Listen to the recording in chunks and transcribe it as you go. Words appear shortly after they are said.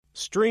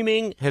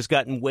Streaming has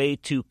gotten way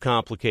too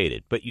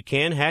complicated, but you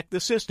can hack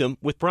the system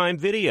with Prime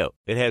Video.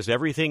 It has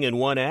everything in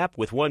one app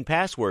with one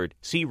password.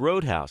 See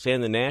Roadhouse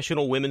and the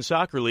National Women's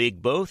Soccer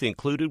League both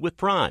included with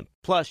Prime.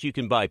 Plus, you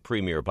can buy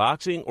Premier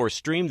Boxing or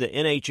stream the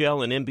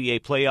NHL and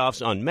NBA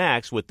playoffs on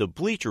Max with the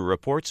Bleacher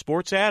Report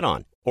Sports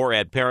add-on. Or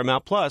add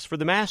Paramount Plus for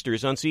the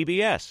Masters on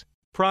CBS.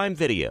 Prime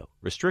Video.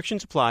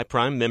 Restrictions apply.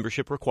 Prime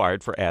membership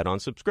required for add-on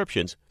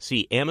subscriptions.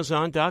 See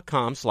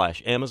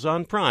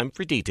Amazon.com/Amazon Prime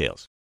for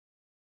details.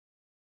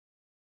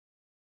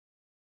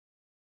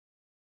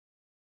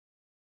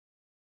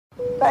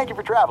 Thank you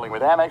for traveling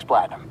with Amex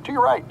Platinum. To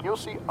your right, you'll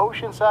see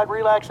oceanside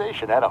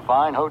relaxation at a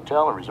fine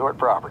hotel and resort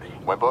property.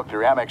 When booked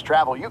through Amex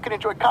Travel, you can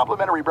enjoy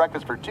complimentary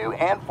breakfast for 2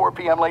 and 4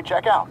 p.m. late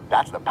checkout.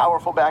 That's the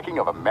powerful backing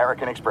of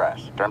American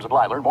Express. Terms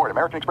apply. Learn more at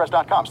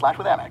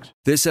americanexpress.com/withAmex.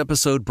 This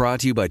episode brought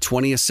to you by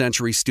 20th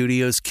Century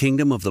Studios'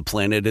 Kingdom of the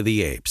Planet of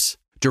the Apes.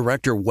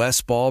 Director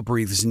Wes Ball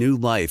breathes new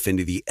life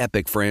into the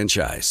epic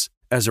franchise.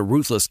 As a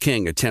ruthless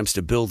king attempts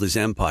to build his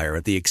empire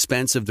at the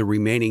expense of the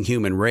remaining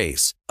human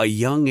race, a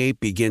young ape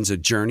begins a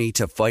journey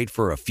to fight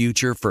for a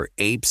future for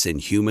apes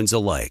and humans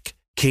alike.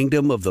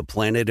 Kingdom of the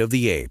Planet of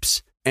the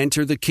Apes.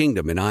 Enter the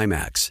kingdom in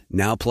IMAX,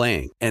 now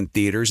playing, and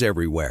theaters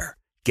everywhere.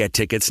 Get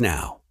tickets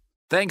now.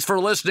 Thanks for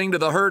listening to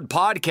the Herd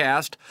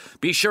Podcast.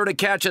 Be sure to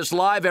catch us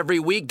live every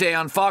weekday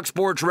on Fox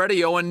Sports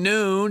Radio at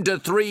noon to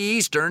 3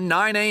 Eastern,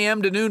 9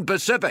 a.m. to noon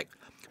Pacific.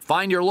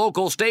 Find your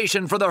local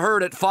station for The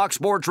Herd at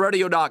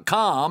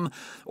foxsportsradio.com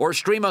or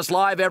stream us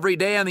live every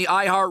day on the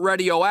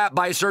iHeartRadio app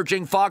by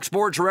searching Fox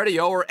Sports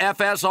Radio or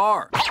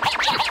FSR. Now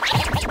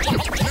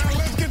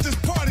let's get this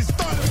party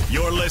started.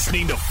 You're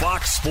listening to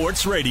Fox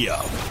Sports Radio.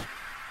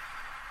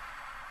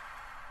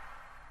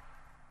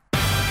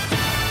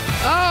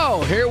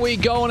 Oh, here we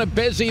go on a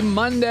busy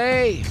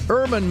Monday.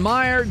 Urban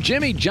Meyer,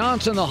 Jimmy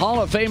Johnson, the Hall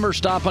of Famer,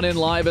 stopping in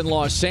live in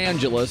Los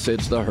Angeles.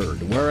 It's The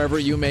Herd. Wherever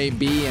you may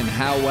be and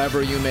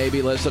however you may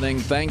be listening,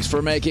 thanks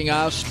for making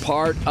us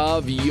part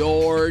of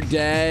your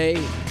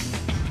day.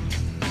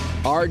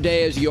 Our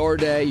day is your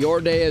day.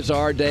 Your day is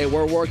our day.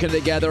 We're working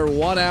together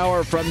 1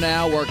 hour from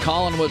now where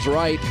Colin was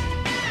right.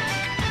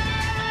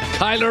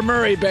 Kyler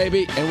Murray,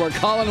 baby. And where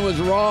Colin was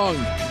wrong.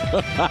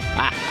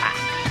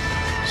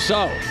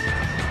 So,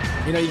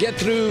 you know, you get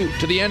through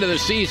to the end of the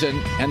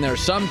season, and there's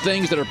some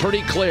things that are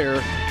pretty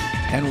clear,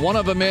 and one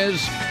of them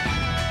is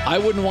I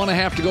wouldn't want to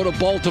have to go to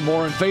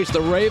Baltimore and face the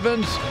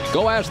Ravens.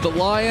 Go ask the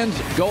Lions.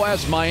 Go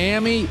ask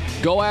Miami.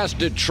 Go ask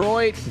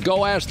Detroit.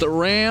 Go ask the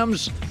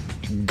Rams.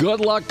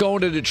 Good luck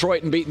going to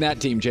Detroit and beating that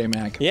team,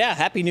 J-Mac. Yeah,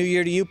 Happy New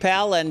Year to you,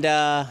 pal. And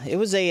it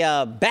was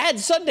a bad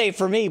Sunday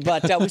for me,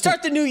 but we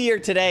start the new year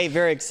today.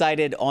 Very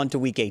excited. On to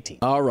Week 18.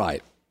 All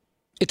right.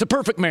 It's a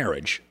perfect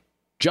marriage.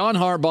 John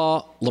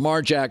Harbaugh,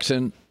 Lamar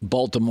Jackson,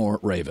 Baltimore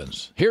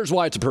Ravens. Here's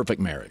why it's a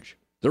perfect marriage.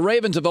 The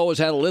Ravens have always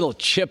had a little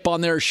chip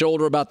on their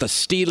shoulder about the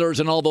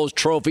Steelers and all those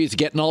trophies,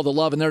 getting all the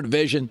love in their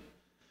division.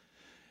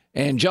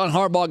 And John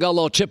Harbaugh got a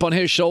little chip on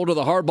his shoulder.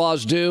 The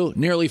Harbaughs do,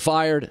 nearly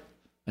fired.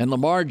 And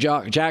Lamar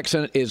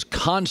Jackson is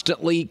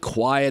constantly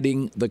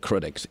quieting the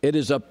critics. It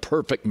is a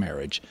perfect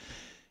marriage.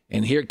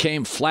 And here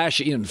came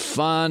flashy and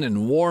fun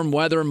and warm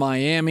weather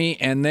Miami,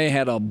 and they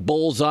had a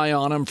bullseye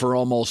on them for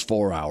almost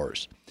 4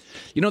 hours.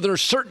 You know, there are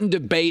certain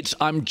debates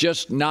I'm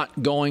just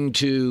not going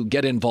to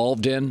get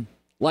involved in.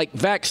 Like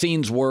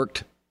vaccines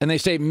worked, and they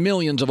saved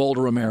millions of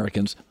older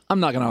Americans. I'm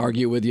not going to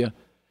argue with you.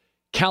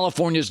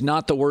 California's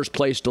not the worst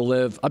place to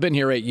live. I've been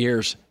here 8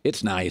 years.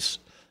 It's nice.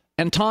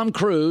 And Tom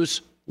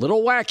Cruise,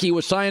 little wacky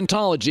with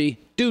Scientology,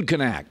 dude can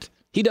act.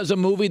 He does a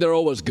movie, they're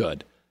always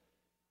good.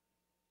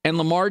 And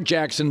Lamar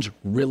Jackson's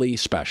really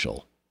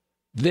special.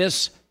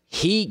 This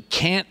he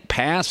can't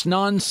pass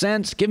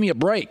nonsense, give me a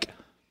break.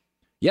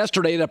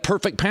 Yesterday, the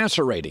perfect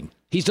passer rating.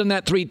 He's done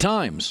that 3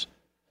 times.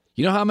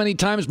 You know how many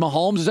times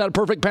Mahomes has had a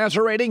perfect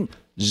passer rating?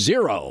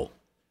 0.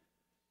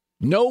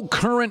 No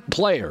current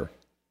player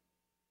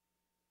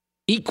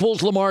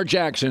equals Lamar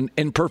Jackson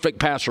in perfect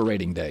passer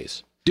rating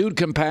days. Dude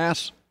can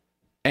pass,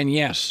 and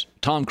yes,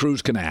 Tom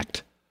Cruise can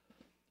act.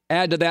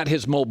 Add to that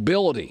his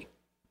mobility,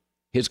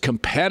 his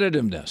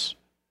competitiveness,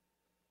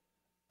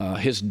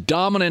 his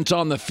dominance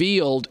on the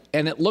field,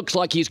 and it looks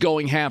like he's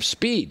going half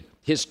speed.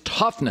 His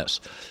toughness.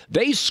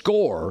 They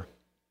score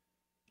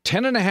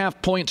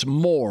 10.5 points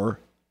more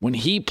when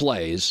he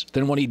plays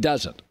than when he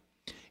doesn't.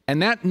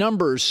 And that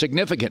number is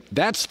significant.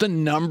 That's the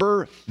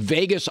number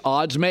Vegas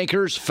odds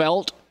makers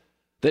felt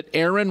that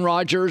Aaron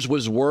Rodgers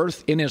was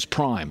worth in his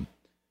prime.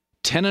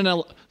 10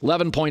 and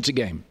 11 points a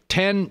game.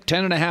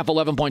 10.5,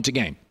 11 points a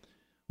game.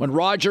 When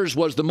Rodgers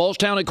was the most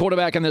talented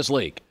quarterback in this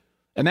league.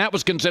 And that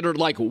was considered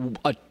like, 4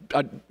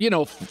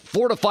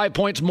 to 5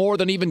 points more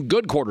than even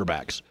good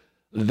quarterbacks.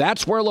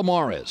 That's where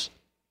Lamar is.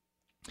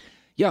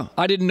 Yeah,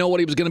 I didn't know what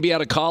he was going to be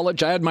out of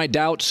college. I had my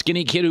doubts.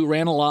 Skinny kid who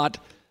ran a lot.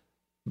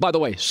 By the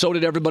way, so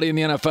did everybody in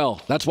the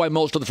NFL. That's why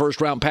most of the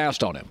first round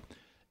passed on him.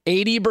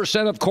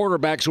 80% of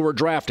quarterbacks who were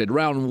drafted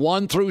round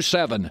 1 through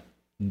 7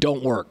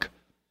 don't work.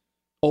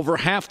 Over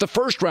half the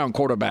first round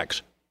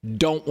quarterbacks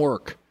don't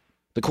work.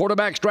 The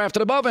quarterbacks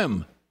drafted above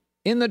him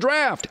in the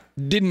draft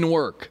didn't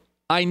work.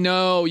 I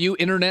know, you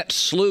internet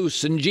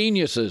sleuths and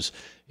geniuses.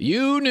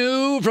 You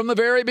knew from the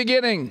very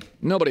beginning.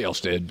 Nobody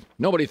else did.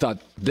 Nobody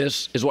thought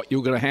this is what you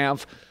were going to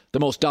have. The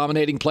most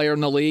dominating player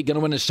in the league, going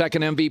to win his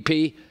second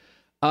MVP.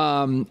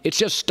 It's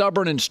just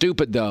stubborn and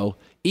stupid, though.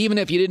 Even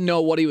if you didn't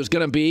know what he was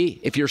going to be,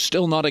 if you're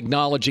still not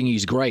acknowledging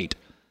he's great.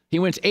 He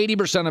wins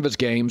 80% of his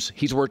games.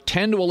 He's worth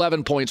 10 to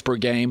 11 points per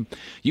game.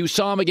 You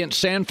saw him against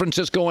San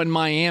Francisco and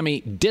Miami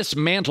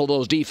dismantle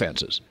those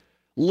defenses.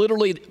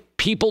 Literally,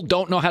 people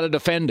don't know how to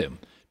defend him.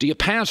 Do you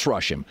pass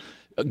rush him?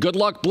 Good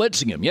luck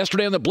blitzing him.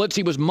 Yesterday on the blitz,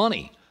 he was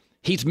money.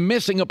 He's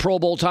missing a Pro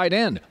Bowl tight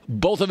end.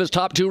 Both of his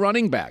top two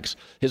running backs.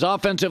 His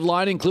offensive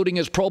line, including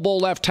his Pro Bowl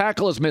left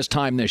tackle, has missed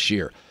time this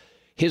year.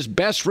 His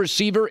best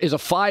receiver is a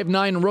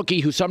 5'9"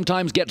 rookie who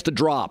sometimes gets the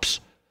drops.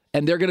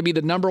 And they're going to be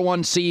the number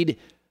one seed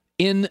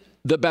in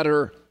the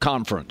better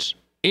conference,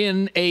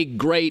 in a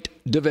great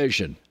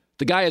division.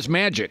 The guy is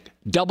magic.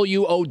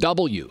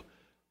 W-O-W.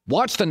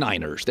 Watch the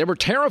Niners. They were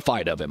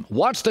terrified of him.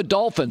 Watch the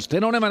Dolphins.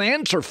 They don't have an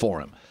answer for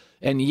him.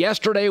 And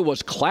yesterday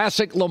was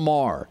classic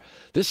Lamar.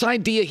 This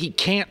idea he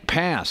can't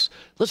pass.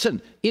 Listen,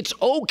 it's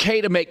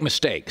okay to make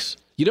mistakes.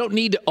 You don't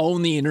need to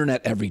own the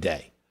internet every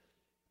day.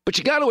 But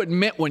you got to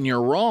admit when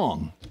you're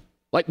wrong.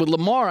 Like with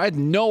Lamar, I had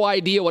no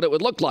idea what it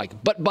would look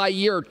like. But by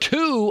year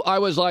 2, I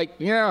was like,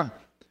 yeah,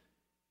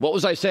 what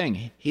was I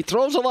saying? He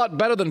throws a lot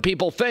better than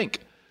people think.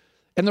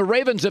 And the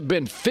Ravens have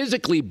been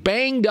physically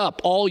banged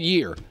up all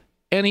year.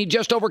 And he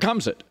just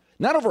overcomes it.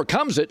 Not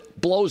overcomes it,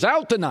 blows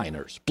out the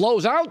Niners,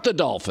 blows out the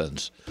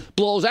Dolphins,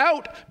 blows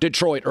out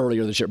Detroit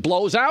earlier this year,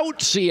 blows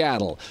out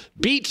Seattle,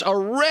 beats a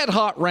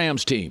red-hot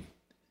Rams team.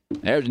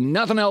 There's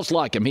nothing else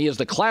like him. He is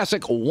the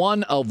classic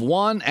one of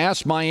one.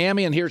 Ask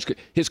Miami, and here's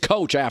his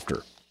coach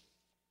after.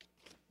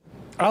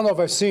 I don't know if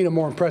I've seen a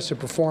more impressive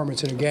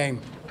performance in a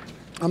game.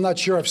 I'm not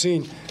sure I've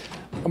seen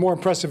a more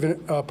impressive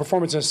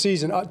performance in a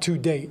season to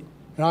date.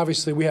 And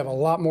obviously, we have a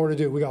lot more to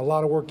do. We got a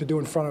lot of work to do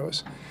in front of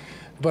us.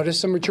 But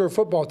it's a mature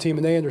football team,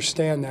 and they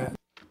understand that.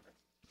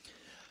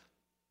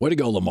 Way to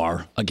go,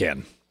 Lamar,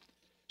 again.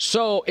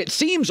 So it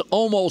seems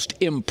almost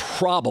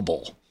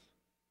improbable.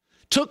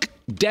 Took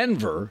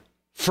Denver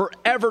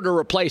forever to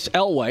replace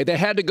Elway. They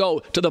had to go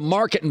to the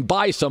market and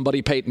buy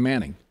somebody, Peyton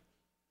Manning.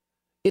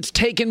 It's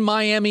taken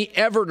Miami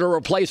ever to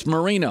replace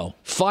Marino.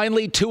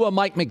 Finally, Tua,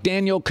 Mike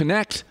McDaniel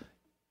connect.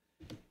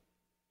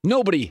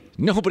 Nobody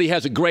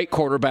has a great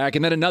quarterback,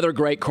 and then another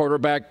great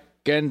quarterback,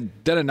 and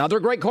then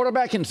another great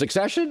quarterback in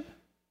succession?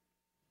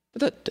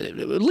 The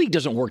league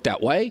doesn't work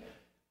that way,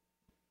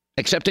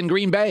 except in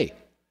Green Bay.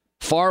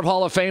 Favre,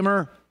 Hall of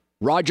Famer.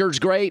 Rodgers,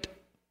 great.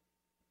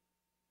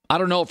 I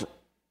don't know if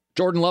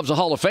Jordan Love's a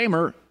Hall of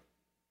Famer,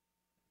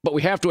 but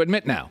we have to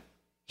admit now,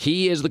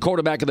 he is the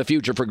quarterback of the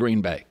future for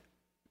Green Bay.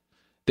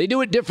 They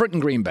do it different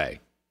in Green Bay.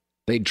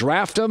 They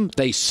draft him,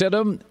 they sit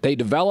him, they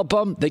develop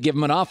him, they give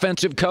him an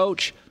offensive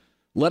coach,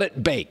 let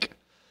it bake.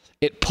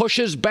 It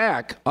pushes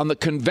back on the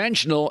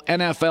conventional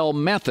NFL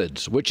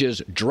methods, which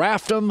is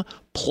draft them,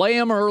 play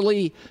them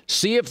early,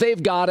 see if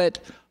they've got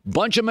it,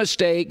 bunch of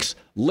mistakes,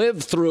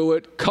 live through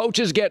it,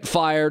 coaches get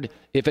fired.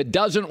 If it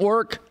doesn't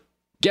work,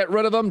 get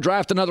rid of them,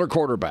 draft another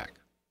quarterback.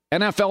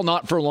 NFL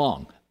not for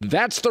long.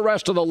 That's the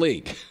rest of the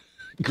league.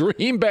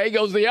 Green Bay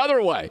goes the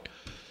other way.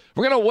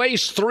 We're going to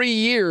waste 3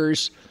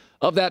 years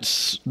of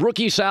that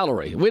rookie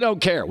salary. We don't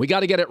care. We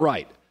got to get it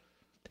right.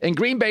 And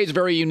Green Bay is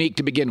very unique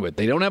to begin with.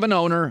 They don't have an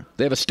owner.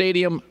 They have a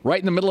stadium right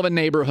in the middle of a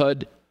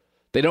neighborhood.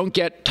 They don't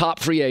get top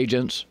free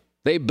agents.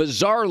 They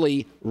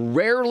bizarrely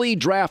rarely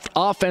draft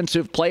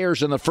offensive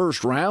players in the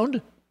first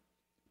round,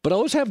 but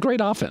always have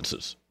great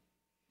offenses.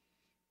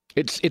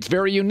 It's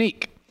very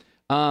unique.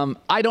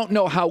 I don't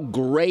know how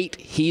great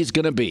he's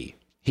going to be.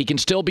 He can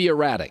still be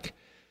erratic.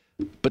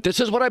 But this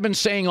is what I've been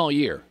saying all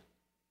year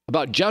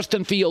about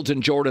Justin Fields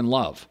and Jordan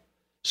Love.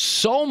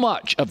 So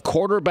much of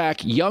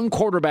young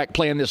quarterback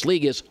play in this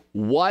league is,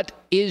 what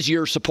is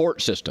your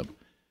support system?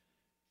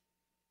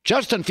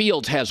 Justin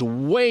Fields has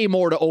way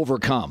more to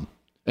overcome.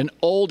 An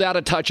old,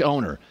 out-of-touch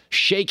owner,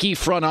 shaky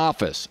front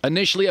office,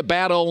 initially a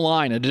bad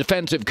O-line, a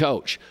defensive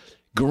coach.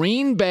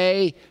 Green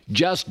Bay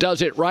just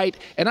does it right.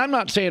 And I'm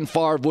not saying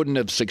Favre wouldn't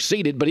have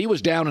succeeded, but he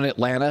was down in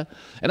Atlanta.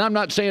 And I'm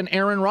not saying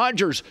Aaron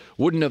Rodgers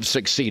wouldn't have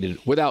succeeded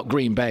without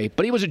Green Bay.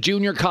 But he was a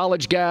junior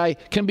college guy,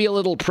 can be a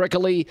little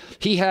prickly.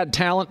 He had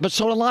talent, but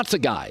so do lots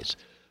of guys.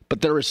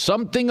 But there is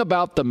something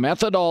about the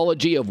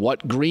methodology of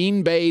what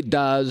Green Bay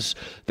does.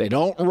 They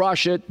don't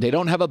rush it. They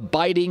don't have a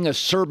biting,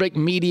 acerbic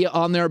media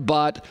on their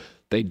butt.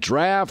 They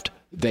draft,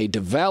 they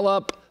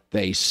develop,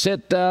 they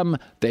sit them,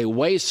 they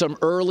waste some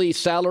early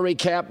salary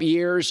cap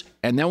years,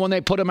 and then when they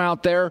put them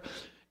out there,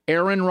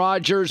 Aaron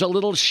Rodgers a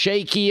little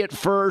shaky at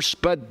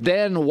first, but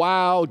then,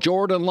 wow,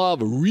 Jordan Love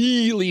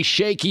really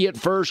shaky at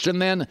first,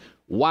 and then,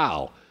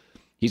 wow.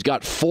 He's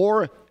got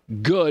 4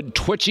 good,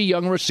 twitchy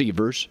young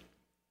receivers,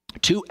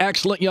 2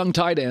 excellent young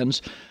tight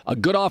ends, a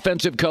good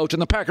offensive coach,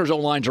 and the Packers'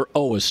 O-lines are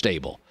always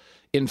stable.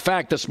 In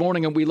fact, this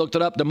morning, and we looked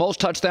it up, the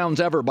most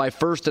touchdowns ever by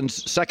first and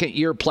second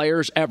year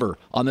players ever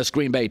on this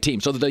Green Bay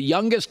team. So they're the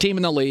youngest team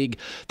in the league.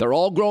 They're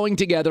all growing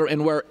together.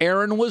 And where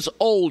Aaron was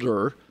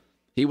older,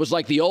 He was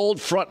like the old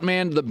front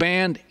man of the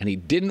band, and he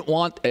didn't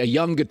want a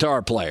young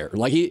guitar player.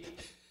 Like he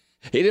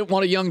didn't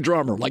want a young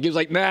drummer. Like he was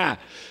like, nah,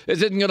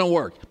 this isn't going to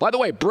work. By the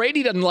way,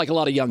 Brady doesn't like a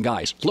lot of young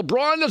guys.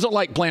 LeBron doesn't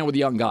like playing with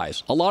young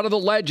guys. A lot of the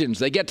legends,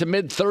 they get to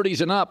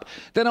mid-30s and up.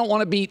 They don't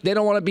want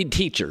to be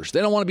teachers.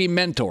 They don't want to be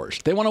mentors.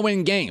 They want to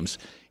win games.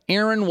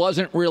 Aaron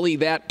wasn't really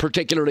that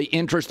particularly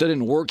interested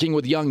in working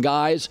with young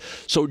guys.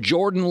 So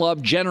Jordan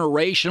Love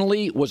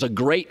generationally was a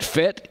great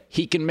fit.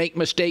 He can make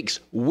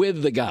mistakes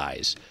with the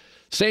guys.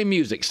 Same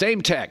music,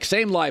 same tech,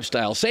 same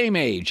lifestyle, same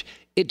age.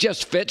 It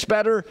just fits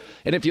better.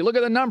 And if you look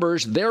at the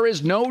numbers, there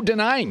is no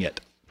denying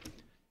it.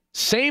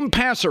 Same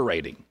passer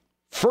rating.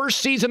 First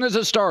season as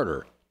a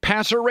starter.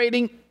 Passer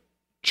rating,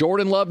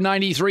 Jordan Love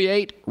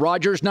 93.8,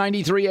 Rodgers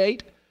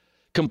 93.8.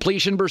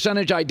 Completion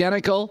percentage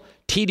identical.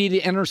 TD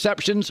to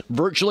interceptions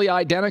virtually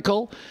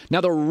identical. Now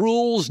the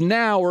rules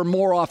now are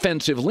more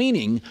offensive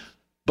leaning,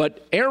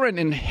 but Aaron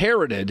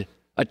inherited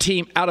a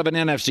team out of an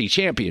NFC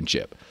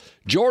championship.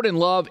 Jordan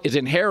Love is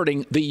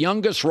inheriting the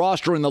youngest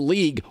roster in the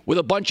league with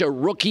a bunch of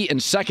rookie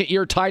and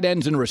second-year tight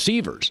ends and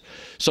receivers.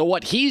 So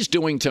what he's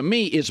doing to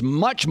me is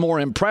much more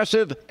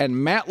impressive,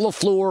 and Matt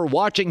LaFleur,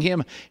 watching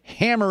him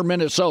hammer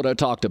Minnesota,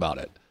 talked about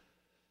it.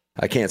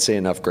 I can't say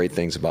enough great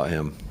things about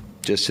him.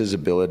 Just his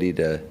ability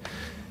to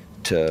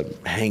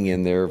hang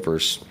in there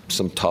versus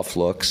some tough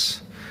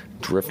looks,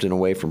 drifting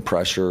away from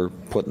pressure,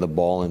 putting the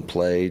ball in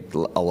play,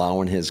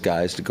 allowing his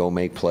guys to go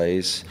make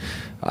plays.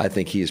 I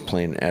think he is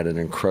playing at an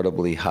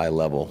incredibly high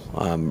level.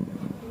 I'm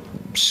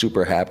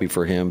super happy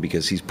for him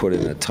because he's put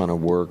in a ton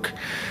of work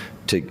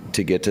to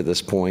get to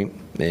this point,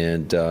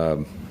 and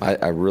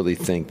I really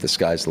think the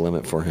sky's the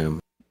limit for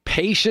him.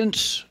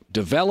 Patience,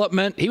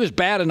 development. He was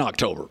bad in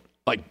October.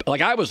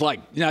 Like I was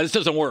like, this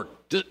doesn't work.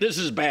 This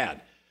is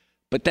bad.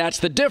 But that's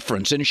the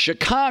difference in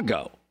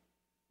Chicago,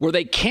 where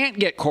they can't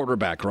get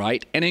quarterback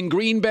right, and in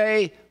Green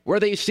Bay, where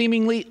they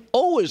seemingly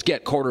always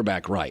get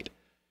quarterback right.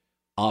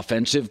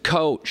 Offensive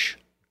coach,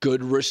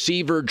 good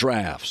receiver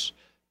drafts,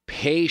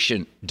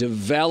 patient,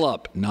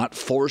 develop, not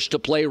forced to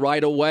play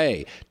right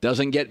away,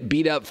 doesn't get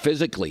beat up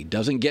physically,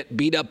 doesn't get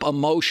beat up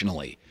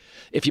emotionally.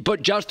 If you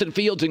put Justin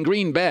Fields in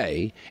Green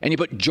Bay and you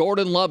put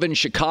Jordan Love in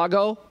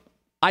Chicago,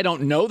 I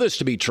don't know this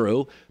to be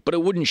true, but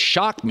it wouldn't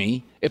shock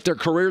me if their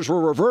careers were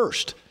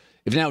reversed.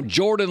 If now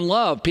Jordan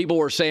Love, people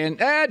were saying,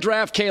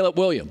 draft Caleb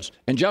Williams.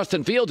 And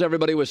Justin Fields,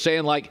 everybody was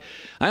saying,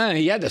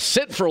 he had to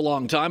sit for a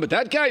long time, but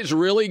that guy's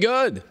really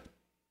good.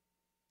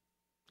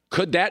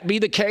 Could that be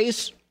the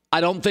case?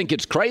 I don't think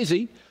it's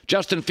crazy.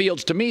 Justin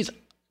Fields, to me,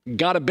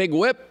 got a big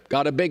whip,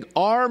 got a big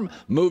arm,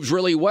 moves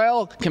really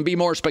well, can be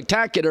more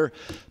spectacular.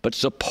 But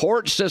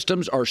support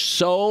systems are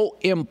so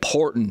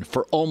important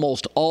for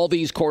almost all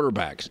these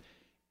quarterbacks.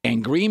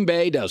 And Green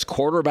Bay does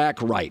quarterback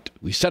right.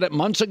 We said it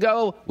months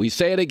ago. We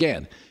say it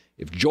again.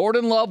 If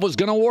Jordan Love was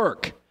going to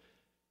work,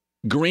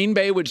 Green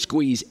Bay would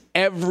squeeze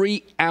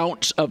every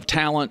ounce of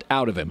talent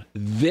out of him.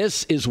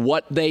 This is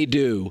what they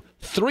do.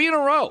 3 in a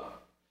row.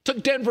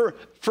 Took Denver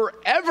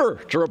forever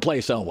to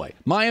replace Elway.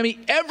 Miami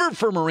ever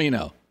for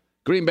Marino.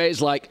 Green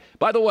Bay's like,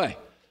 by the way,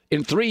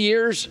 in 3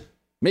 years,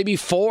 maybe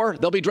 4,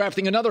 they'll be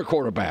drafting another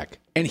quarterback.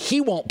 And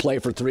he won't play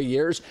for 3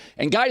 years.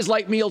 And guys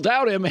like me will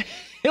doubt him.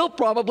 He'll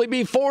probably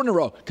be 4 in a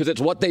row because it's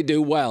what they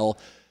do well,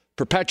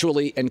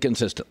 perpetually and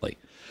consistently.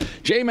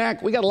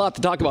 J-Mac, we got a lot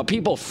to talk about.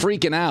 People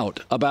freaking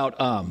out about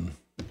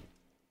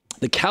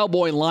the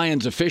Cowboy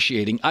Lions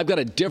officiating. I've got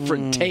a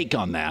different take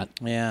on that.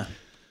 Yeah.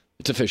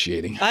 It's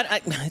officiating.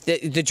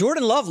 The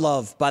Jordan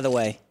Love, by the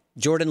way.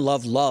 Jordan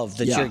Love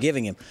that you're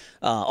giving him.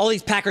 All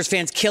these Packers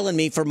fans killing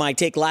me for my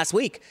take last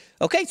week.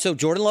 Okay, so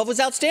Jordan Love was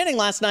outstanding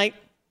last night.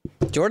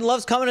 Jordan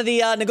Love's coming to the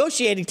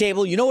negotiating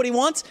table. You know what he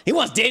wants? He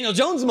wants Daniel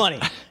Jones money.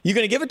 You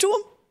going to give it to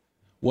him?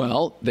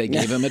 Well, they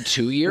gave him a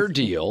 2-year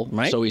deal,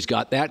 right. So he's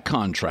got that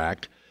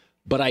contract.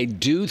 But I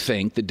do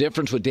think the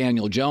difference with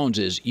Daniel Jones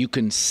is you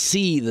can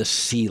see the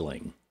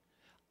ceiling.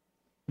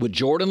 With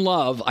Jordan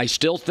Love, I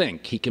still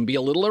think he can be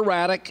a little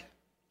erratic.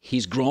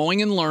 He's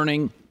growing and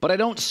learning, but I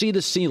don't see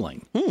the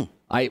ceiling.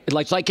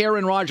 It's like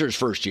Aaron Rodgers'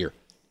 first year.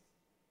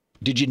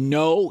 Did you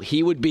know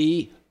he would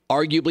be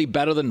arguably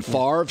better than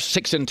Favre,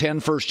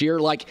 6-10 first year?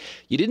 Like,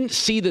 you didn't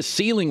see the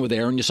ceiling with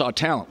Aaron, you saw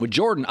talent. With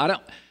Jordan, I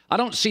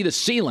don't see the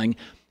ceiling.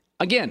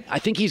 Again, I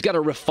think he's got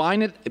to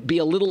refine it,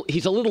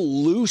 he's a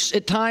little loose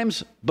at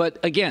times, but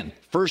again,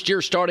 first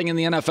year starting in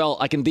the NFL,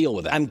 I can deal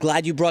with that. I'm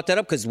glad you brought that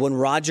up because when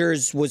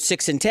Rodgers was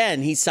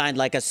 6-10, he signed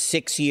like a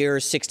 6-year,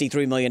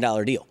 $63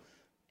 million deal.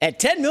 At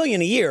 $10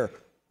 million a year,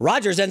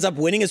 Rodgers ends up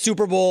winning a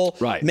Super Bowl,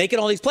 making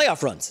all these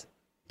playoff runs.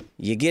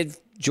 You give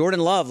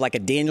Jordan Love like a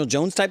Daniel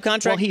Jones type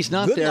contract. Well, he's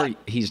not there. Luck.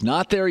 He's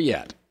not there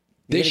yet.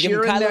 This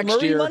year and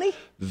next year, money?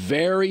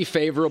 Very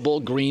favorable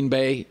Green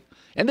Bay.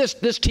 And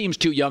this team's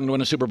too young to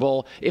win a Super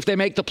Bowl. If they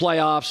make the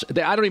playoffs,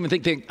 I don't even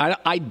think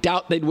I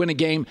doubt they'd win a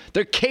game.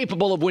 They're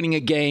capable of winning a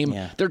game.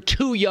 Yeah. They're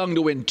too young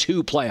to win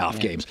 2 playoff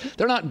games.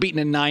 They're not beating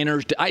the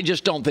Niners. I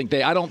don't think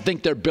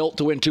they're built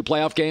to win 2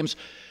 playoff games.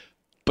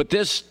 But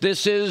this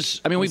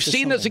is, we've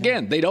seen this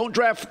again. They don't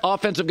draft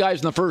offensive guys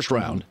in the first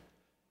round.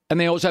 And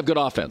they always have good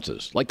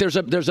offenses. Like there's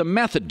a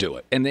method to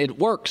it, and it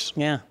works.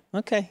 Yeah.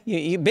 Okay.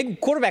 You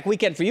big quarterback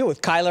weekend for you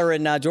with Kyler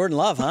and Jordan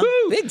Love, huh?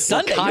 Woo-hoo! Big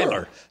Sunday.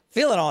 Kyler.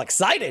 Feeling all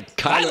excited.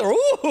 Kyler.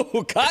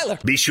 Ooh,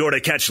 Kyler. Be sure to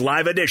catch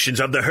live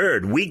editions of The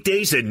Herd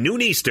weekdays at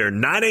noon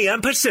Eastern, 9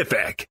 a.m.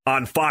 Pacific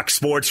on Fox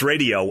Sports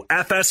Radio,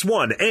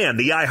 FS1, and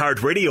the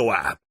iHeartRadio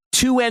app.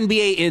 2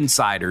 NBA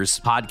insiders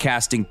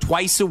podcasting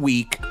twice a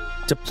week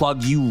to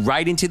plug you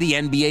right into the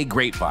NBA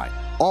grapevine.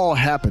 All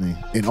happening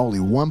in only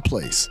one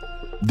place.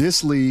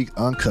 This League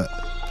Uncut,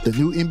 the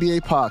new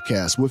NBA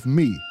podcast with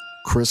me,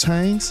 Chris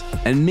Haynes,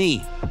 and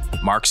me,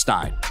 Mark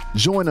Stein.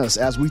 Join us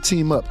as we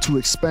team up to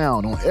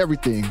expound on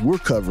everything we're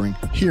covering,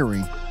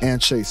 hearing, and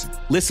chasing.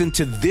 Listen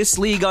to This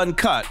League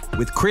Uncut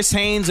with Chris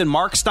Haynes and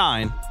Mark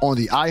Stein on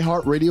the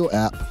iHeartRadio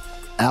app,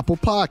 Apple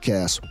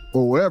Podcasts,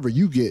 or wherever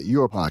you get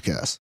your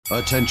podcasts.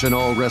 Attention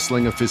all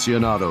wrestling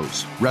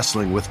aficionados.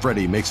 Wrestling with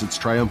Freddie makes its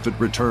triumphant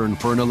return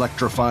for an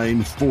electrifying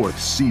 4th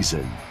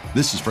season.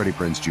 This is Freddie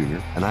Prinze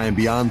Jr., and I am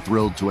beyond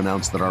thrilled to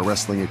announce that our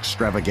wrestling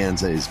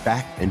extravaganza is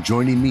back, and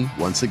joining me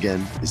once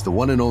again is the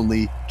one and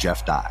only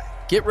Jeff Dye.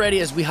 Get ready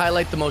as we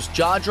highlight the most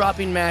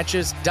jaw-dropping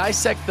matches,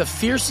 dissect the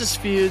fiercest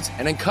feuds,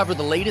 and uncover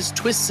the latest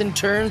twists and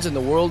turns in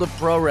the world of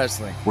pro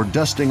wrestling. We're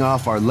dusting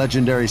off our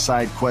legendary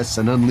side quests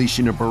and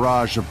unleashing a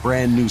barrage of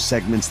brand new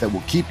segments that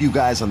will keep you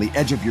guys on the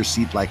edge of your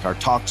seat like our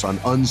talks on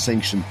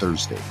Unsanctioned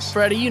Thursdays.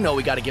 Freddie, you know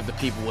we got to give the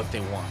people what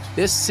they want.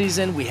 This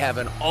season, we have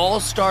an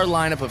all-star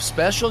lineup of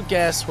special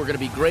guests who are going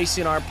to be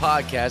gracing our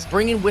podcast,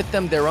 bringing with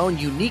them their own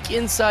unique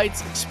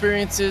insights,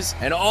 experiences,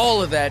 and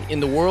all of that in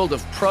the world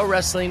of pro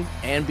wrestling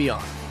and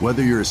beyond.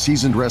 Whether you're a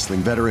seasoned wrestling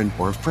veteran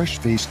or a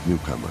fresh-faced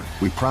newcomer,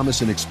 we promise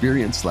an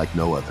experience like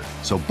no other.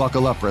 So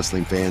buckle up,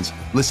 wrestling fans.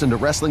 Listen to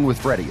Wrestling with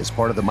Freddie as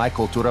part of the My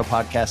Cultura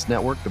Podcast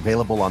Network,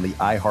 available on the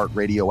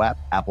iHeartRadio app,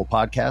 Apple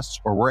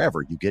Podcasts, or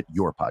wherever you get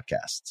your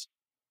podcasts.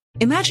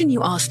 Imagine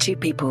you ask 2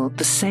 people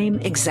the same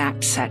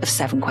exact set of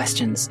 7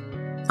 questions.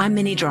 I'm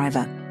Minnie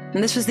Driver,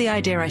 and this was the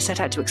idea I set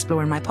out to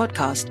explore in my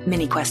podcast,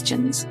 Mini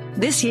Questions.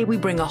 This year, we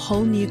bring a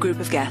whole new group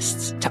of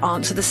guests to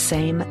answer the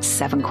same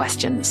 7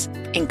 questions,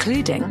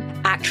 including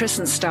actress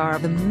and star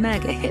of the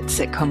mega hit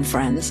sitcom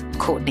Friends,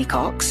 Courtney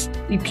Cox.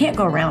 You can't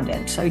go around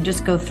it, so you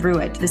just go through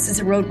it. This is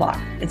a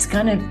roadblock. It's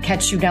going to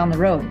catch you down the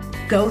road.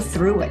 Go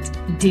through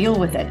it. Deal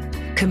with it.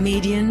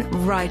 Comedian,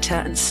 writer,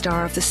 and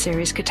star of the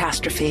series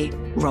Catastrophe,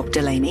 Rob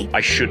Delaney.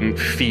 I shouldn't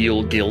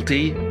feel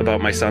guilty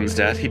about my son's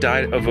death. He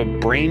died of a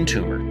brain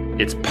tumor.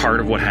 It's part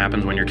of what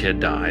happens when your kid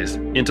dies.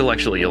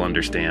 Intellectually, you'll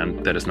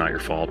understand that it's not your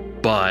fault,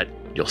 but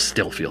you'll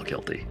still feel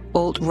guilty.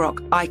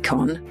 Alt-rock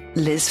icon,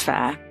 Liz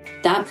Phair.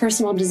 That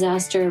personal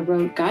disaster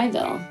wrote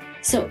Guyville.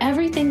 So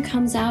everything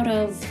comes out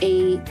of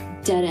a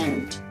dead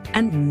end.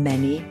 And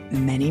many,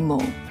 many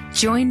more.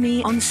 Join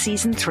me on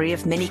Season 3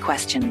 of Mini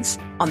Questions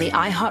on the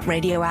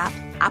iHeartRadio app,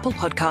 Apple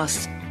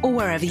Podcasts, or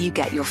wherever you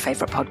get your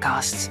favorite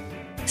podcasts.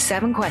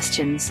 7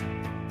 questions,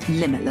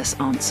 limitless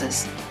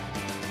answers.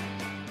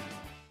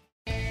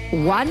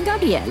 Juan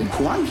Gabriel,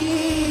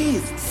 Juanquis,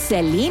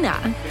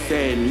 Selena,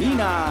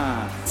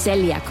 Selena,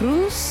 Celia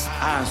Cruz,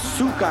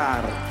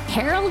 Azúcar,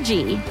 Harold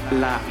G,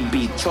 La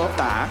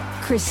Bichota,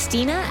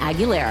 Christina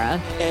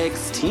Aguilera,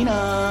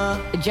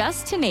 Ex-Tina,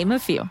 just to name a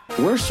few.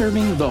 We're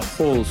serving the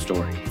whole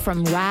story.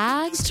 From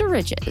rags to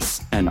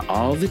riches. And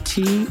all the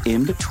tea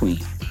in between.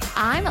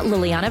 I'm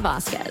Liliana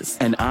Vasquez.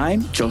 And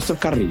I'm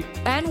Joseph Carrillo.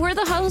 And we're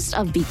the host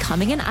of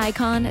Becoming an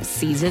Icon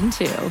Season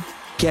 2.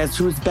 Guess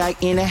who's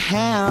back in the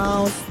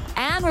house?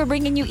 And we're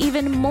bringing you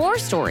even more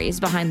stories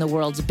behind the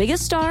world's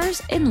biggest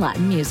stars in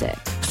Latin music.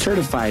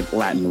 Certified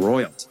Latin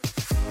royalty.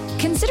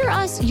 Consider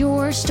us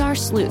your star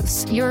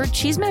sleuths, your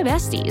chisme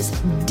besties,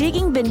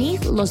 digging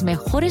beneath los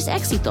mejores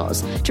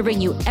éxitos to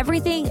bring you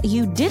everything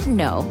you didn't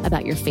know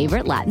about your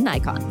favorite Latin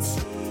icons.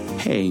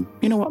 Hey,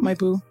 you know what, my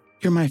boo?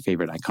 You're my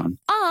favorite icon.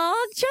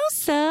 Aw,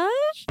 Joseph.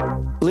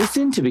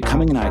 Listen to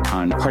Becoming an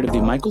Icon, part of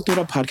the My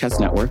Cultura Podcast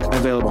Network,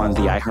 available on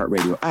the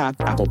iHeartRadio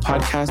app, Apple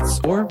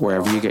Podcasts, or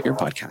wherever you get your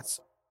podcasts.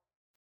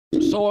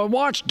 So I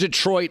watched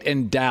Detroit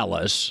and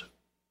Dallas,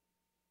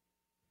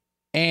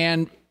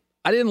 and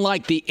I didn't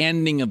like the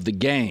ending of the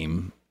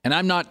game. And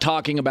I'm not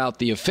talking about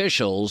the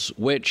officials,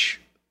 which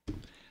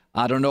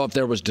I don't know if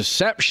there was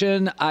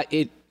deception.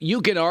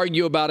 You can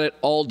argue about it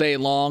all day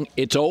long.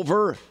 It's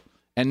over,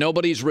 and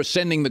nobody's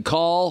rescinding the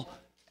call,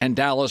 and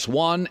Dallas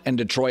won, and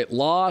Detroit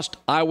lost.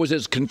 I was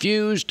as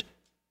confused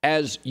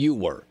as you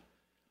were.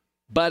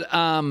 But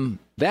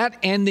that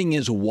ending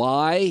is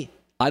why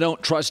I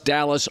don't trust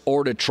Dallas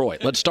or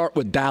Detroit. Let's start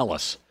with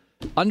Dallas.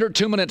 Under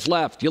 2 minutes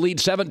left. You lead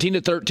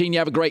 17-13. You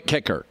have a great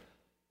kicker.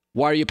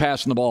 Why are you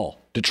passing the ball?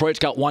 Detroit's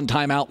got 1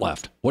 timeout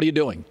left. What are you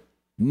doing?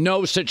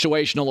 No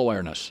situational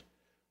awareness.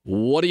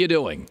 What are you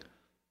doing?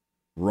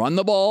 Run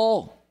the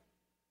ball.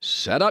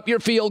 Set up your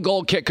field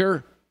goal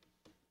kicker.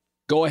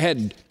 Go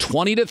ahead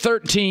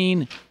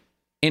 20-13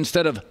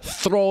 instead of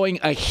throwing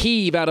a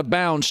heave out of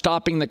bounds,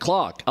 stopping the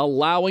clock,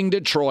 allowing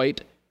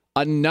Detroit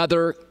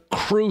another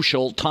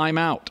crucial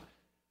timeout.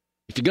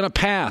 If you're going to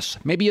pass,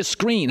 maybe a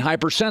screen, high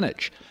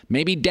percentage.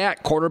 Maybe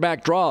Dak,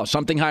 quarterback draw,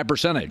 something high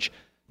percentage.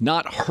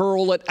 not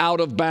hurl it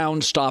out of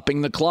bounds,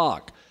 stopping the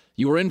clock.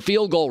 You were in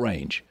field goal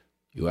range.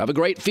 You have a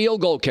great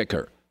field goal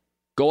kicker.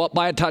 Go up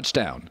by a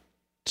touchdown.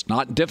 It's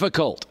not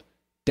difficult.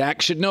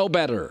 Dak should know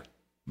better.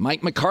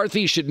 Mike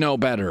McCarthy should know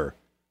better.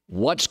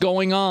 What's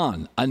going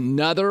on?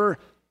 Another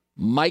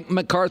Mike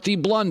McCarthy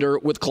blunder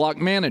with clock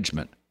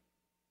management.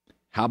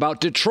 How about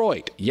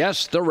Detroit?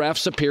 Yes, the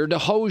refs appeared to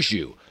hose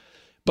you,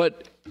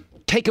 but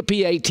take a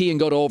PAT and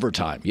go to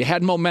overtime. You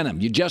had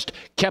momentum. You just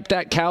kept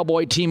that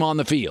Cowboy team on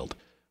the field.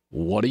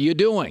 What are you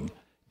doing?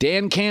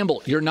 Dan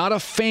Campbell, you're not a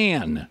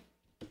fan.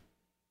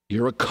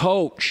 You're a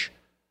coach.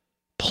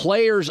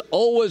 Players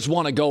always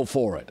want to go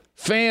for it.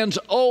 Fans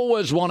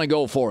always want to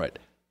go for it.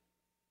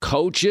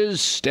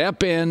 Coaches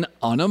step in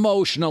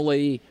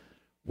unemotionally,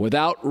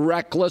 without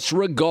reckless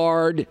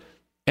regard,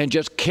 and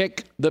just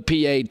kick the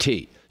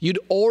PAT. You'd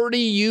already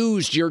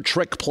used your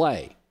trick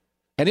play.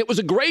 And it was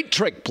a great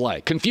trick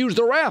play. Confused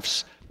the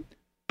refs.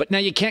 But now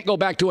you can't go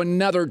back to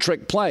another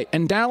trick play.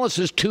 And Dallas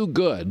is too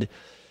good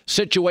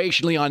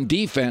situationally on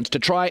defense to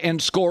try and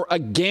score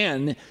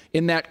again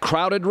in that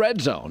crowded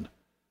red zone.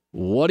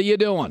 What are you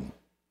doing?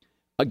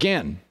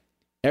 Again,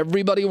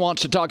 everybody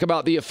wants to talk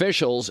about the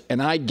officials,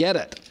 and I get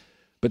it.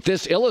 But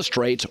this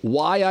illustrates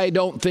why I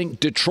don't think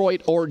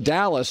Detroit or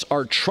Dallas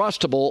are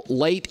trustable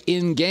late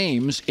in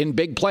games, in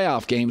big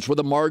playoff games where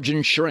the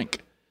margins shrink.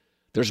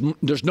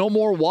 There's no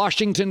more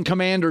Washington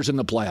Commanders in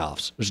the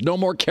playoffs. There's no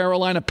more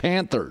Carolina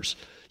Panthers.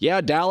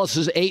 Yeah, Dallas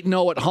is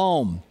 8-0 at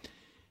home.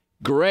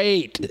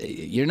 Great.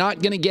 You're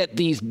not going to get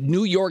these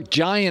New York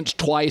Giants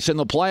twice in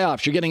the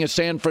playoffs. You're getting a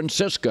San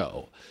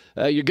Francisco.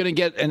 You're going to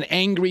get an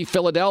angry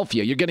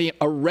Philadelphia. You're getting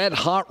a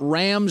red-hot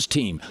Rams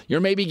team. You're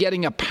maybe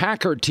getting a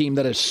Packer team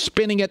that is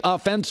spinning it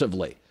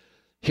offensively.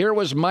 Here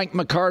was Mike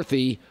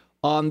McCarthy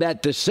on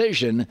that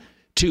decision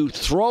to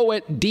throw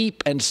it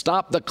deep and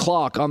stop the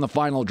clock on the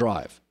final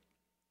drive.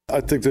 I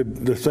think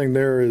the thing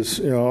there is,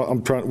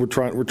 we're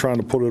trying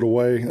to put it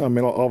away. I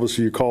mean,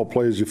 obviously you call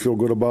plays you feel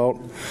good about,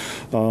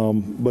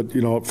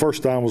 but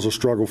first down was a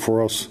struggle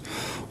for us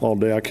all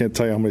day. I can't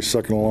tell you how many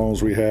second and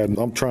longs we had.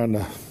 I'm trying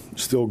to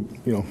still,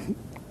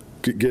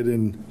 get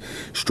in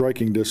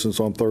striking distance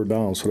on third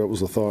down. So that was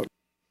the thought.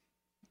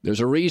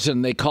 There's a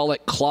reason they call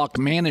it clock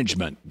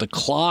management. The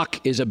clock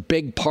is a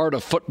big part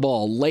of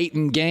football. Late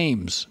in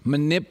games,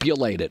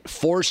 manipulate it,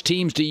 force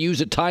teams to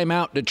use a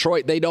timeout.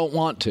 Detroit, they don't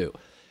want to.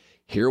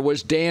 Here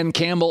was Dan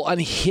Campbell on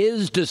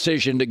his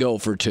decision to go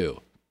for two.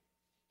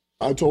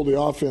 I told the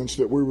offense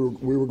that we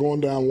were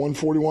going down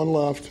 141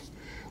 left.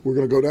 We're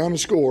going to go down and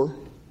score,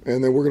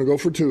 and then we're going to go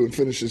for two and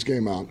finish this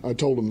game out. I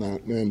told them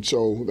that, and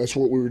so that's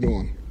what we were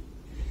doing.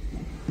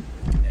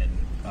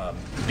 And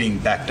being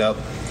backed up,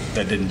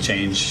 that didn't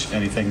change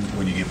anything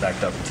when you get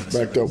backed up to the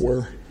backed up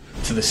where?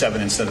 To the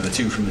 7 instead of the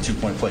 2 from the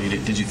 2-point play.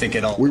 Did you think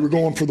at all? We were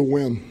going for the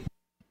win.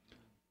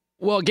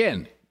 Well,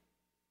 again,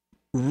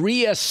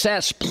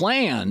 reassess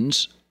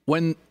plans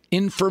when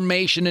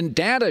information and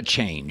data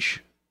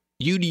change.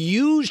 You'd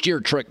used your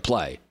trick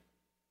play,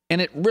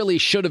 and it really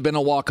should have been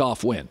a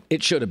walk-off win.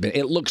 It should have been.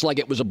 It looks like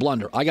it was a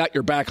blunder. I got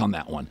your back on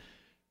that one.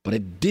 But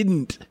it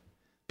didn't,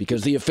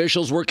 because the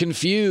officials were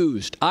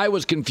confused. I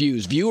was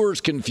confused. Viewers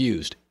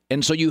confused.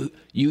 And so you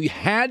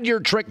had your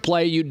trick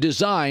play you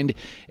designed,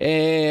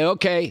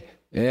 for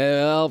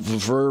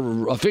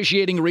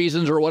officiating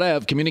reasons or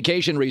whatever,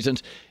 communication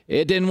reasons,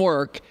 it didn't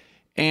work.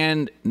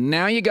 And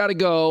now you got to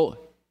go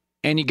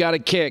and you got to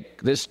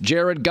kick. This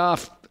Jared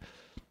Goff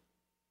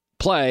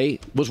play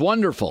was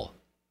wonderful.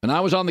 And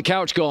I was on the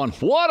couch going,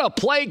 what a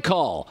play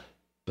call.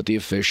 But the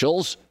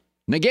officials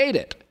negate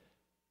it.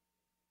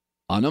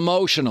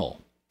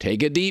 Unemotional.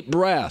 Take a deep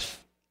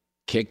breath.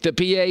 Kick the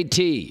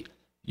PAT.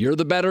 You're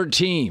the better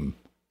team.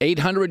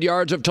 800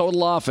 yards of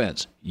total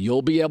offense.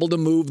 You'll be able to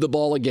move the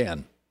ball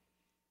again.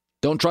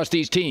 Don't trust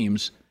these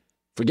teams.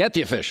 Forget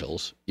the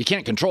officials. You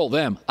can't control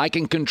them. I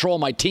can control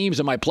my teams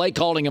and my play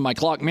calling and my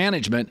clock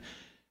management.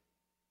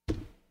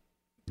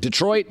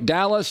 Detroit,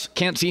 Dallas,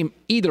 can't see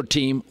either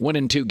team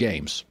winning 2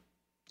 games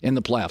in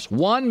the playoffs.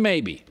 1,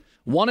 maybe.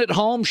 1 at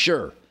home,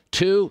 sure.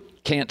 2,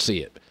 can't see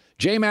it.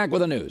 J-Mac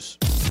with the news.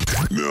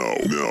 No.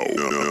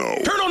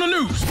 Turn on the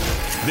news.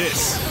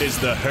 This is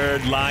the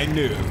Herd Line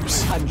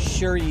News. I'm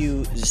sure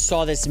you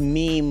saw this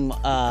meme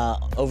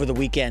over the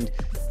weekend,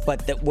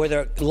 but where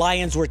the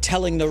Lions were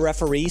telling the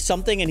referee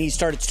something and he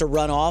starts to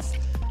run off.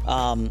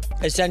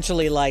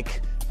 Essentially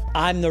like,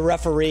 I'm the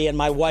referee and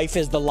my wife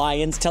is the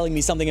Lions telling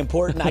me something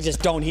important. I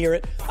just don't hear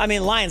it. I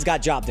mean, Lions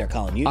got jobbed there,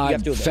 Colin. You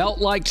have to admit. Felt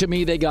like to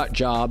me they got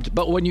jobbed,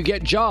 but when you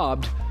get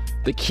jobbed,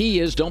 the key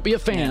is don't be a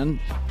fan.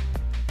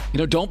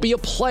 Don't be a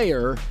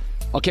player.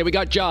 Okay, we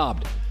got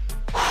jobbed.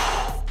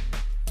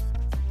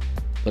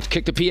 Let's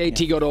kick the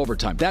PAT, go to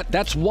overtime.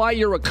 That's why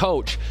you're a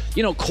coach.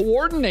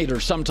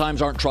 Coordinators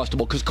sometimes aren't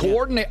trustable because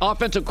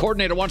offensive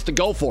coordinator wants to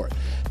go for it.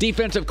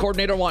 Defensive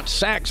coordinator wants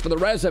sacks for the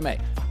resume.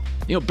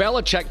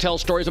 Belichick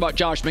tells stories about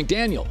Josh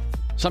McDaniel.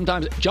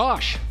 Sometimes,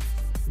 Josh,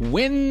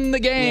 win the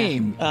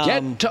game.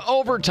 Get to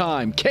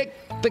overtime. Kick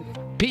the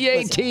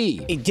P-A-T.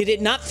 Did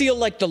it not feel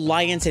like the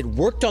Lions had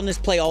worked on this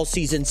play all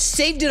season,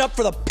 saved it up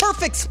for the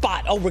perfect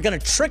spot? Oh, we're going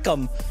to trick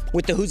them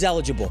with the who's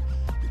eligible.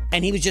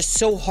 And he was just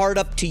so hard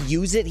up to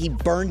use it. He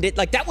burned it.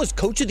 Like, that was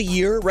Coach of the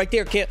Year right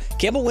there.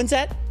 Campbell wins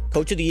that.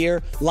 Coach of the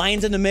Year.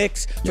 Lions in the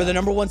mix for the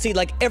number 1 seed.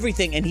 Like,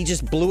 everything. And he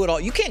just blew it all.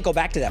 You can't go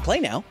back to that play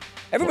now.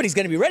 Everybody's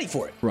going to be ready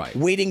for it. Right.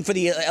 Waiting for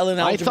the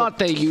eligible. I thought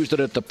they used it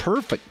at the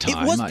perfect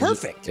time. It was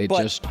perfect. It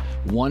just,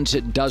 once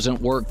it doesn't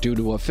work due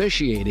to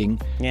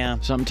officiating,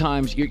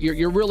 sometimes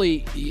you're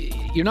really,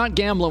 you're not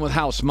gambling with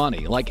house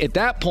money. Like, at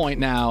that point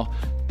now,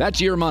 that's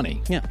your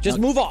money. Yeah, just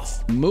move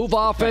off. Move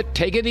off it,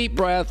 take a deep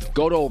breath,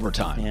 go to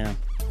overtime. Yeah.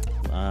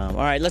 All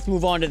right, let's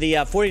move on to the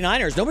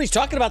 49ers. Nobody's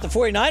talking about the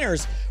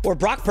 49ers or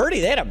Brock Purdy.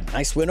 They had a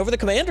nice win over the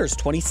Commanders,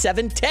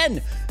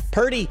 27-10.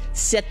 Purdy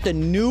set the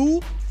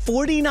new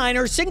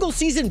 49ers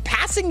single-season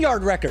passing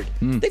yard record.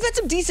 They've had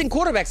some decent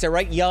quarterbacks there,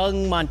 right?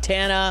 Young,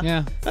 Montana.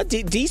 Yeah.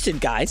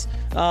 Decent guys.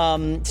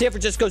 San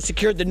Francisco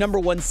secured the number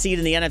 1 seed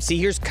in the NFC.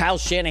 Here's Kyle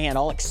Shanahan,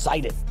 all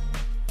excited.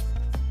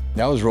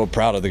 I was real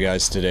proud of the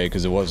guys today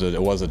because it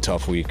was a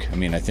tough week. I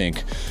mean, I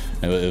think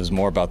it was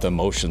more about the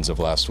emotions of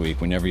last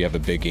week. Whenever you have a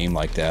big game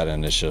like that,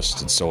 and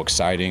it's so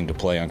exciting to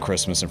play on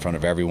Christmas in front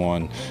of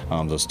everyone.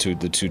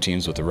 The two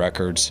teams with the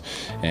records,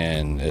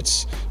 and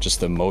it's just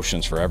the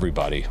emotions for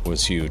everybody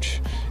was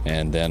huge.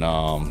 And then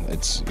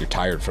you're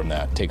tired from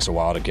that. It takes a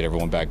while to get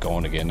everyone back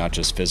going again, not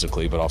just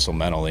physically but also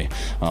mentally.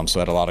 So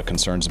I had a lot of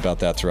concerns about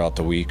that throughout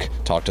the week.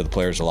 Talked to the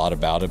players a lot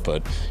about it,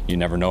 but you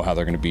never know how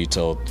they're going to be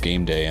till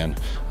game day. And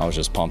I was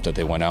just pumped that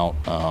they went out,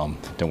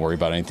 didn't worry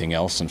about anything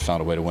else, and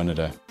found a way to win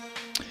today.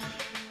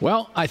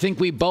 Well, I think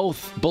we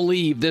both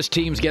believe this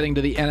team's getting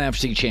to the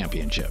NFC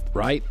Championship,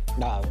 right?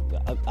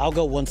 I'll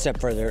go one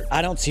step further.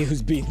 I don't see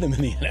who's beating them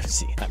in the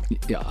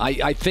NFC. Yeah,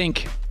 I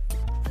think,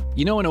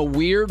 in a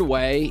weird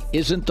way,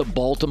 isn't the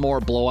Baltimore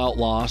blowout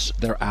loss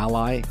their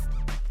ally?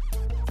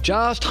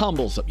 Just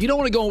humbles them. You don't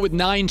want to go with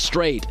 9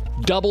 straight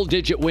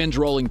double-digit wins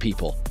rolling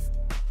people.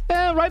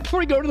 Right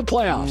before you go to the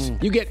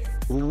playoffs, you get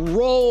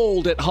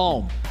rolled at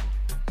home.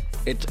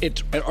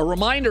 It's a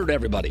reminder to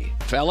everybody,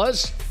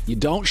 fellas, you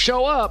don't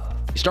show up,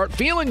 you start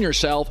feeling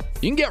yourself,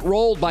 you can get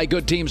rolled by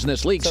good teams in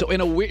this league. So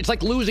it's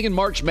like losing in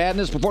March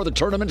Madness before the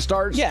tournament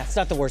starts. Yeah, it's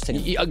not the worst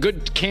thing. A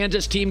good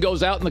Kansas team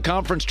goes out in the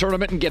conference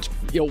tournament and gets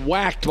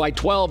whacked by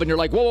 12, and you're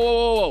like,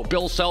 whoa.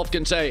 Bill Self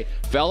can say,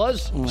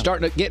 fellas,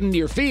 starting to get into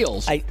your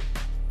feels.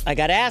 I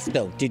got to ask,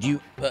 though, did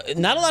you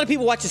not a lot of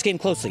people watch this game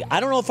closely. I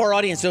don't know if our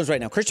audience knows right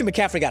now. Christian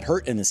McCaffrey got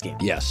hurt in this game.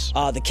 Yes.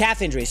 The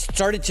calf injury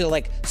started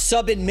to,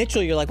 sub in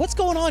Mitchell. You're like, what's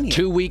going on here?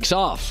 2 weeks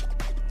off.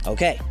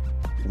 Okay.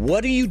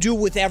 What do you do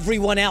with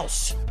everyone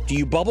else? Do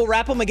you bubble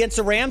wrap them against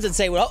the Rams and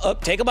say, well,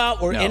 take them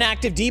out. We're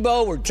inactive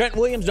Debo. We're Trent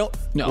Williams. No.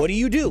 What do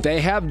you do? They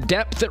have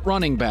depth at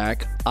running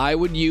back. I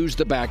would use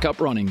the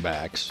backup running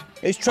backs.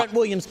 Is Trent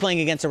Williams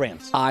playing against the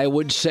Rams? I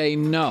would say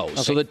no. Okay.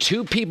 So the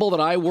 2 people that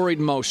I worried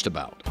most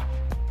about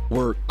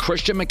were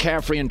Christian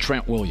McCaffrey and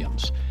Trent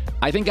Williams.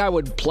 I think I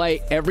would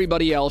play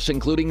everybody else,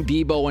 including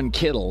Debo and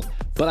Kittle,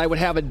 but I would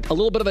have a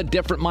little bit of a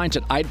different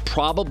mindset. I'd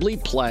probably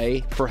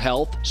play, for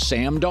health,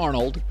 Sam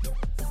Darnold,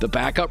 the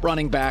backup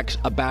running backs,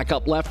 a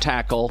backup left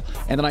tackle,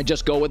 and then I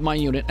just go with my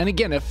unit. And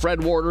again, if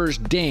Fred Warner's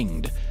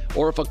dinged,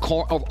 or if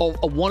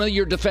one of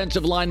your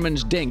defensive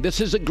linemen's dinged,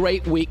 this is a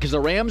great week because the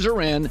Rams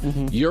are in.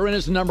 Mm-hmm. You're in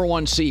as the number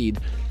 1 seed.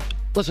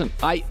 Listen,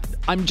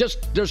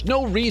 there's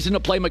no reason to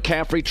play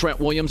McCaffrey, Trent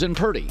Williams, and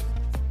Purdy.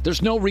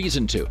 There's no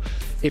reason to.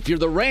 If you're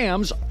the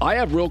Rams, I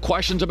have real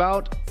questions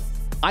about.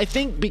 I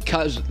think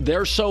because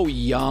they're so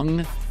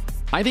young,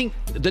 I think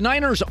the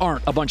Niners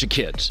aren't a bunch of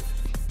kids.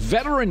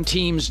 Veteran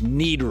teams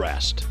need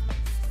rest.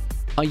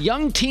 A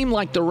young team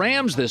like the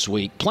Rams this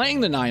week, playing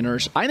the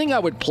Niners, I think I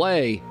would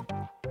play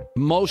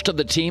most of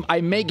the team.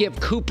 I may give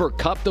Cooper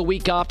Kupp the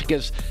week off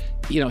because,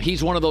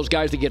 he's one of those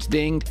guys that gets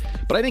dinged.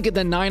 But I think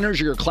the Niners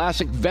are your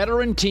classic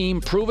veteran team,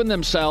 proven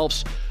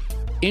themselves.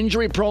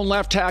 Injury-prone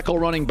left tackle,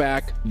 running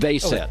back, they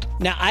sit.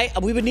 Now,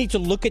 we would need to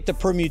look at the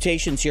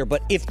permutations here,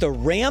 but if the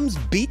Rams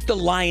beat the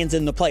Lions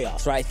in the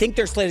playoffs, right, I think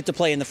they're slated to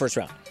play in the first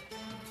round.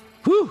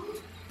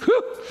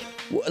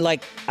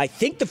 I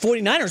think the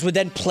 49ers would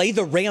then play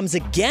the Rams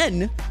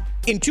again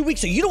in 2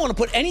 weeks. So you don't want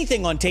to put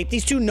anything on tape.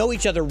 These two know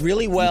each other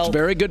really well. That's a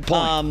very good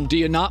point. Do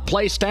you not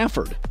play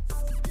Stafford?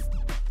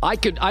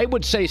 I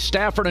would say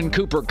Stafford and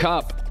Cooper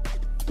Kupp.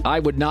 I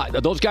would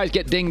not. Those guys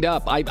get dinged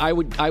up. I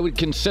would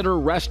consider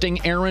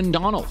resting Aaron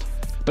Donald.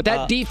 But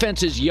that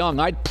defense is young.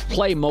 I'd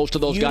play most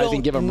of those guys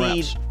and give them reps.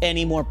 You don't need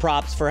any more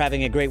props for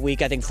having a great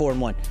week. I think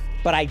 4-1.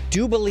 But I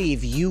do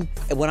believe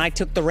when I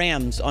took the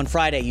Rams on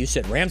Friday, you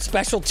said Rams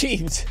special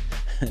teams.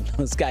 And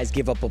those guys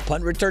give up a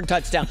punt return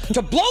touchdown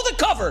to blow the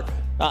cover.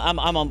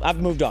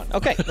 I've moved on.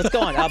 Okay, let's go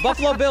on.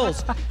 Buffalo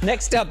Bills.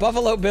 Next up,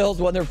 Buffalo Bills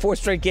won their 4th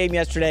straight game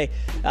yesterday.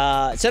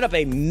 Set up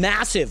a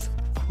massive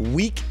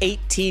Week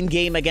 18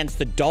 game against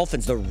the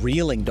Dolphins, the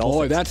reeling Dolphins.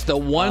 Boy, that's the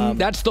one.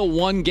 That's the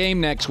one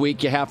game next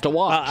week you have to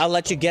watch. I'll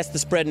let you guess the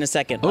spread in a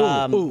second.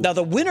 Ooh. Now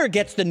the winner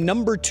gets the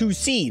number 2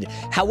 seed.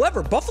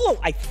 However, Buffalo,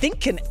 I think,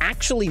 can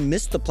actually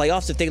miss the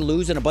playoffs if they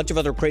lose and a bunch of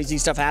other crazy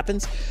stuff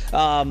happens.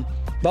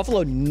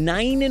 Buffalo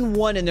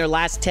 9-1 in their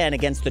last 10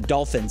 against the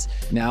Dolphins.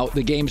 Now,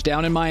 the game's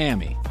down in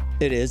Miami.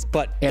 It is,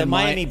 but the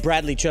Miami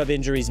Bradley Chubb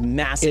injury is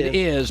massive. It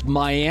is.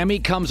 Miami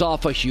comes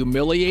off a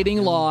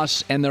humiliating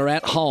loss, and they're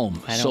at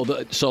home.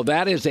 So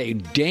that is a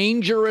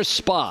dangerous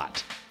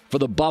spot for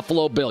the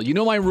Buffalo Bill. You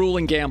know my rule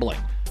in gambling.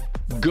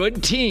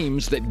 Good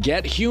teams that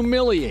get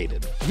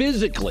humiliated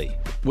physically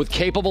with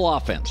capable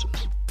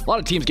offenses. A lot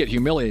of teams get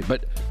humiliated,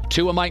 but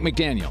Tua, Mike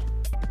McDaniel,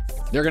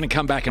 they're going to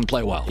come back and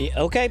play well.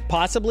 Okay,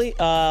 possibly.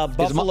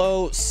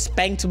 Buffalo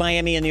spanked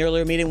Miami in the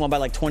earlier meeting, won by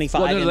like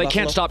 25. Well, no, they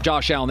can't stop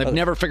Josh Allen. They've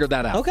never figured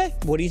that out. Okay,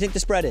 what do you think the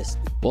spread is?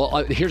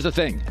 Well, here's the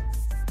thing.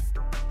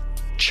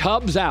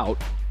 Chubb's out.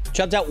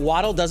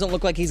 Waddle doesn't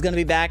look like he's going to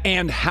be back.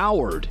 And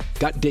Howard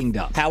got dinged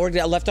up. Howard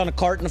got left on a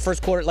cart in the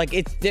first quarter. Like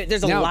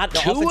there's a lot.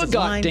 Tua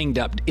got dinged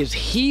up. Is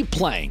he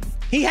playing?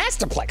 He has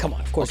to play. Come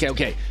on, of course.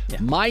 Okay. Yeah.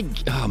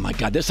 Oh my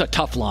God, this is a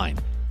tough line.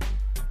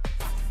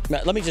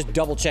 Let me just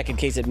double check in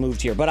case it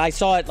moved here. But I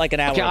saw it like an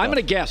hour ago. I'm going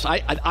to guess.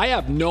 I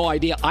have no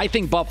idea. I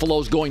think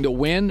Buffalo's going to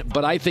win,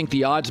 but I think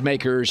the odds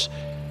makers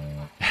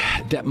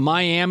that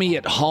Miami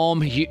at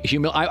home.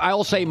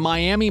 I'll say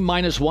Miami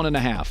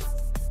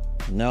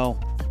 -1.5. No.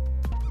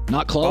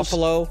 Not close?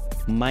 Buffalo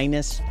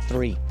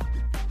 -3.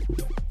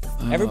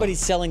 Everybody's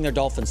selling their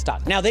Dolphin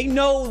stock. Now, they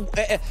know,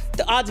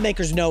 the odds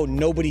makers know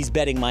nobody's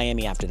betting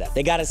Miami after that.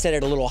 They got to set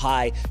it a little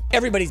high.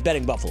 Everybody's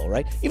betting Buffalo,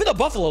 right? Even though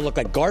Buffalo looked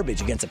like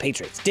garbage against the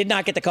Patriots. Did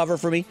not get the cover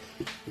for me.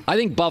 I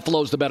think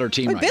Buffalo's the better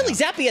team right Bailey now.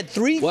 Zappi had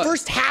 3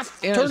 first-half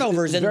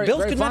turnovers, and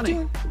Bills could not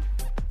do.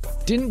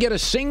 Didn't get a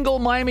single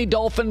Miami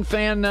Dolphin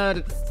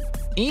fan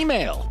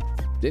email.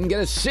 Didn't get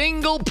a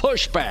single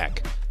pushback.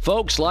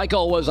 Folks, like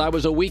always, I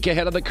was a week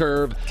ahead of the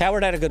curve.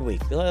 Coward had a good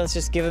week. Let's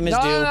just give him his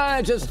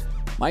due.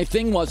 My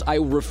thing was I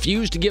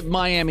refused to give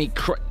Miami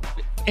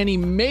any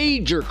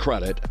major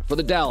credit for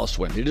the Dallas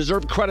win. They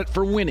deserve credit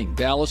for winning,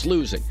 Dallas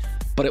losing.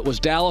 But it was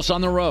Dallas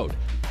on the road.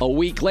 A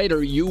week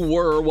later, you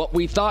were what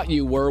we thought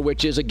you were,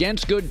 which is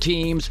against good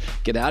teams.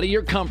 Get out of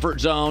your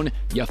comfort zone.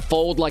 You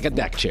fold like a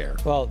deck chair.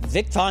 Well,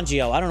 Vic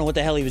Fangio, I don't know what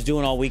the hell he was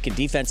doing all weekend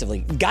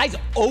defensively. Guys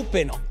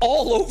open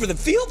all over the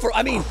field.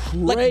 Like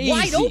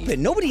wide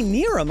open. Nobody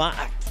near him.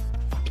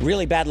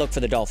 Really bad look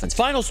for the Dolphins.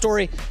 Final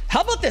story.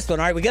 How about this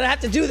one? All right, we're going to have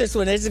to do this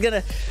one.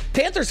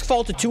 Panthers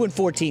fall to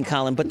 2-14,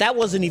 Colin, but that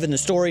wasn't even the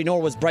story,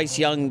 nor was Bryce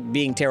Young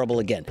being terrible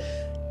again.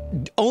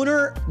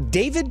 Owner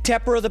David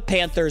Tepper of the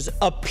Panthers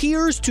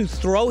appears to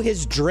throw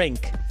his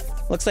drink,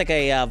 looks like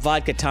a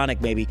vodka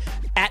tonic maybe,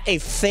 at a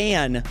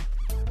fan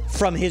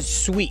from his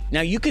suite.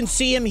 Now, you can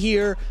see him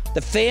here.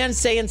 The fan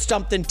saying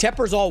something.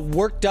 Tepper's all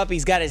worked up.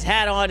 He's got his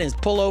hat on, his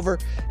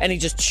pullover, and he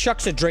just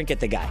chucks a drink at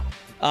the guy.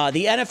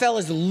 The NFL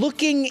is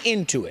looking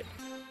into it.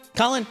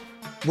 Colin,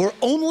 we're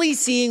only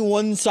seeing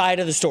one side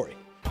of the story.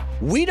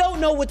 We don't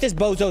know what this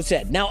bozo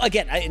said. Now,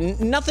 again,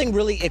 nothing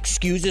really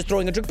excuses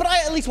throwing a drink, but I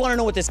at least want to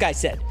know what this guy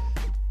said.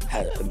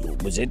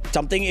 Was it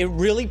something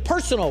really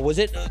personal? Was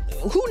it,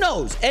 who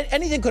knows?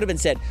 Anything could have been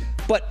said,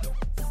 but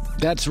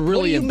that's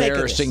really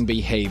embarrassing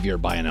behavior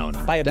by an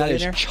owner. By a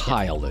billionaire? That is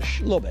childish.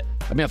 A little bit.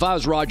 I mean, if I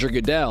was Roger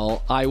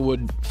Goodell, I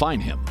would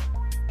fine him.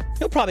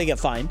 He'll probably get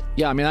fined.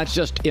 Yeah, I mean, that's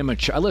just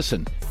immature.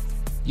 Listen,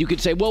 you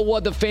could say, well,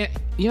 what the fan,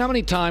 you know how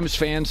many times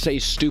fans say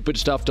stupid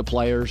stuff to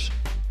players?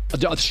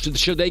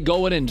 Should they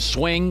go in and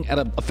swing at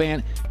a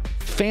fan?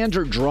 Fans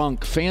are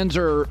drunk. Fans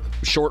are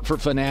short for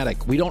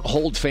fanatic. We don't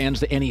hold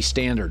fans to any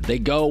standard. They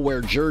go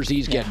wear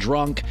jerseys, get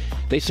drunk.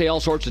 They say all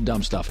sorts of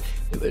dumb stuff.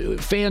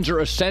 Fans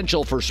are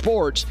essential for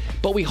sports,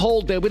 but we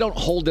don't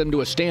hold them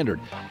to a standard.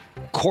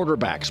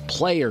 Quarterbacks,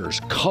 players,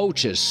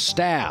 coaches,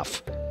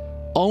 staff,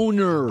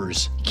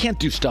 owners. You can't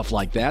do stuff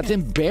like that. It's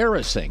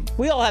embarrassing.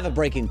 We all have a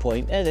breaking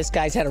point. This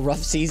guy's had a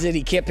rough season.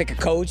 He can't pick a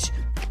coach.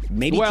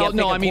 Maybe he can't pick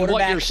a quarterback.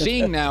 What you're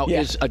seeing now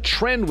is a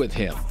trend with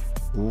him.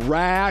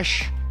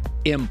 Rash,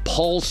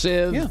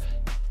 impulsive,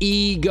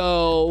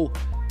 ego.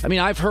 I mean,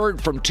 I've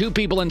heard from 2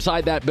 people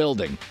inside that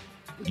building.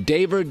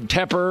 David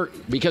Tepper,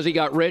 because he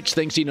got rich,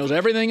 thinks he knows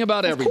everything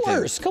about everything. Of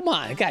course. Come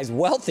on. The guy's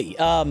wealthy.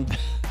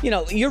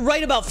 You're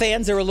right about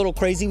fans. They're a little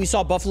crazy. We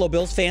saw Buffalo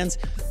Bills fans,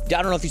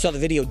 I don't know if you saw the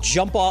video,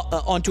 jump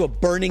onto a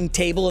burning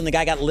table and the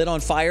guy got lit on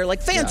fire.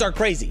 Like, fans are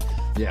crazy.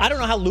 Yeah. I don't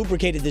know how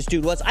lubricated this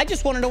dude was. I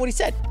just want to know what he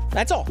said.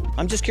 That's all.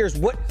 I'm just curious,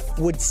 what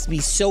would be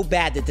so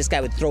bad that this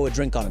guy would throw a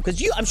drink on him?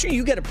 Because I'm sure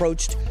you get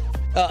approached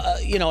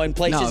in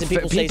places and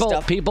people say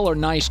stuff. People are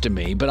nice to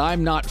me, but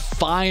I'm not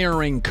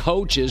firing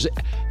coaches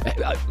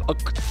a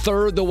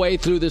third the way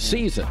through the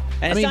season.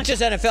 And it's not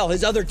just NFL.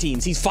 His other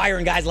teams, he's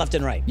firing guys left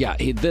and right. Yeah,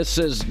 this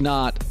is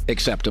not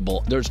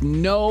acceptable. There's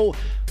no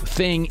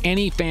thing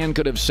any fan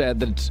could have said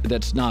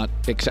that's not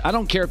acceptable. I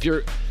don't care if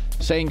you're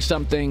saying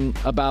something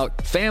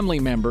about family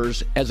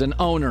members as an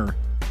owner.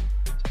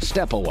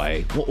 Step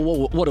away.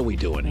 What are we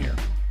doing here?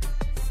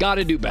 Got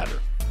to do better.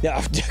 Yeah,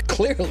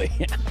 clearly.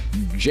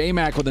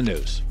 J-Mac with the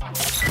news.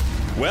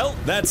 Well,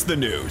 that's the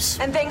news.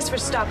 And thanks for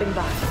stopping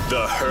by.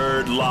 The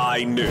Herd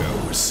Lie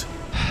News.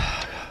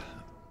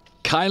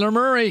 Kyler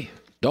Murray.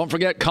 Don't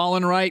forget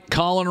Colin Wright,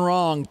 Colin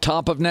Wrong.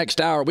 Top of next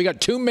hour. We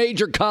got 2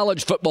 major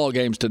college football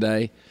games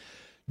today.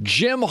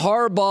 Jim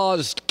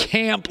Harbaugh's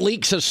camp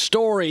leaks a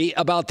story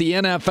about the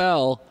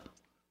NFL.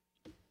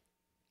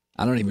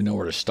 I don't even know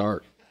where to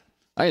start.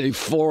 I had to do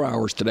 4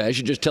 hours today. I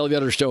should just tell the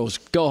other shows,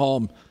 go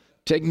home.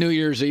 Take New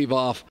Year's Eve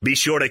off. Be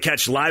sure to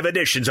catch live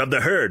editions of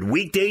The Herd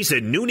weekdays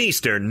at noon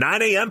Eastern,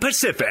 9 a.m.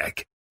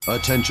 Pacific.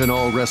 Attention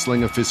all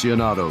wrestling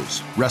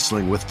aficionados.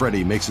 Wrestling with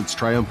Freddie makes its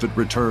triumphant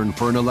return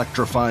for an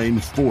electrifying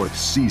 4th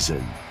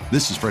season.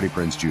 This is Freddie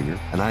Prinze Jr.,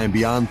 and I am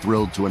beyond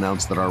thrilled to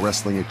announce that our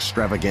wrestling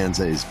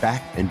extravaganza is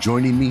back, and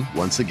joining me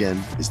once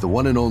again is the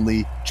one and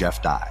only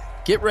Jeff Dye.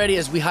 Get ready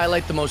as we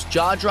highlight the most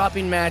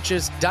jaw-dropping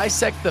matches,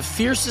 dissect the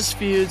fiercest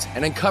feuds,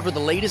 and uncover the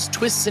latest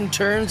twists and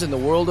turns in the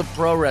world of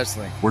pro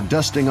wrestling. We're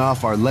dusting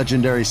off our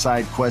legendary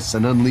side quests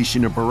and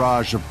unleashing a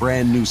barrage of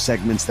brand new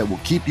segments that will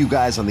keep you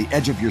guys on the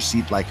edge of your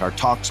seat like our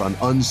talks on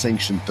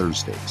Unsanctioned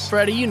Thursdays.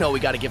 Freddie, you know we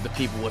got to give the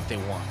people what they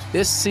want.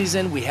 This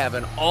season, we have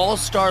an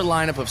all-star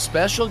lineup of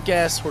special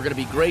guests who are going to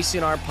be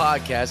gracing our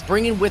podcast,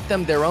 bringing with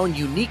them their own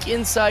unique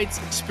insights,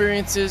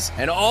 experiences,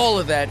 and all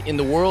of that in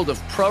the world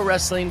of pro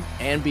wrestling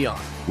and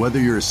beyond.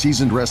 Whether you're a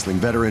seasoned wrestling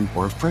veteran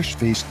or a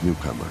fresh-faced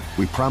newcomer,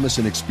 we promise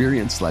an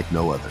experience like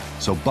no other.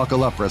 So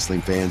buckle up,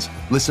 wrestling fans.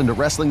 Listen to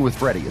Wrestling with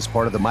Freddie as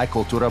part of the My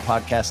Cultura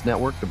Podcast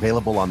Network,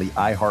 available on the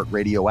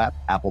iHeartRadio app,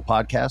 Apple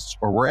Podcasts,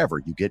 or wherever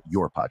you get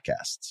your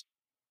podcasts.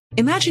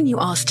 Imagine you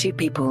ask two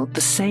people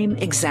the same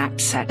exact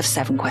set of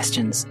 7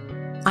 questions.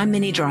 I'm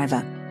Minnie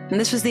Driver, and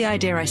this was the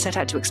idea I set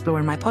out to explore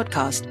in my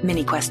podcast,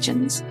 Mini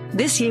Questions.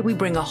 This year, we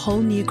bring a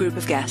whole new group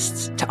of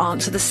guests to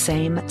answer the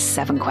same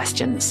 7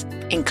 questions,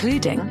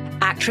 including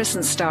actress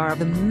and star of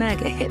the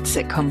mega hit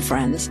sitcom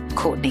Friends,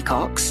 Courtney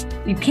Cox.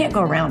 You can't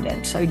go around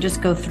it, so you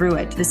just go through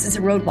it. This is a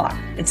roadblock.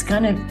 It's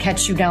going to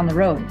catch you down the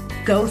road.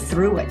 Go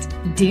through it.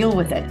 Deal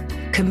with it.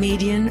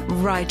 Comedian,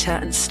 writer,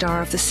 and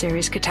star of the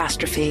series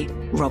Catastrophe,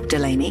 Rob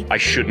Delaney. I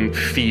shouldn't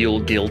feel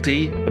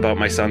guilty about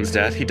my son's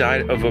death. He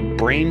died of a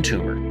brain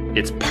tumor.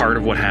 It's part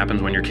of what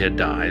happens when your kid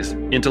dies.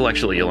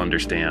 Intellectually, you'll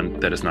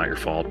understand that it's not your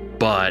fault,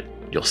 but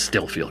you'll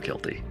still feel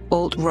guilty.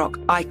 Alt-rock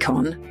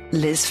icon,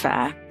 Liz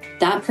Phair.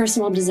 That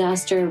personal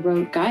disaster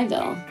wrote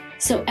Guyville.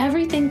 So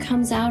everything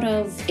comes out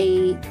of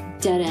a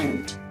dead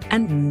end.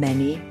 And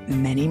many,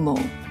 many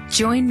more.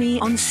 Join me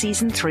on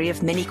Season 3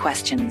 of Mini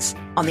Questions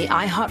on the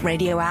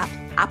iHeartRadio app,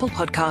 Apple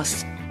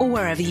Podcasts, or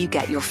wherever you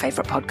get your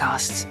favorite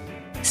podcasts.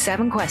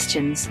 7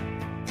 questions,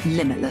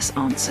 limitless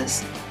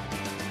answers.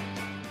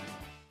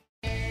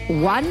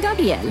 Juan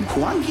Gabriel,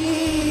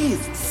 Juanquis,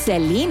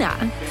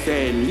 Selena,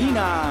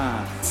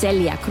 Selena,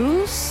 Celia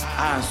Cruz,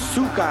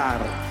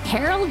 Azúcar,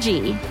 Harold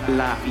G,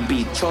 La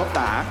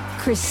Bichota,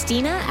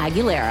 Christina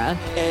Aguilera,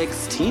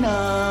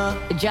 Ex-Tina.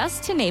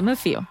 Just to name a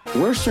few.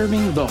 We're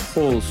serving the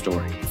whole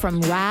story.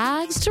 From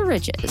rags to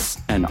riches.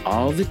 And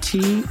all the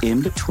tea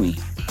in between.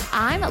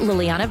 I'm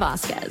Liliana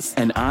Vasquez.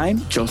 And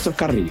I'm Joseph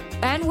Carrillo.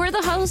 And we're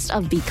the host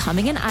of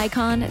Becoming an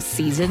Icon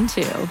Season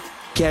 2.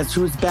 Guess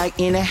who's back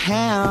in the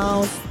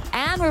house?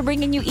 And we're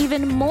bringing you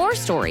even more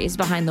stories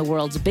behind the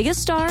world's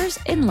biggest stars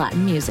in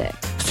Latin music.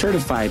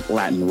 Certified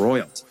Latin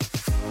royalty.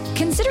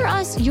 Consider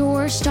us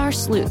your star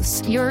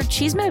sleuths, your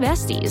chisme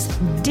besties,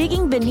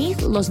 digging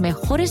beneath los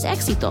mejores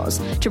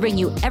éxitos to bring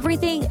you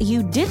everything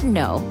you didn't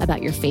know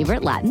about your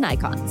favorite Latin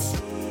icons.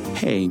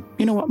 Hey,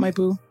 you know what, my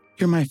boo?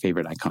 You're my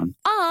favorite icon.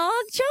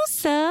 Aw,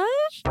 Joseph.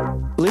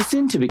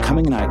 Listen to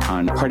Becoming an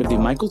Icon, part of the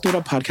My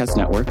Cultura Podcast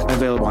Network,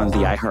 available on the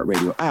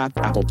iHeartRadio app,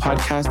 Apple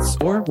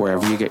Podcasts, or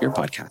wherever you get your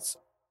podcasts.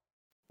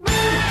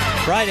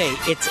 Friday,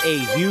 it's a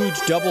huge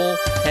double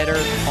header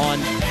on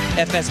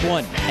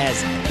FS1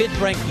 as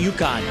 5th-ranked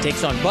UConn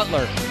takes on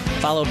Butler,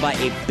 followed by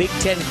a Big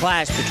Ten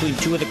clash between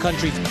two of the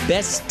country's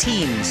best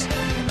teams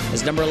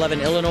as number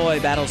 11 Illinois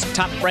battles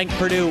top-ranked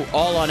Purdue,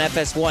 all on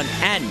FS1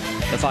 and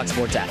the Fox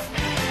Sports app.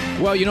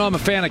 Well, you know, I'm a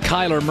fan of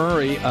Kyler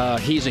Murray.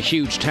 He's a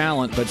huge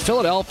talent. But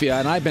Philadelphia,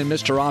 and I've been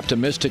Mr.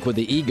 Optimistic with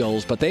the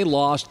Eagles, but they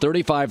lost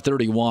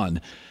 35-31.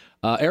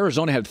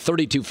 Arizona had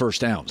 32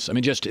 first downs. I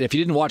mean, just if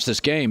you didn't watch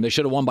this game, they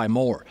should have won by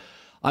more.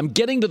 I'm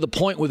getting to the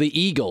point with the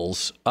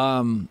Eagles.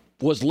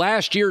 Was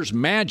last year's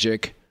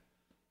magic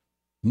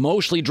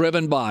mostly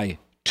driven by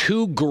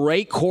 2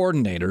 great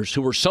coordinators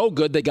who were so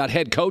good they got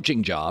head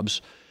coaching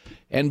jobs,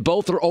 and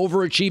both are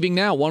overachieving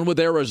now, one with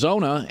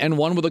Arizona and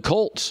one with the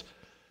Colts.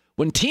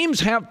 When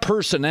teams have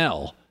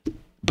personnel,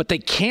 but they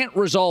can't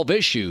resolve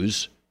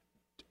issues,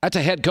 that's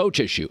a head coach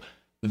issue.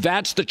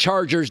 That's the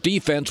Chargers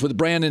defense with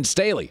Brandon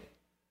Staley.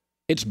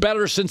 It's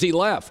better since he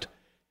left.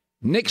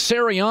 Nick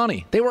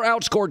Sirianni, they were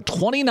outscored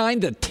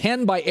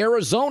 29-10 by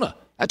Arizona.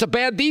 That's a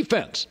bad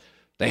defense.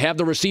 They have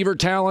the receiver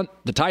talent,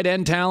 the tight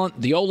end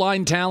talent, the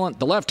O-line talent,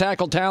 the left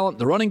tackle talent,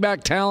 the running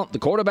back talent, the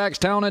quarterback's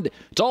talented.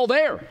 It's all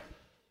there.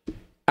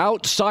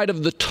 Outside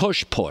of the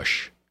tush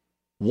push,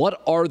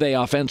 what are they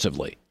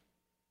offensively?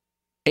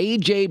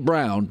 A.J.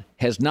 Brown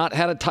has not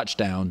had a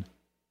touchdown.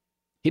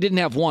 He didn't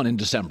have one in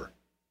December.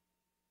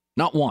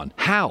 Not one.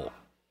 How?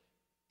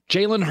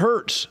 Jalen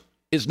Hurts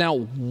is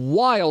now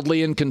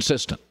wildly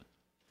inconsistent.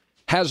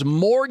 Has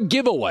more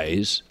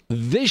giveaways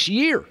this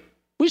year.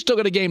 We still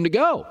got a game to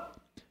go.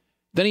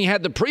 Than he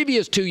had the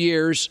previous 2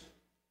 years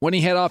when he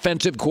had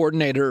offensive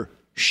coordinator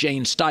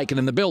Shane Steichen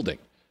in the building.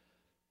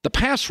 The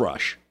pass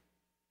rush,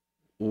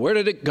 where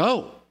did it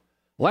go?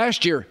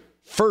 Last year,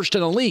 first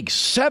in the league,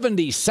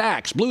 70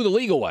 sacks, blew the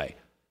league away.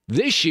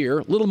 This year,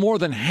 a little more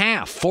than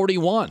half,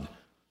 41.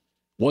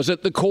 Was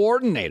it the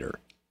coordinator?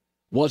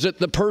 Was it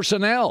the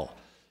personnel?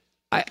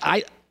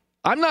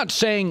 I'm not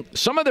saying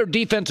some of their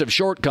defensive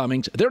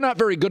shortcomings, they're not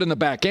very good in the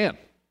back end.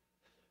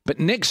 But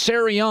Nick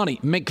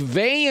Sirianni,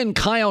 McVay, and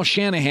Kyle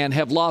Shanahan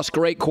have lost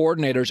great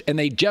coordinators, and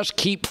they just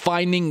keep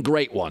finding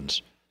great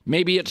ones.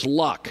 Maybe it's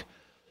luck.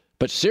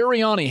 But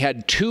Sirianni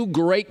had 2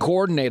 great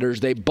coordinators.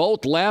 They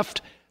both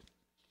left,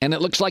 and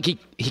it looks like he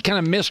kind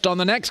of missed on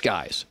the next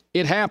guys.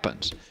 It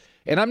happens.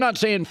 And I'm not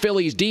saying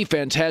Philly's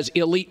defense has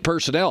elite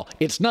personnel.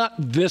 It's not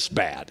this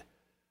bad.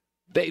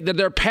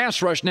 Their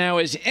pass rush now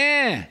is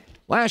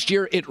Last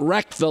year, it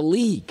wrecked the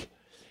league.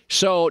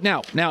 So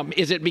now,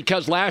 is it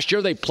because last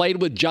year they played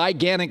with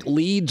gigantic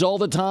leads all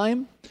the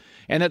time?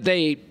 And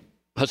that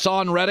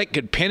Hassan Reddick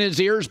could pin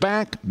his ears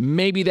back?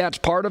 Maybe that's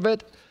part of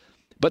it.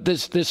 But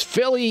this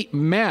Philly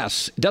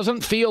mess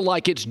doesn't feel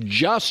like it's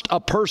just a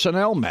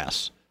personnel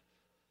mess.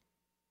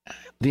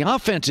 The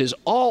offense is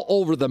all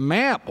over the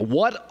map.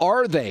 What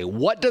are they?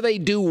 What do they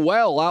do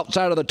well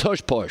outside of the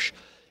tush push?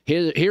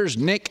 Here's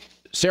Nick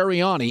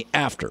Sirianni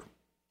after.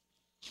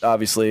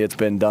 Obviously, it's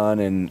been done,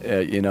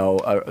 and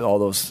all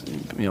those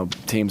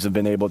teams have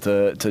been able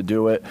to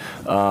do it.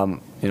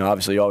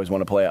 Obviously, you always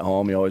want to play at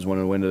home. You always want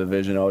to win the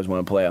division. You always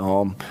want to play at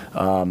home.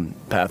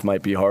 Path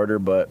might be harder,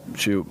 but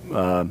shoot,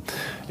 like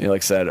I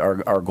said,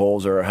 our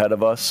goals are ahead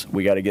of us.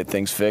 We got to get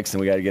things fixed,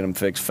 and we got to get them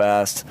fixed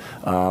fast.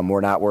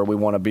 We're not where we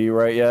want to be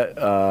right yet,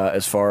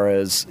 as far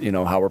as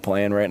how we're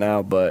playing right now,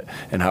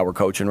 and how we're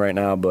coaching right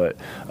now. But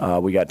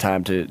we got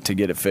time to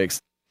get it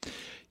fixed.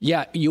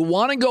 Yeah, you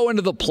want to go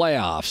into the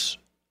playoffs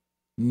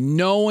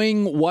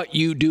knowing what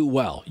you do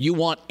well. You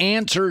want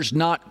answers,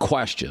 not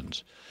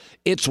questions.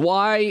 It's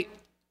why,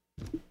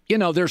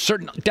 there's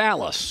certain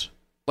Dallas.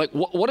 Like,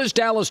 what does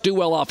Dallas do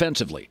well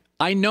offensively?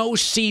 I know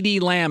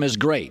CeeDee Lamb is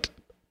great,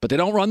 but they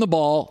don't run the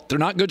ball. They're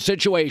not good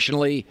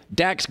situationally.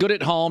 Dak's good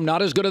at home,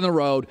 not as good on the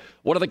road.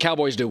 What do the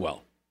Cowboys do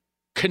well?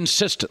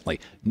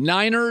 Consistently.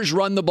 Niners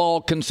run the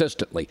ball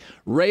consistently.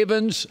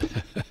 Ravens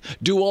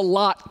do a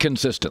lot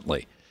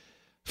consistently.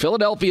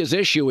 Philadelphia's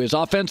issue is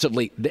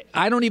offensively,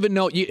 I don't even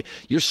know.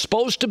 You're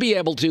supposed to be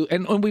able to,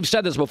 and we've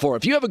said this before,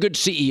 if you have a good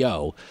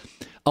CEO,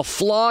 a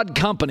flawed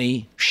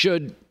company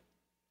should,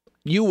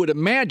 you would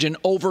imagine,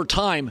 over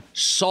time,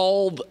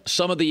 solve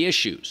some of the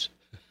issues.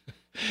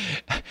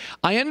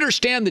 I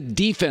understand the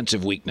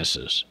defensive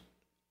weaknesses.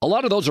 A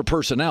lot of those are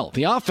personnel.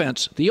 The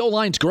offense, the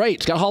O-line's great.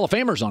 It's got Hall of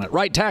Famers on it.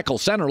 Right tackle,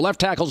 center, left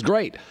tackle's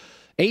great.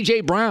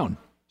 A.J. Brown,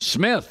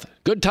 Smith,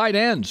 good tight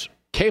ends,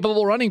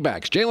 capable running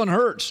backs, Jalen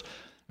Hurts.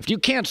 If you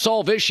can't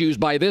solve issues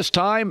by this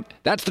time,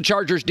 that's the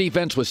Chargers'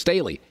 defense with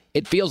Staley.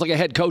 It feels like a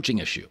head coaching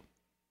issue.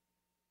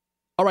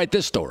 All right,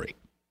 this story.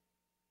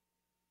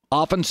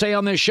 Often say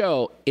on this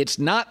show, it's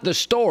not the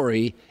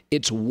story,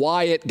 it's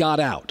why it got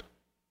out.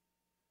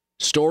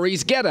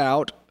 Stories get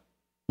out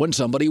when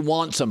somebody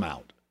wants them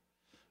out.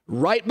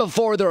 Right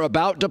before they're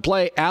about to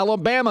play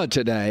Alabama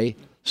today,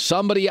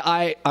 somebody,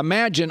 I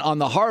imagine, on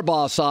the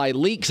Harbaugh side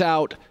leaks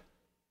out,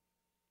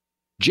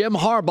 Jim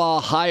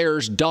Harbaugh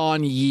hires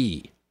Don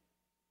Yee.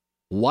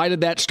 Why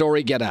did that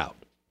story get out?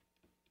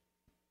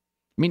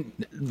 I mean,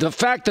 the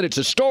fact that it's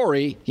a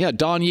story,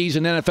 Don Yee's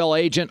an NFL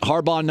agent.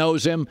 Harbaugh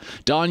knows him.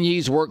 Don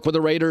Yee's worked with the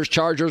Raiders,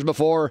 Chargers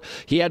before.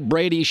 He had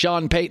Brady,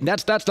 Sean Payton.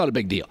 That's not a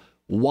big deal.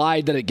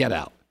 Why did it get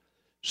out?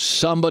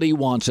 Somebody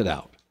wants it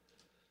out.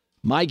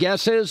 My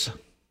guess is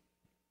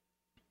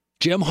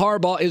Jim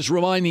Harbaugh is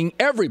reminding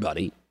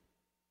everybody,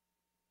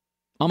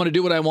 I'm going to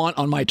do what I want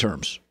on my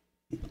terms.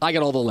 I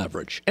got all the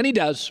leverage. And he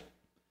does.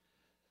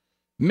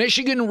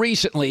 Michigan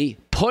recently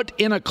put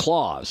in a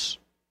clause,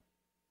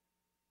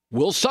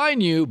 we'll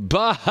sign you,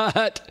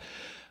 but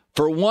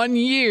for 1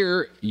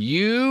 year,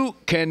 you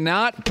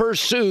cannot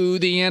pursue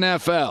the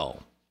NFL.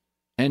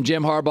 And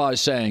Jim Harbaugh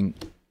is saying,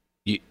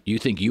 you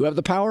think you have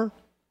the power?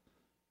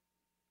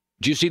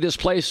 Did you see this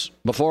place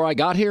before I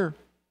got here?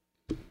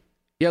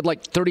 You had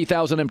like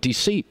 30,000 empty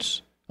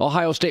seats.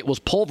 Ohio State was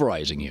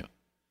pulverizing you.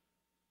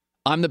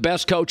 I'm the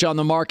best coach on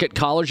the market,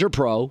 college or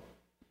pro.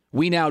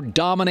 We now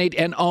dominate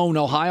and own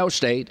Ohio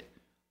State.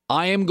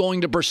 I am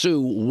going to pursue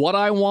what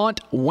I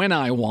want, when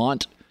I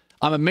want.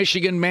 I'm a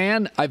Michigan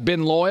man. I've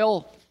been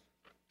loyal.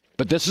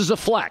 But this is a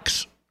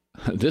flex.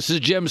 This is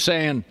Jim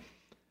saying,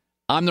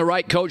 I'm the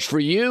right coach for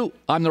you.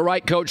 I'm the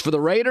right coach for the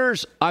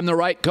Raiders. I'm the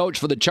right coach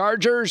for the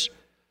Chargers.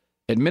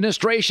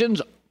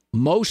 Administrations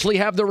mostly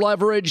have their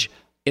leverage.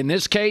 In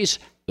this case,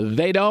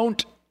 they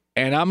don't.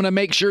 And I'm going to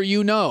make sure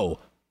you know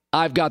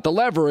I've got the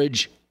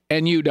leverage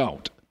and you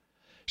don't.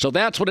 So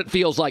that's what it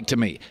feels like to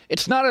me.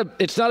 It's not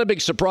a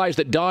big surprise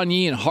that Don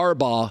Yee and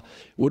Harbaugh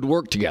would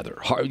work together.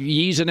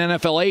 Yee's an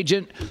NFL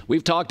agent.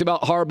 We've talked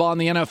about Harbaugh in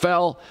the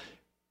NFL.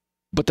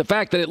 But the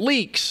fact that it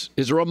leaks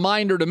is a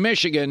reminder to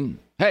Michigan,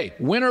 hey,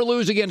 win or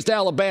lose against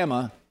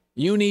Alabama,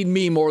 you need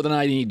me more than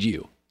I need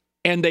you.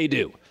 And they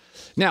do.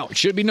 Now, it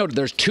should be noted,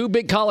 there's 2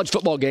 big college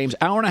football games,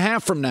 hour and a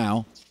half from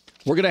now.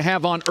 We're going to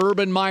have on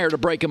Urban Meyer to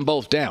break them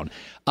both down.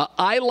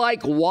 I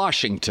like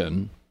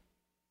Washington,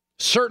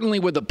 certainly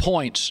with the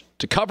points,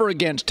 to cover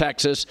against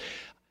Texas.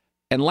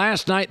 And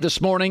last night,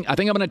 this morning, I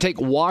think I'm going to take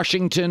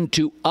Washington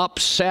to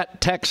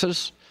upset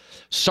Texas.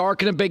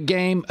 Sark in a big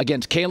game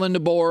against Kalen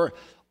DeBoer.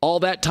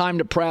 All that time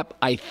to prep.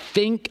 I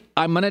think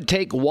I'm going to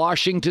take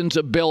Washington's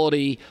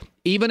ability,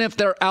 even if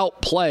they're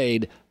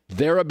outplayed,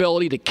 their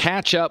ability to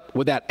catch up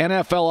with that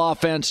NFL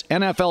offense,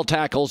 NFL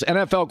tackles,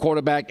 NFL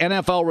quarterback,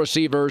 NFL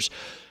receivers,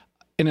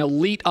 an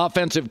elite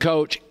offensive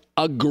coach,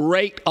 a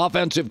great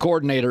offensive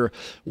coordinator.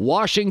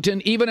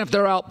 Washington, even if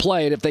they're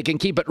outplayed, if they can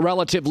keep it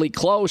relatively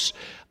close,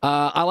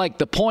 I like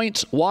the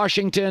points,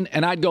 Washington,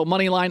 and I'd go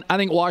money line. I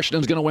think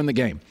Washington's going to win the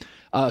game.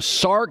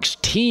 Sark's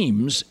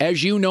teams,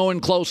 as you know in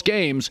close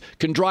games,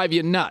 can drive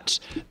you nuts.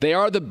 They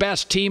are the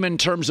best team in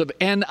terms of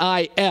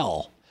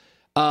NIL.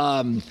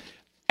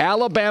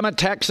 Alabama,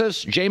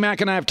 Texas, J-Mac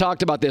and I have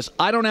talked about this.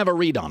 I don't have a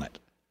read on it.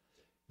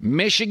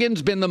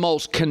 Michigan's been the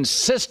most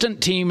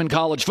consistent team in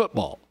college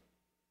football.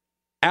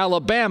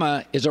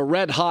 Alabama is a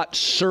red-hot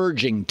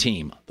surging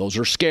team. Those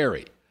are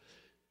scary.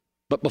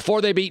 But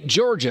before they beat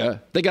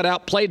Georgia, they got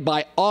outplayed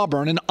by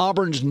Auburn, and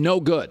Auburn's no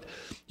good.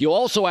 You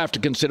also have to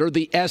consider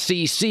the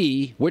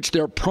SEC, which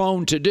they're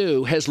prone to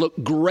do, has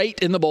looked great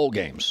in the bowl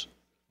games.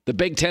 The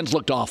Big Ten's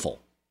looked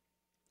awful.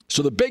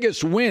 So the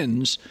biggest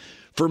wins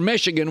for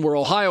Michigan were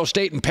Ohio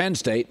State and Penn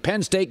State.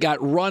 Penn State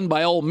got run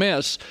by Ole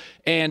Miss,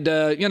 and,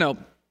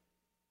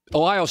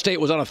 Ohio State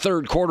was on a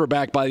third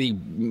quarterback by the,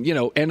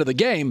 end of the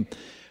game.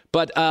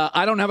 But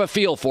I don't have a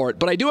feel for it.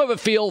 But I do have a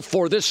feel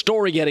for this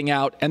story getting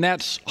out, and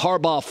that's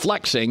Harbaugh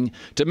flexing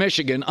to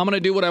Michigan. I'm going to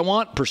do what I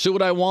want, pursue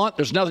what I want.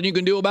 There's nothing you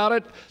can do about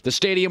it. The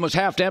stadium was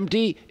half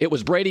empty. It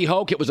was Brady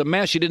Hoke. It was a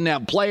mess. You didn't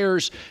have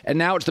players. And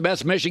now it's the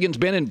best Michigan's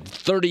been in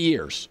 30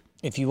 years.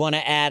 If you want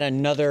to add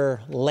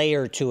another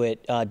layer to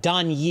it,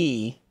 Don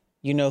Yee,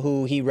 you know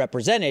who he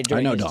represented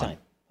during his time.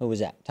 Who was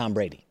that? Tom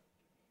Brady.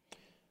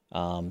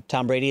 Tom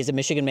Brady is a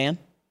Michigan man.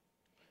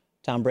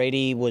 Tom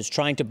Brady was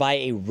trying to buy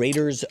a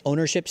Raiders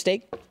ownership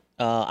stake.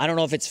 I don't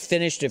know if it's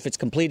finished, if it's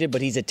completed,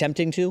 but he's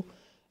attempting to.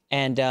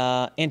 And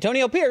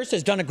Antonio Pierce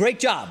has done a great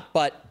job.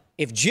 But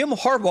if Jim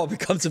Harbaugh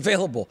becomes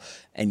available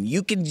and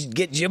you can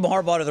get Jim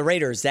Harbaugh to the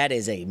Raiders, that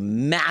is a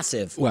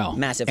massive hire.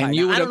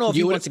 I don't know if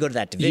he wants to go to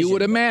that division. You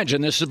would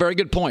imagine, this is a very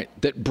good point,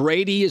 that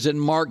Brady is in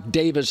Mark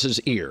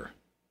Davis's ear.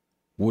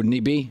 Wouldn't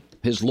he be?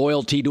 His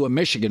loyalty to a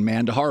Michigan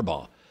man, to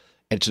Harbaugh.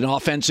 It's an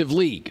offensive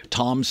league.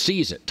 Tom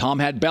sees it. Tom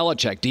had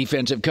Belichick,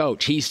 defensive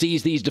coach. He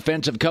sees these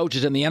defensive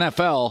coaches in the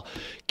NFL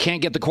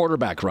can't get the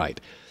quarterback right.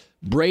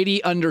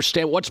 Brady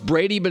understand what's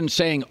Brady been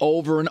saying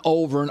over and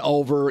over and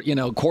over.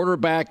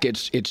 Quarterback,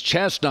 it's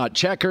chess, not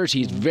checkers.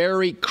 He's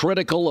very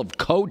critical of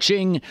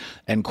coaching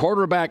and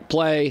quarterback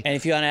play. And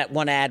if you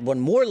want to add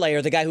one more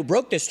layer, the guy who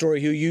broke this story,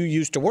 who you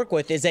used to work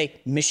with, is a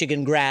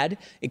Michigan grad.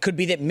 It could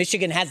be that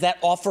Michigan has that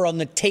offer on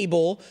the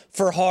table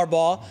for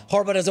Harbaugh.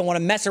 Harbaugh doesn't want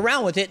to mess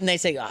around with it, and they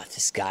say,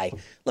 this guy,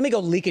 let me go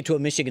leak it to a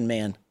Michigan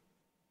man.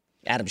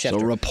 Adam Schefter.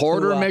 So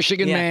reporter,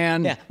 Michigan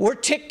man. Yeah. We're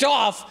ticked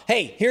off.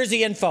 Hey, here's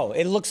the info.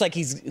 It looks like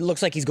he's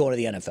going to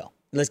the NFL.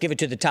 Let's give it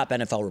to the top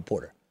NFL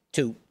reporter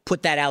to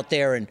put that out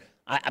there. And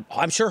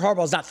I'm sure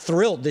Harbaugh's not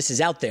thrilled this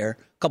is out there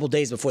a couple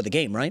days before the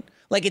game, right?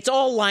 Like, it's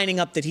all lining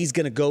up that he's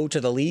going to go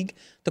to the league.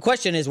 The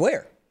question is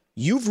where?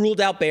 You've ruled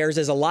out Bears,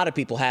 as a lot of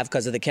people have,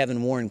 because of the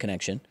Kevin Warren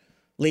connection.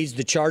 Leaves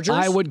the Chargers.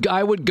 I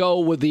would go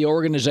with the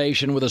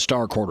organization with a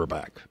star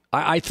quarterback.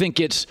 I think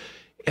it's.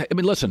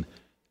 Listen.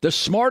 The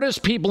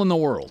smartest people in the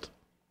world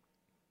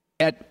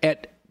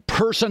at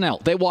personnel,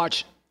 they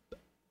watch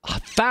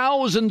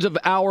thousands of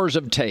hours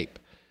of tape.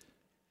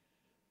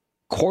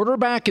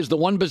 Quarterback is the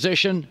one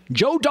position.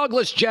 Joe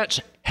Douglas Jets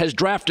has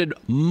drafted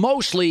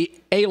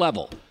mostly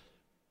A-level.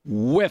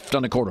 Whiffed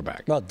on a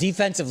quarterback. Well,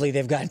 defensively,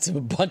 they've got a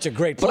bunch of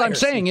great players. What I'm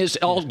saying is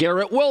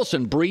Garrett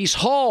Wilson, Breece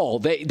Hall,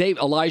 they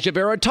Elijah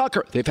Vera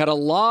Tucker. They've had a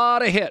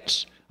lot of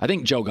hits. I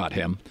think Joe got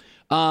him.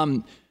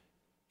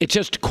 It's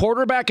just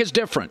quarterback is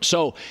different.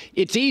 So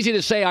it's easy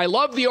to say, I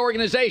love the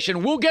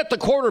organization. We'll get the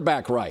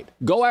quarterback right.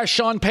 Go ask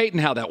Sean Payton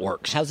how that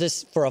works. How's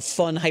this for a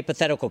fun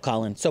hypothetical,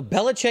 Colin? So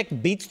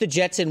Belichick beats the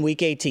Jets in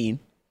Week 18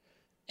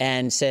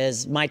 and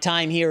says, my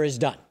time here is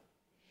done.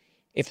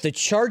 If the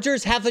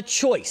Chargers have a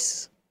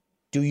choice,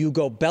 do you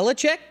go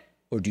Belichick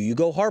or do you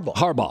go Harbaugh?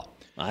 Harbaugh.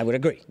 I would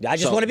agree. I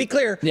just want to be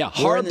clear. Yeah,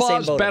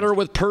 Harbaugh's better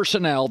with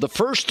personnel. The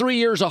first 3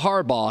 years of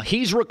Harbaugh,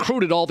 he's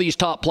recruited all these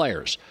top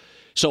players.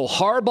 So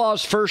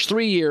Harbaugh's first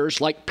 3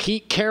 years, like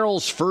Pete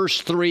Carroll's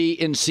first 3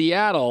 in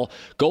Seattle,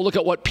 go look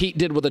at what Pete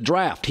did with the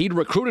draft. He'd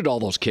recruited all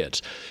those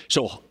kids.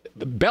 So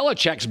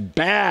Belichick's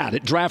bad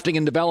at drafting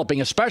and developing,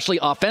 especially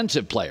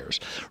offensive players.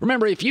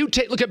 Remember, if you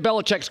look at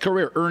Belichick's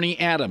career, Ernie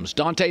Adams,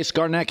 Dante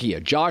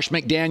Scarnecchia, Josh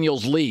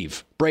McDaniels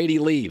leave, Brady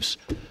leaves.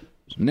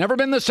 It's never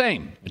been the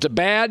same. It's a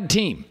bad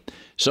team.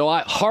 So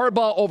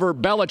Harbaugh over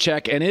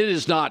Belichick, and it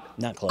is not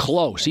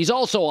close. He's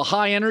also a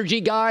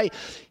high-energy guy.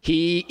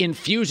 He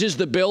infuses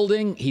the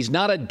building. He's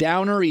not a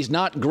downer. He's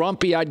not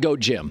grumpy. I'd go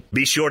Jim.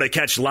 Be sure to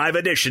catch live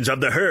editions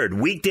of The Herd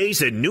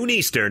weekdays at noon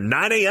Eastern,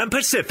 9 a.m.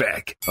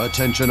 Pacific.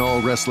 Attention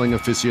all wrestling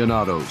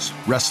aficionados.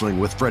 Wrestling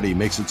with Freddie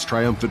makes its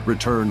triumphant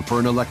return for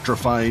an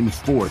electrifying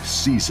 4th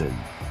season.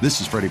 This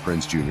is Freddie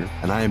Prinze Jr.,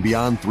 and I am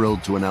beyond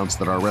thrilled to announce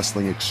that our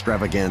wrestling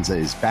extravaganza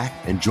is back,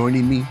 and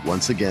joining me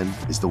once again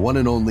is the one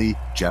and only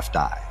Jeff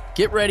Dye.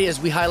 Get ready as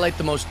we highlight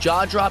the most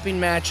jaw-dropping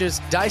matches,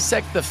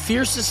 dissect the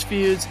fiercest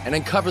feuds, and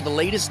uncover the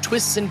latest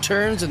twists and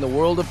turns in the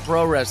world of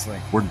pro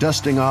wrestling. We're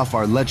dusting off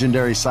our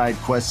legendary side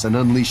quests and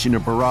unleashing a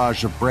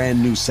barrage of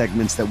brand new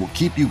segments that will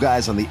keep you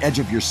guys on the edge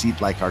of your seat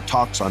like our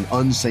talks on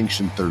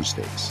Unsanctioned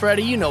Thursdays.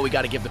 Freddie, you know we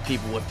got to give the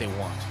people what they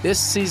want. This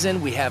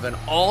season, we have an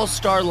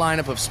all-star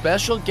lineup of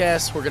special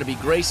guests who are going to be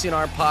gracing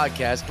our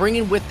podcast,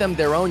 bringing with them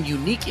their own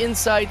unique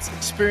insights,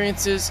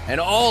 experiences, and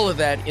all of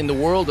that in the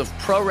world of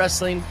pro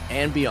wrestling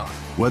and beyond.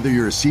 Whether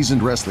you're a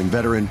seasoned wrestling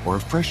veteran or a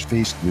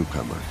fresh-faced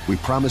newcomer, we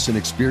promise an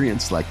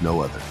experience like no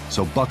other.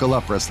 So buckle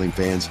up, wrestling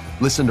fans.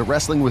 Listen to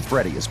Wrestling with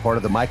Freddie as part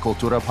of the My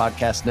Cultura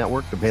Podcast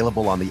Network,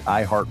 available on the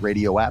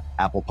iHeartRadio app,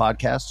 Apple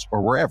Podcasts,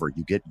 or wherever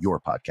you get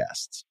your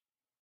podcasts.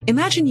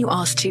 Imagine you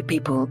ask two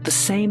people the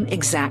same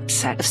exact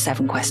set of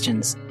 7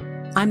 questions.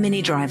 I'm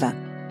Minnie Driver,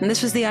 and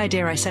this was the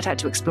idea I set out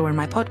to explore in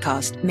my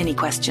podcast, Mini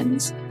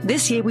Questions.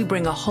 This year, we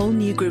bring a whole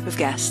new group of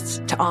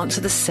guests to answer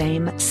the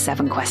same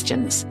 7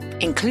 questions,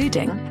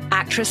 including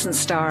actress and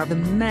star of the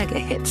mega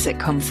hit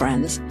sitcom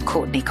Friends,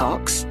 Courtney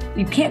Cox.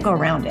 You can't go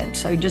around it,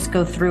 so you just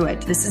go through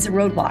it. This is a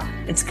roadblock.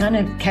 It's going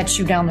to catch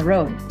you down the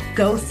road.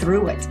 Go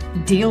through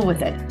it. Deal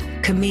with it.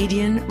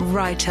 Comedian,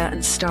 writer,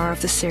 and star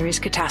of the series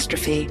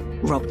Catastrophe,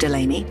 Rob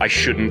Delaney. I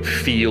shouldn't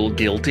feel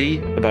guilty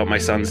about my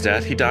son's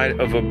death. He died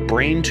of a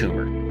brain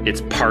tumor.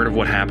 It's part of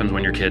what happens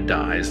when your kid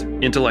dies.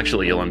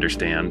 Intellectually, you'll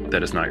understand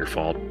that it's not your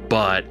fault,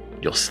 but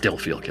you'll still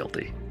feel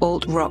guilty.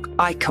 Alt-rock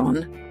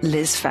icon,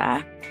 Liz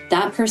Phair.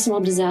 That personal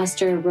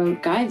disaster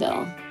wrote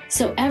Guyville.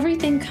 So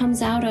everything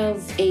comes out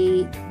of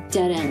a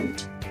dead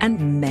end.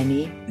 And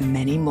many,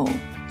 many more.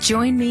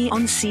 Join me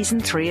on Season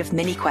 3 of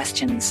Mini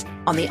Questions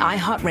on the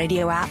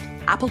iHeartRadio app,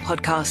 Apple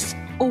Podcasts,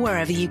 or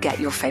wherever you get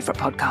your favorite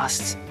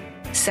podcasts.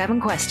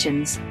 7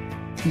 questions,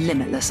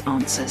 limitless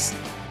answers.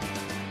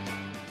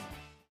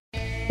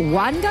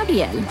 Juan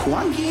Gabriel.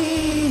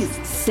 Juanquis.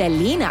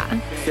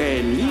 Selena.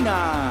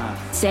 Selena.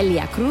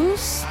 Celia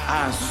Cruz.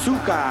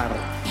 Azúcar.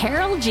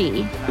 Harold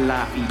G.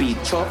 La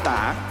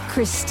Bichota.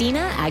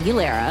 Christina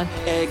Aguilera.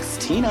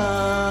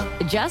 Ex-Tina.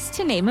 Just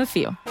to name a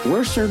few.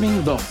 We're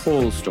serving the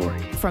whole story.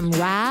 From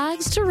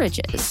rags to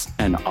riches.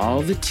 And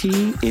all the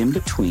tea in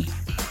between.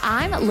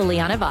 I'm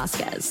Liliana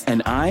Vasquez.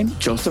 And I'm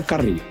Joseph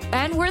Carrillo.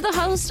 And we're the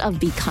host of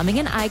Becoming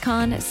an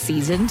Icon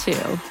Season 2.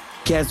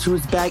 Guess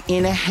who's back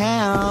in the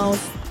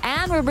house?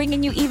 And we're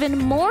bringing you even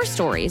more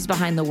stories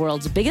behind the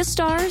world's biggest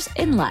stars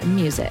in Latin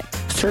music.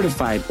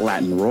 Certified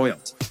Latin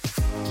royalty.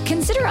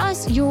 Consider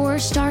us your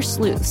star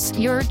sleuths,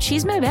 your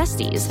chisme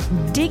besties,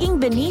 digging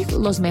beneath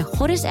los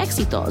mejores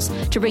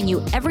éxitos to bring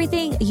you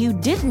everything you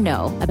didn't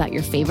know about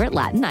your favorite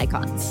Latin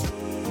icons.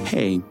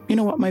 Hey, you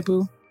know what, my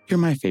boo? You're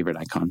my favorite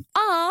icon.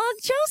 Aw,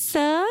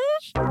 Joseph.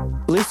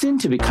 Listen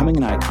to Becoming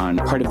an Icon,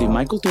 part of the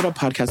My Cultura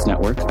Podcast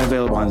Network,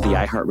 available on the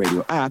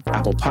iHeartRadio app,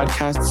 Apple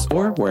Podcasts,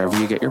 or wherever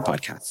you get your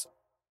podcasts.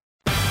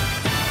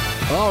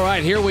 All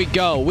right, here we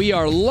go. We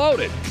are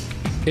loaded.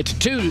 It's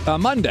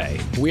Monday.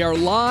 We are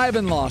live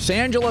in Los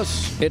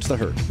Angeles. It's The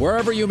Herd,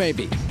 wherever you may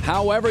be,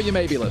 however you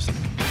may be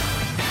listening.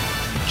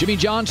 Jimmy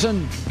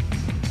Johnson,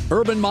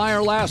 Urban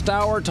Meyer last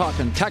hour,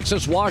 talking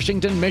Texas,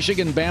 Washington,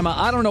 Michigan, Bama.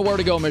 I don't know where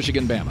to go,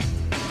 Michigan, Bama.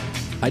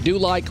 I do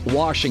like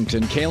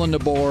Washington. Kalen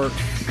DeBoer,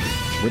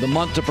 with a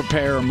month to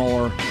prepare or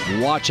more.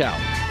 Watch out.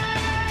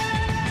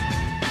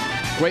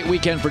 Great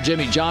weekend for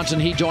Jimmy Johnson.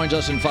 He joins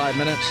us in 5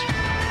 minutes.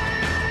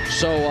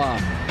 So,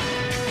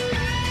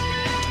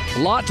 a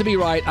lot to be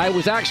right. I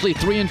was actually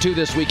 3-2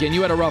 this weekend.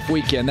 You had a rough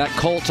weekend. That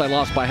Colts, I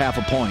lost by half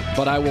a point.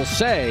 But I will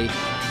say,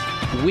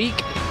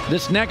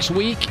 this next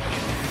week,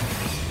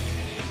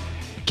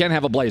 can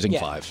have a blazing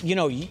 5. You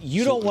know,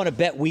 you don't want to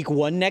bet week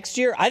 1 next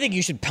year. I think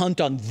you should punt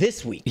on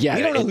this week. Yeah,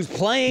 we don't know who's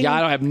playing.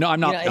 Yeah, I'm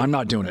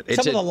not doing it.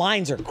 Some of the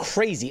lines are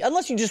crazy.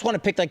 Unless you just want to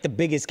pick like the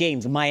biggest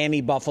games,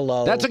 Miami,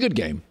 Buffalo. That's a good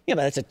game. Yeah,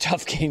 but that's a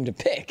tough game to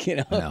pick, you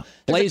know. Yeah.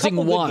 Blazing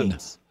 1.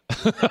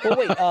 Well,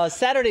 wait,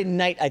 Saturday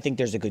night, I think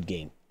there's a good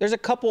game. There's a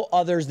couple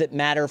others that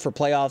matter for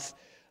playoff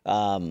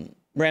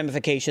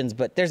ramifications,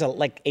 but there's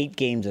like 8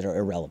 games that are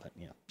irrelevant.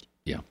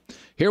 Yeah.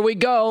 Here we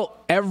go.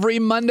 Every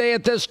Monday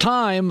at this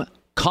time,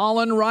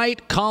 Colin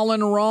right,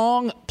 Colin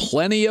wrong,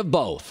 plenty of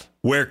both.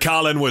 Where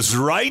Colin was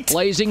right.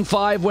 Blazing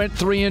 5 went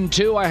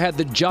 3-2. I had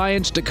the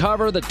Giants to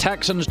cover, the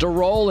Texans to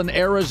roll, and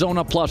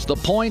Arizona plus the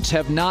points.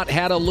 Have not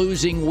had a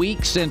losing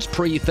week since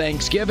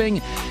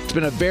pre-Thanksgiving. It's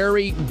been a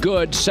very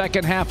good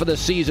second half of the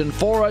season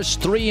for us.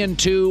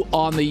 3-2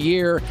 on the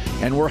year,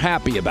 and we're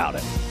happy about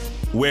it.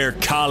 where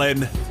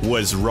Colin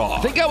was wrong.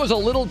 I think I was a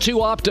little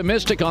too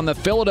optimistic on the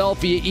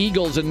Philadelphia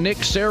Eagles and Nick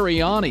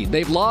Sirianni.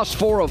 They've lost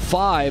 4 of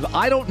 5.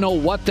 I don't know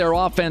what their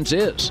offense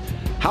is.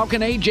 How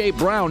can A.J.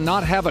 Brown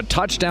not have a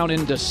touchdown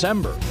in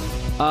December?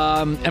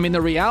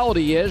 The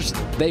reality is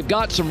they've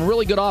got some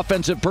really good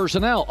offensive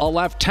personnel. A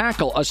left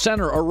tackle, a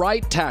center, a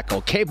right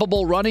tackle,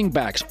 capable running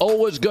backs,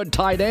 always good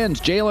tight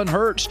ends, Jalen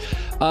Hurts,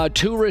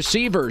 2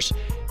 receivers.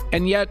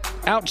 And yet,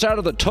 outside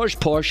of the tush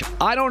push,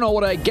 I don't know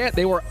what I get.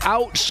 They were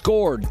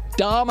outscored,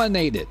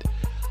 dominated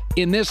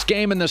in this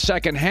game in the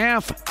second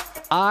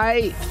half.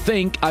 I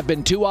think I've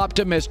been too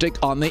optimistic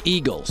on the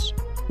Eagles.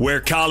 Where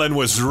Colin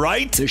was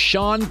right. The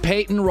Sean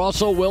Payton,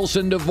 Russell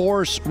Wilson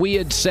divorce, we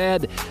had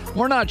said,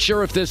 we're not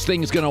sure if this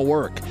thing's going to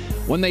work.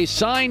 When they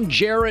signed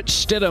Jarrett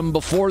Stidham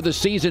before the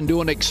season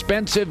to an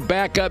expensive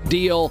backup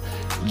deal,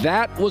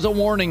 that was a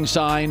warning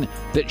sign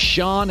that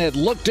Sean had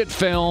looked at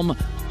film,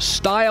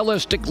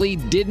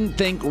 stylistically didn't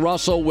think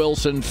Russell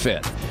Wilson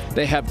fit.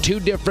 They have 2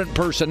 different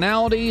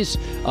personalities.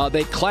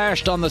 They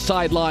clashed on the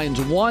sidelines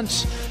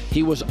once.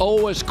 He was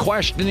always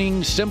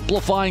questioning,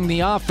 simplifying the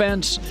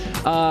offense.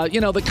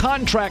 The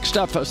contract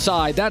stuff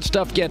aside, that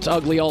stuff gets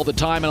ugly all the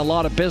time in a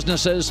lot of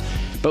businesses.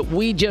 But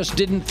we just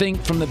didn't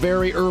think from the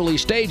very early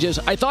stages.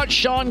 I thought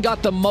Sean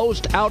got the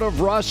most out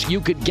of Russ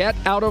you could get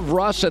out of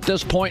Russ at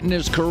this point in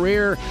his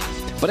career.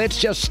 But it's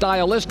just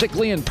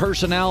stylistically and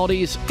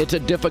personalities, it's a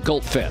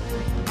difficult fit.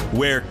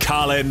 Where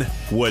Colin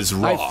was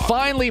wrong. I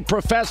finally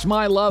professed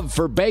my love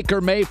for Baker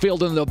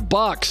Mayfield and the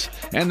Bucs,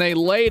 and they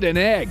laid an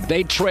egg.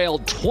 They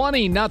trailed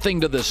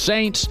 20-0 to the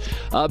Saints.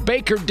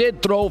 Baker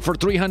did throw for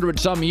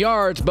 300-some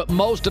yards, but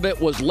most of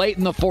it was late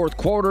in the fourth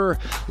quarter. A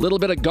little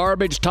bit of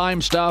garbage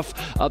time stuff.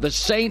 The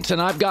Saints,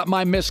 and I've got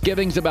my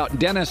misgivings about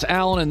Dennis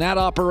Allen and that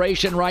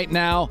operation right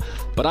now,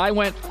 but I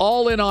went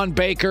all in on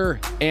Baker,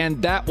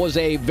 and that was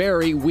a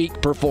very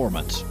weak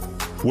performance.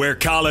 Where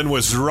Colin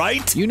was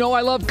right. You know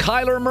I love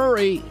Kyler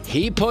Murray.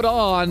 He put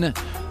on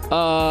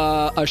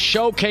a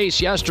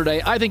showcase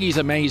yesterday. I think he's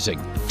amazing.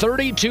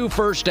 32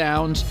 first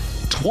downs,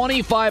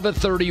 25 of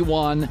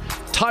 31,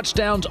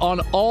 touchdowns on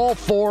all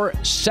 4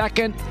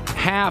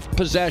 second-half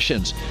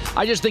possessions.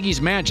 I just think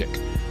he's magic.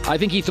 I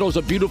think he throws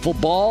a beautiful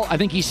ball. I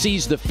think he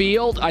sees the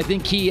field. I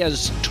think he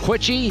is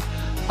twitchy.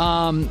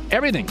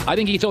 Everything. I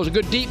think he throws a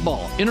good deep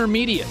ball,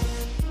 intermediate.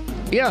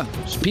 Yeah,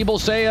 people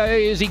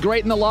say, is he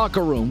great in the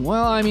locker room?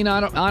 Well, I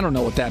don't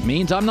know what that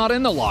means. I'm not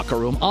in the locker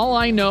room. All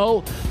I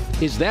know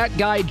is that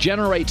guy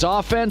generates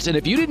offense, and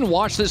if you didn't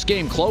watch this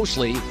game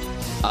closely,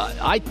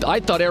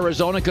 I thought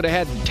Arizona could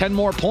have had 10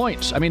 more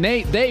points.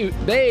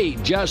 They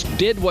just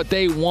did what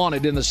they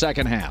wanted in the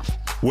second half.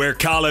 Where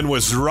Colin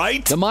was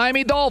right. The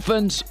Miami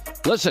Dolphins.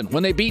 Listen,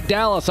 when they beat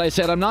Dallas, I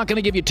said, I'm not going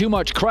to give you too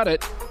much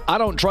credit. I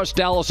don't trust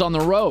Dallas on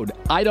the road.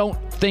 I don't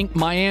think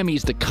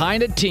Miami's the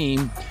kind of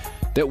team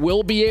that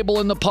will be able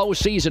in the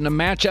postseason to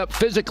match up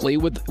physically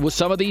with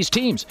some of these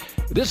teams.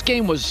 This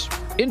game was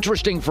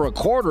interesting for a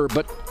quarter,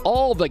 but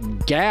all the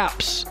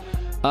gaps.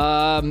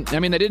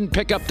 They didn't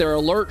pick up their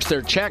alerts,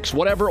 their checks,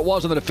 whatever it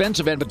was on the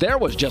defensive end, but there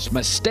was just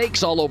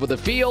mistakes all over the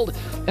field.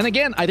 And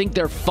again, I think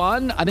they're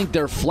fun. I think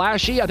they're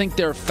flashy. I think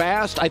they're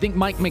fast. I think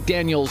Mike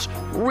McDaniel's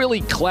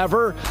really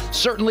clever,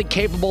 certainly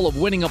capable of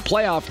winning a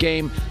playoff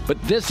game.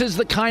 But this is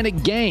the kind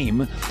of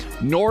game,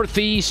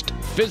 Northeast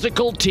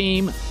physical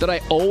team, that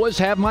I always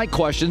have my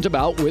questions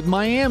about with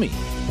Miami.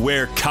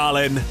 Where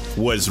Colin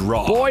was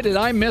wrong. Boy, did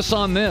I miss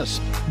on this.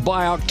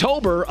 By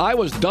October, I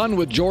was done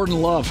with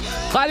Jordan Love.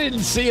 I didn't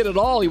see it at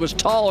all. He was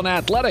tall and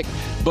athletic,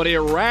 but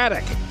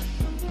erratic.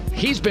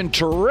 He's been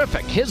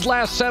terrific. His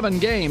last 7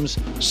 games,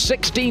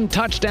 16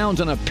 touchdowns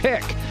and a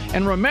pick.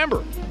 And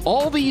remember,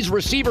 all these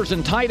receivers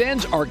and tight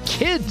ends are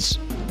kids.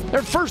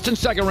 They're first and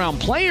second round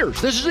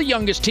players. This is the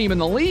youngest team in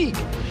the league.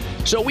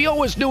 So we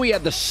always knew he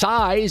had the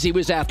size. He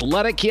was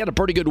athletic. He had a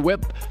pretty good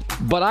whip.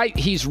 But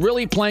he's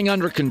really playing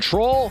under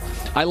control.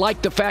 I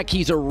like the fact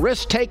he's a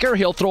risk taker.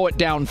 He'll throw it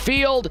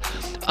downfield.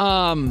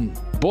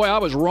 Boy, I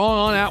was wrong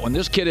on that one.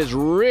 This kid is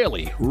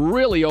really,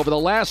 really, over the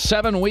last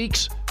 7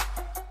 weeks,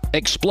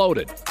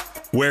 exploded.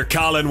 Where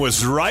Colin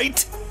was right.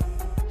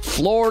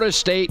 Florida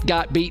State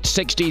got beat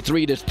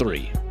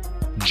 63-3.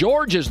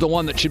 Georgia's the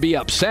one that should be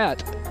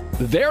upset.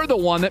 They're the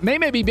one that may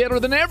be better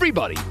than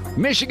everybody.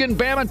 Michigan,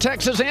 Bama,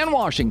 Texas, and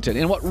Washington.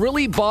 And what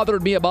really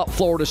bothered me about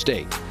Florida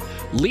State,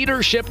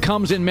 leadership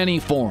comes in many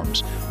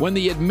forms. When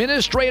the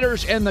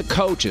administrators and the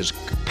coaches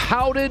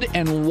pouted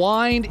and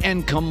whined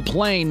and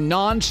complained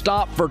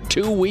nonstop for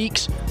 2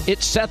 weeks,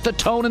 it set the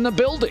tone in the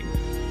building.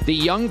 The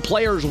young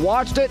players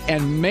watched it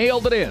and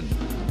mailed it in.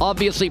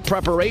 Obviously,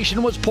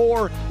 preparation was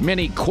poor.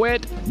 Many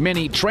quit.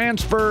 Many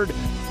transferred.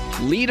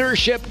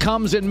 Leadership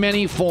comes in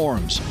many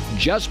forms.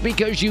 Just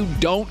because you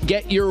don't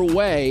get your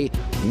way,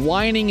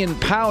 whining and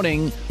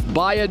pouting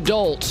by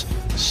adults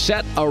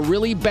set a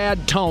really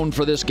bad tone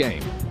for this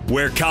game.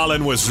 Where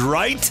Colin was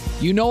right.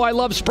 You know I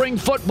love spring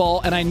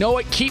football, and I know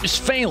it keeps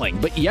failing,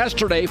 but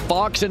yesterday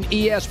Fox and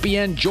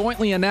ESPN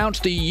jointly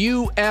announced the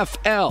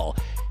UFL.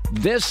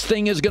 This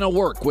thing is going to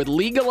work with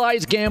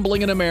legalized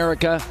gambling in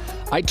America.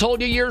 I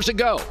told you years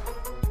ago,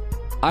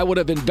 I would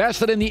have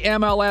invested in the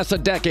MLS a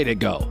decade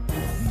ago.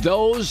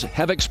 Those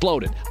have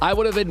exploded. I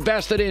would have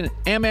invested in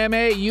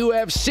MMA,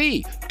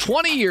 UFC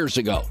 20 years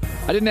ago.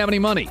 I didn't have any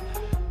money.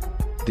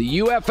 The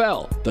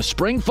UFL, the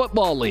Spring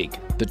Football League,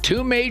 the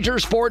two major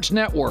sports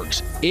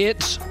networks,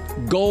 it's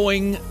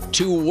going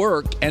to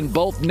work, and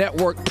both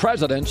network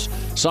presidents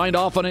signed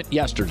off on it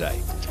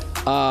yesterday.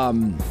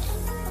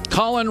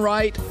 Colin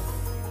right,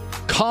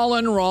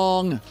 Colin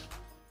wrong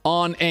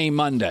on a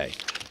Monday.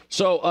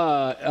 So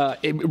a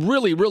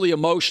really, really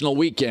emotional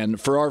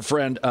weekend for our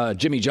friend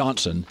Jimmy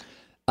Johnson,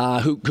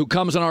 who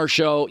comes on our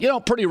show,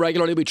 pretty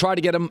regularly. We try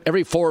to get him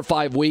every 4 or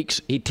 5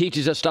 weeks. He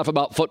teaches us stuff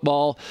about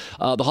football,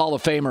 the Hall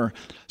of Famer.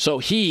 So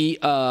he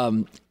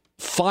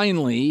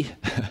finally,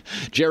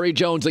 Jerry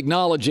Jones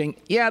acknowledging,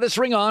 this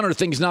Ring of Honor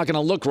thing's not going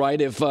to look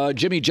right if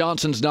Jimmy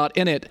Johnson's not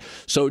in it.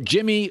 So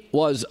Jimmy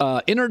was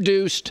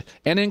introduced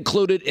and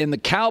included in the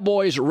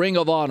Cowboys Ring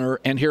of Honor,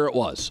 and here it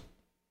was.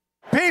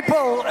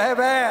 People have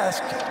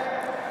asked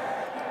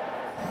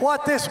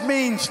what this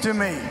means to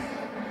me.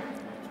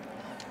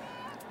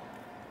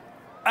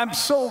 I'm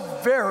so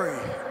very,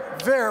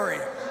 very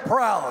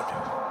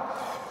proud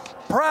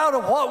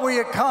of what we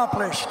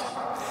accomplished.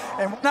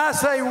 And when I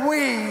say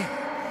we,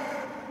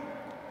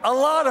 a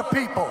lot of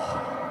people,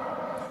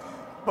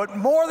 but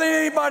more than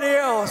anybody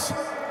else,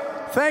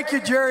 thank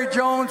you, Jerry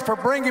Jones, for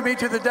bringing me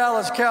to the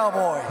Dallas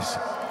Cowboys.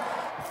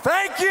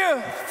 Thank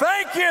you,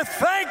 thank you,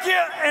 thank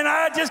you, and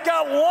I just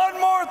got one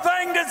more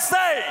thing to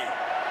say.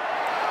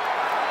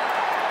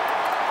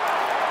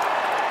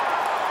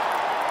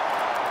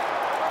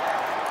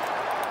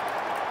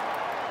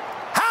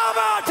 How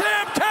about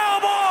them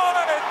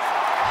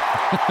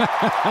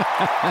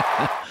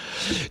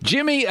Cowboys?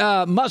 Jimmy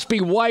must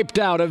be wiped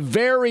out. A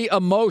very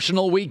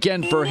emotional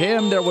weekend for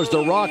him. There was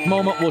the Rock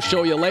moment we'll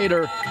show you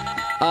later.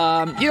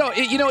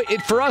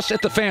 For us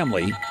at the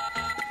family,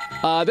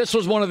 this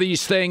was one of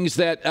these things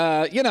that,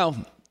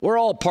 we're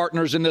all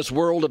partners in this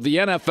world of the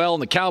NFL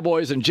and the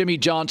Cowboys and Jimmy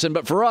Johnson.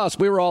 But for us,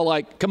 we were all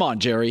like, come on,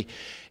 Jerry.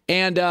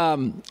 And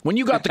when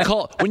you got the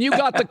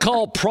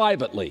call,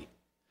 privately,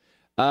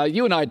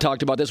 you and I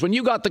talked about this. When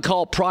you got the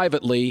call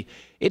privately,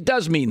 it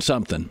does mean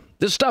something.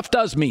 This stuff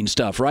does mean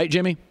stuff, right,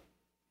 Jimmy?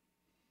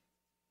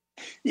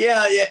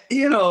 Yeah.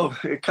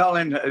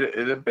 Colin,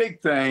 the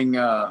big thing,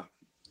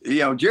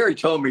 Jerry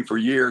told me for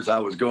years I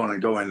was going to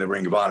go in the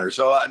Ring of Honor.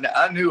 So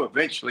I knew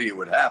eventually it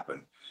would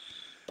happen.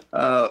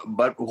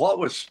 But what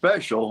was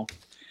special,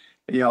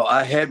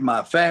 I had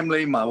my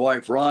family, my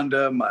wife,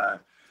 Rhonda, my,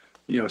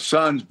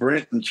 sons,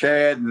 Brent and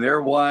Chad and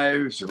their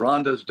wives,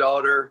 Rhonda's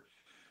daughter,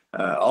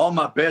 all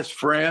my best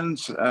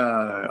friends,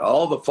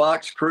 all the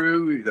Fox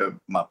crew,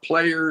 my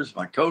players,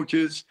 my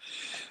coaches.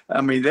 I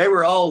mean, they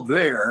were all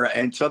there.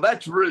 And so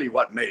that's really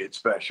what made it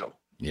special.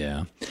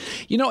 Yeah.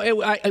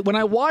 When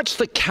I watched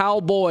the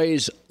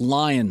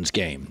Cowboys-Lions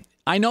game,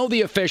 I know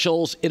the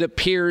officials, it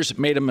appears,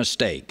 made a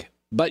mistake.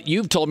 But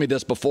you've told me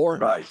this before.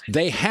 Right.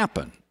 They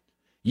happen.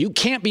 You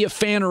can't be a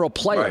fan or a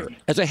player. Right.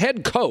 As a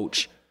head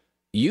coach,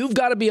 you've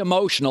got to be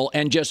emotional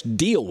and just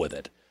deal with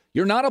it.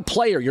 You're not a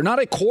player. You're not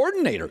a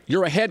coordinator.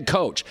 You're a head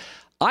coach.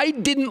 I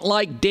didn't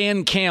like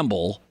Dan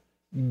Campbell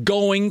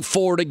going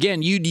for it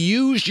again. You'd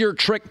use your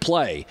trick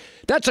play.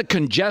 That's a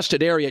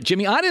congested area.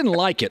 Jimmy, I didn't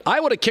like it.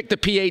 I would have kicked the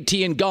PAT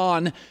and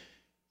gone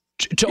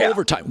to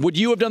overtime. Would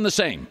you have done the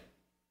same?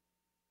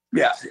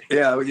 Yeah,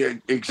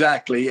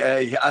 exactly.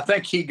 I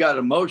think he got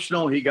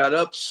emotional. He got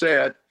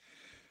upset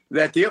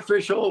that the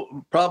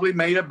official probably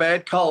made a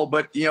bad call,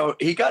 but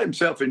he got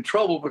himself in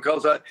trouble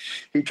because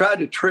he tried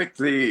to trick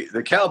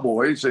the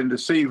Cowboys and to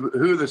see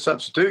who the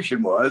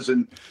substitution was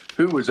and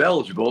who was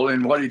eligible.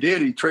 And what he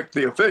did, he tricked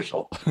the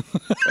official.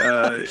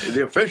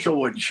 The official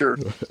wasn't sure,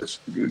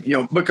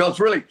 because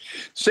really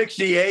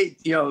 68,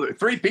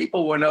 3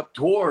 people went up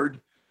toward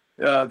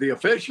the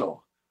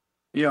official.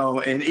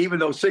 And even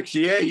though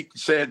 68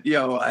 said,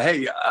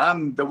 hey,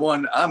 I'm the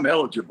one, I'm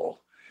eligible.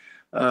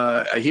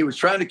 He was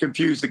trying to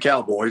confuse the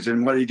Cowboys,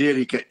 and what he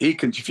did, he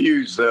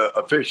confused the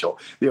official.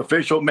 The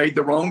official made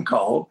the wrong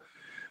call,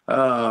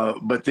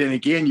 but then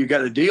again, you got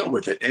to deal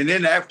with it. And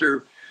then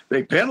after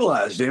they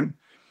penalized him,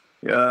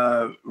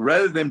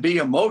 rather than be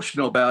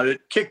emotional about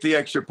it, kick the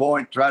extra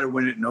point, try to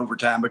win it in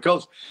overtime,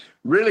 because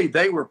really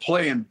they were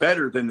playing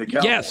better than the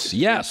Cowboys.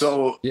 Yes. And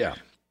so yeah.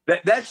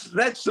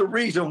 That's the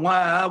reason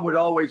why I would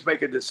always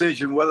make a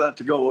decision whether or not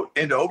to go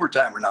into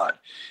overtime or not.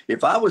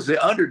 If I was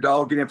the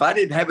underdog and if I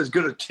didn't have as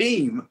good a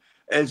team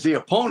as the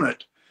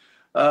opponent,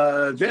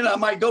 then I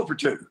might go for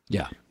 2.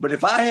 Yeah. But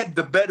if I had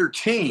the better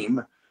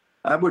team,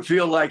 I would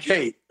feel like,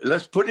 hey,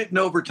 let's put it in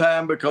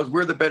overtime because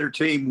we're the better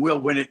team. We'll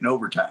win it in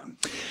overtime.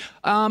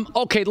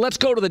 Okay, let's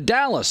go to the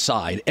Dallas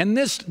side. And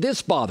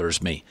this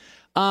bothers me.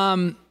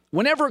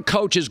 Whenever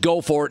coaches go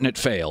for it and it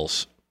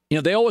fails,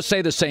 they always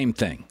say the same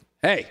thing.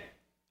 Hey,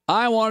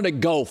 I wanted to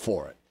go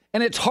for it.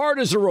 And it's hard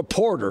as a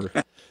reporter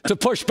to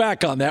push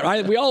back on that,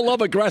 right? We all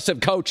love aggressive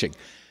coaching.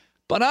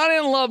 But I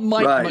didn't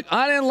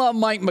love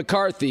Mike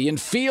McCarthy in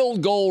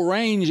field goal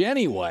range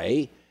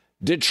anyway.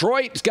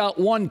 Detroit's got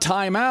one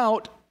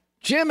timeout.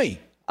 Jimmy,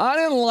 I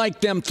didn't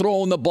like them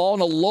throwing the ball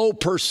in a low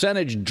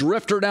percentage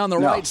drifter down the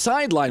right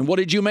sideline. What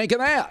did you make of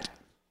that?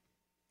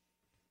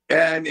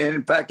 And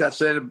in fact, I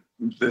said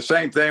the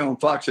same thing on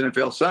Fox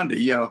NFL Sunday.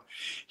 You know,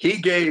 he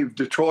gave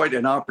Detroit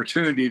an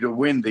opportunity to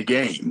win the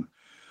game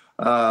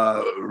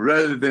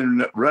rather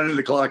than running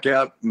the clock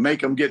out,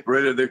 make them get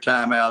rid of their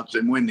timeouts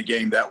and win the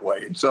game that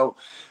way. And so,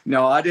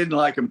 no, I didn't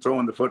like him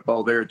throwing the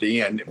football there at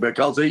the end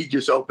because he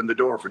just opened the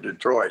door for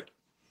Detroit.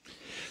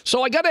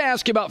 So I got to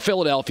ask you about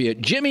Philadelphia.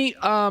 Jimmy,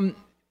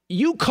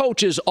 you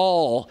coaches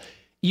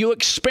you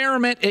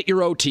experiment at your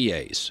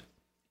OTAs.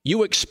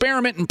 You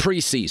experiment in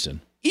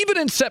preseason. Even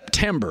in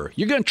September,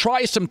 you're going to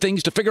try some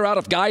things to figure out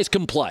if guys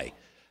can play.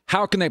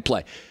 How can they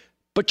play?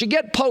 But you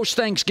get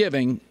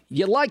post-Thanksgiving,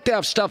 you like to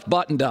have stuff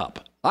buttoned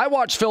up. I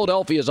watch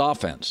Philadelphia's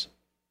offense.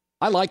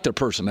 I like their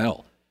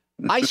personnel.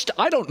 I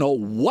don't know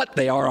what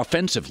they are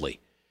offensively.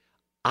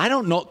 I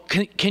don't know.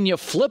 Can you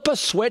flip a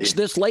switch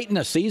this late in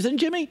the season,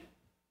 Jimmy?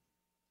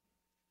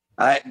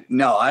 I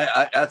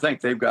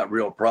think they've got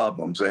real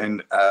problems.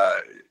 And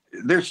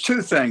there's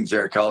two things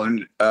there,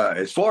 Colin.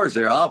 As far as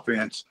their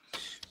offense,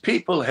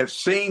 people have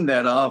seen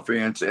that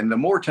offense, and the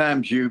more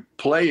times you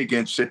play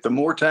against it, the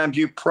more times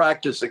you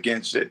practice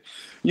against it.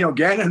 You know,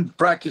 Gannon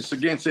practiced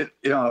against it,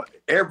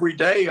 every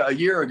day a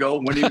year ago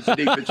when he was the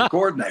defensive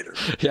coordinator.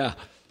 Yeah.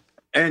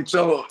 And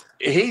so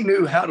he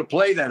knew how to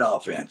play that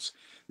offense.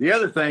 The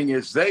other thing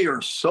is they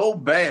are so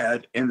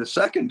bad in the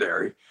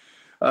secondary.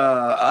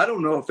 I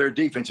don't know if their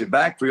defensive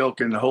backfield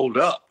can hold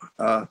up.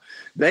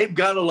 They've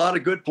got a lot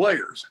of good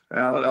players.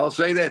 I'll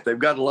say that. They've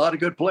got a lot of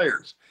good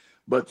players.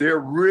 But they're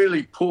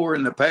really poor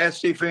in the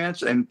pass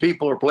defense, and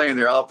people are playing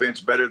their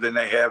offense better than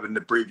they have in the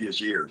previous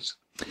years.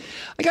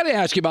 I got to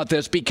ask you about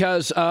this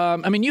because,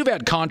 you've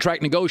had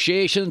contract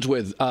negotiations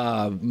with,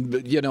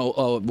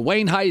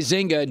 Wayne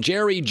Huizenga,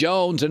 Jerry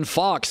Jones, and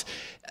Fox.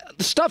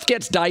 The stuff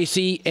gets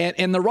dicey,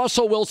 and the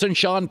Russell Wilson,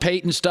 Sean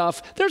Payton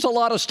stuff, there's a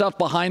lot of stuff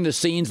behind the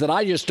scenes that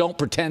I just don't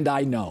pretend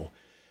I know.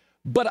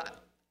 But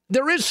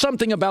there is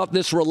something about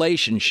this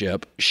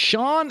relationship.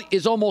 Sean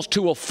is almost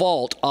to a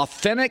fault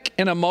authentic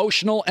and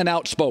emotional and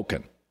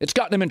outspoken. It's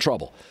gotten him in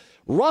trouble.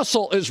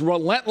 Russell is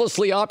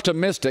relentlessly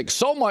optimistic,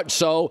 so much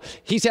so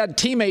he's had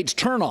teammates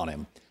turn on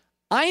him.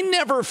 I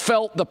never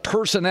felt the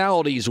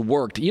personalities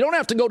worked. You don't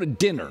have to go to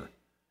dinner.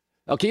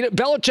 Okay,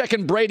 Belichick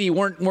and Brady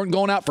weren't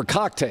going out for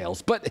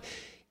cocktails, but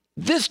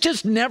this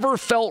just never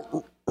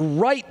felt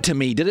right to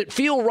me. Did it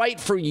feel right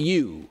for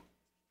you?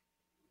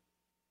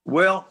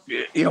 Well,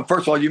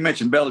 first of all, you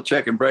mentioned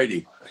Belichick and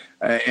Brady.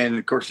 And,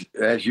 of course,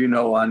 as you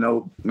know, I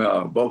know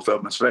both of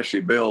them,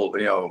 especially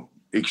Bill,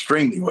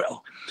 extremely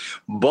well.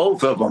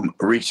 Both of them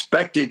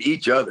respected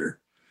each other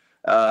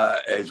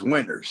as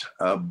winners.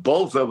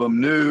 Both of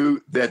them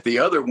knew that the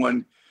other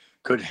one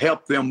could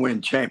help them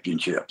win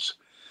championships.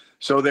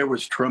 So there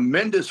was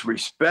tremendous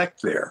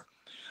respect there.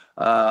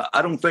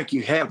 I don't think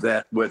you have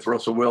that with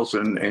Russell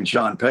Wilson and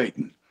Sean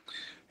Payton.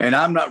 And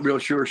I'm not real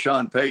sure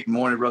Sean Payton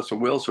wanted Russell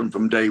Wilson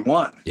from day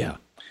one. Yeah.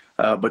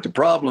 But the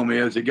problem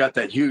is he got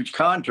that huge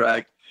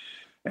contract,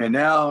 and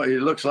now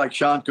it looks like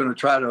Sean's going to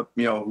try to,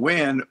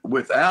 win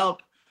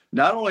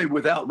not only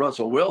without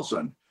Russell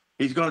Wilson,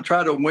 he's going to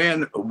try to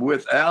win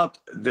without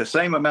the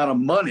same amount of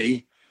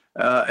money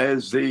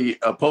as the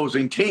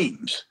opposing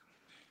teams.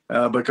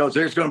 Because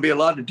there's going to be a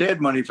lot of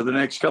dead money for the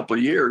next couple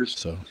of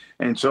years.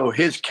 And so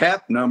his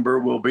cap number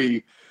will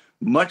be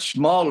much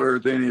smaller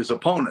than his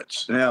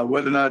opponents. Now,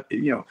 whether or not,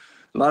 a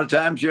lot of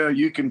times,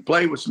 you can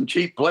play with some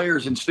cheap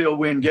players and still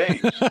win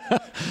games.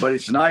 But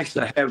it's nice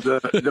to have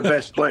the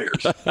best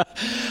players.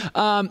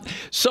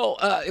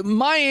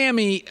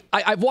 Miami,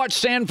 I've watched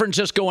San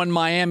Francisco and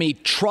Miami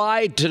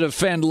try to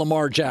defend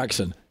Lamar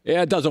Jackson.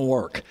 Yeah, it doesn't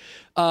work.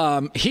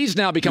 He's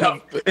now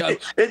become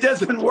it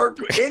doesn't work.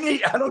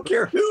 I don't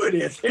care who it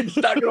is. It's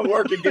not going to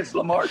work against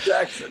Lamar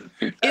Jackson.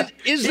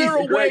 Is there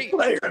a way?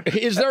 Player.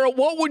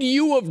 What would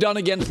you have done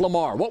against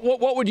Lamar?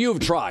 What would you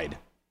have tried?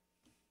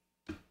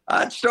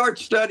 I'd start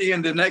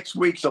studying the next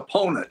week's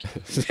opponent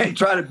and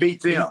try to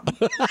beat them.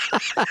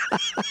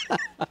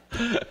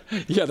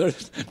 Yeah,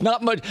 there's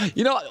not much.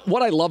 You know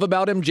what I love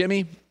about him,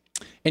 Jimmy?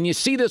 And you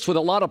see this with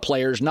a lot of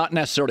players, not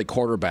necessarily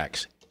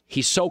quarterbacks.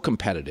 He's so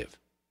competitive.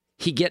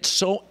 He gets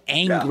so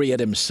angry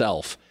at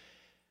himself.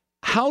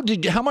 How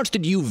much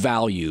did you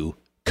value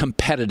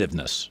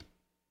competitiveness?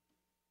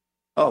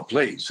 Oh,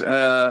 please.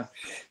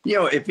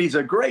 If he's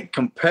a great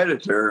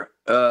competitor,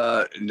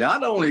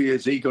 not only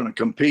is he going to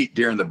compete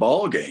during the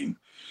ball game,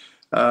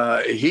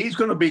 he's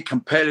going to be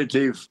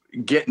competitive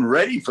getting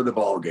ready for the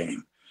ball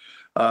game.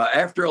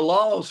 After a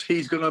loss,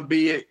 he's going to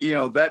be,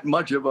 that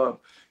much of a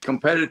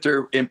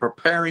competitor in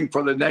preparing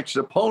for the next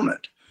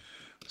opponent.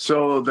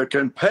 So the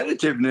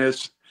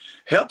competitiveness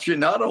helps you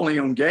not only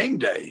on game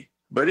day,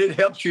 but it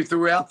helps you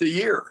throughout the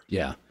year.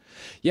 Yeah.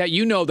 Yeah,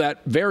 you know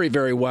that very,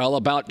 very well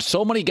about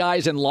so many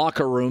guys in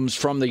locker rooms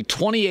from the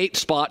 28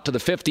 spot to the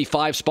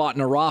 55 spot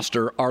in a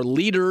roster are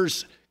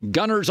leaders,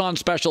 gunners on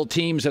special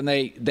teams, and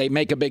they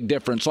make a big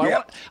difference.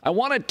 So I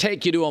want to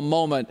take you to a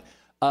moment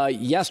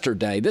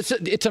yesterday.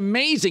 It's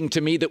amazing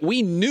to me that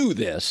we knew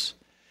this.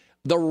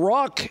 The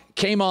Rock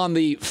came on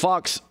the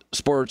Fox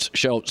Sports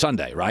show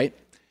Sunday, right?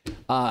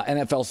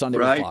 NFL Sunday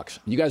with Fox.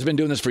 You guys have been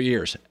doing this for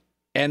years.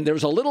 And there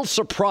was a little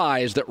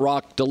surprise that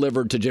Rock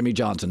delivered to Jimmy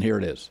Johnson. Here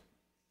it is.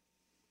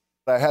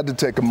 I had to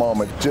take a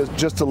moment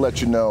just to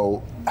let you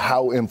know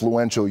how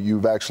influential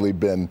you've actually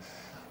been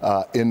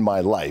in my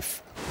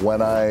life.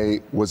 When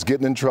I was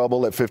getting in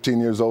trouble at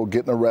 15 years old,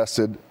 getting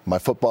arrested, my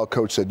football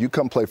coach said, "You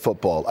come play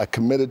football." I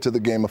committed to the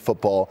game of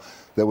football.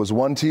 There was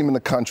one team in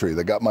the country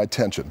that got my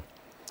attention,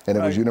 and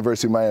it was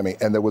University of Miami.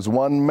 And there was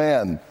one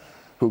man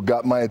who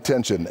got my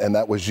attention, and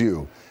that was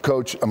you.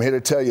 Coach, I'm here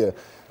to tell you,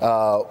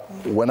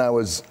 when I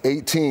was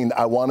 18,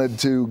 I wanted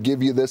to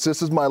give you this.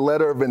 This is my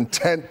letter of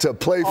intent to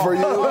play for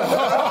you.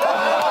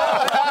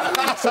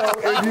 So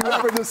if you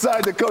ever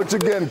decide to coach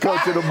again,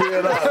 Coach, it'll be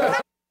an honor.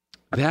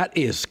 That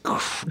is,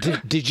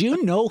 did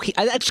you know?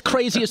 That's the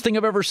craziest thing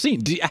I've ever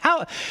seen.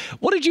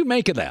 What did you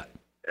make of that?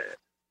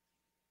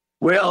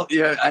 Well,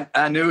 yeah,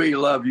 I knew he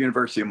loved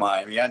University of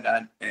Miami, and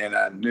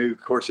I knew,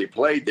 of course, he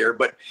played there.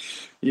 But,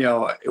 you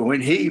know,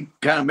 when he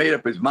kind of made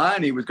up his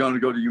mind he was going to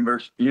go to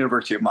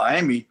University of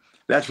Miami,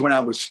 that's when I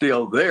was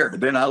still there.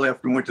 Then I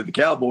left and went to the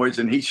Cowboys,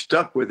 and he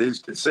stuck with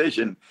his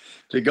decision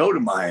to go to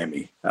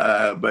Miami.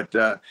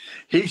 But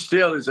he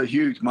still is a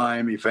huge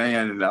Miami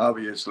fan and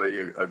obviously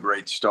a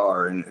great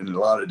star in a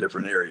lot of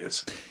different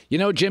areas. You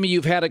know, Jimmy,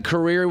 you've had a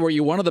career where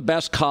you're one of the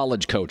best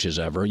college coaches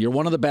ever. You're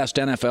one of the best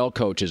NFL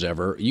coaches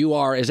ever. You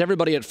are, as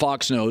everybody at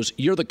Fox knows,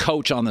 you're the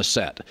coach on the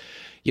set.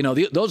 You know,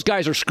 those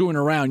guys are screwing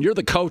around. You're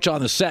the coach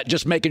on the set,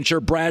 just making sure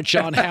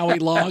Bradshaw and Howie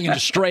Long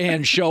and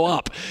Strahan show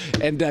up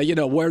and,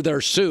 wear their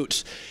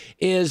suits.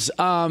 You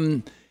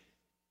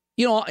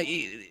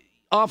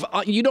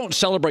don't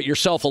celebrate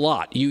yourself a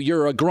lot.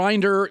 You're a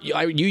grinder.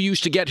 You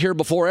used to get here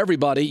before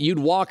everybody. You'd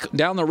walk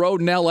down the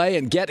road in L.A.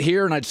 and get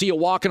here, and I'd see you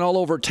walking all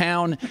over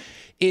town.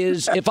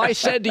 If I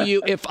said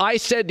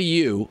to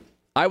you,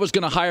 I was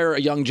going to hire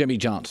a young Jimmy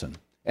Johnson,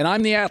 and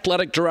I'm the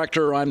athletic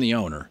director or I'm the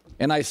owner,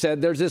 and I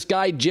said, there's this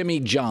guy,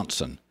 Jimmy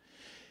Johnson.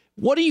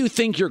 What do you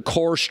think your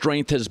core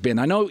strength has been?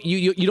 I know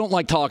you don't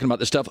like talking about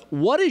this stuff.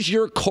 What is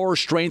your core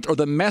strength or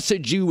the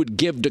message you would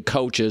give to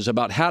coaches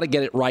about how to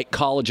get it right,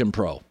 college and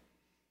pro?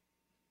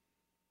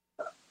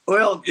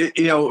 Well,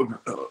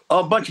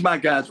 a bunch of my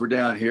guys were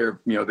down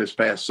here, this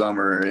past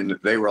summer, and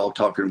they were all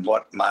talking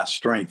what my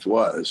strength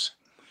was.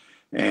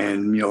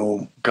 And,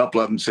 a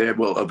couple of them said,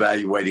 well,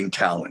 evaluating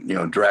talent,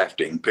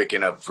 drafting,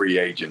 picking up free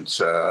agents.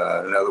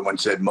 Another one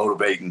said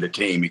motivating the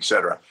team, et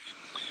cetera.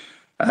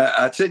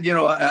 I said,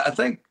 I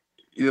think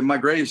my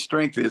greatest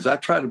strength is I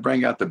try to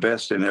bring out the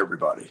best in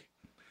everybody.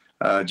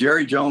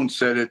 Jerry Jones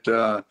said it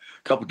a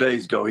couple of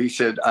days ago. He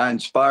said, I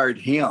inspired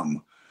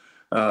him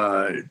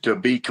to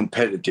be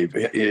competitive.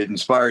 It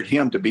inspired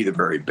him to be the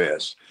very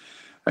best.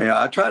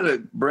 I try to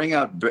bring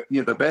out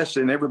the best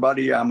in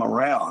everybody I'm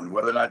around,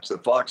 whether or not it's the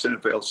Fox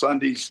NFL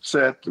Sundays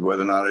set,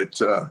 whether or not it's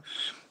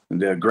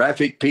the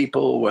graphic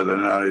people, whether or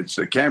not it's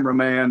the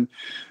cameraman,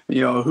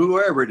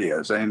 whoever it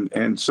is.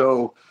 And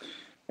so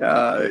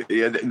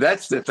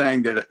that's the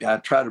thing that I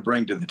try to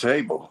bring to the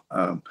table.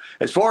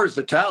 As far as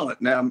the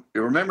talent, now,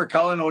 remember,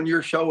 Colin, on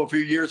your show a few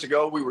years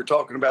ago, we were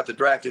talking about the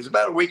draft. It's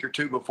about a week or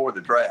two before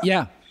the draft.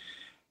 Yeah.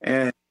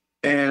 And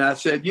I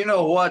said, you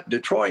know what?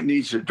 Detroit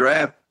needs to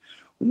draft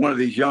one of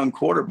these young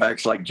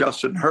quarterbacks like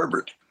Justin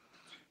Herbert.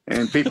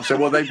 And people said,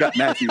 well, they've got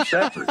Matthew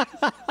Stafford.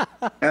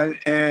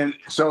 And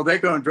so they're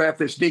going to draft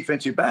this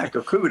defensive back,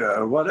 Okudah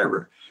or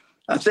whatever.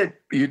 I said,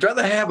 you'd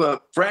rather have a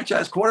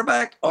franchise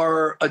quarterback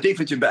or a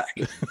defensive back?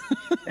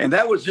 And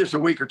that was just a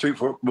week or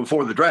two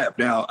before the draft.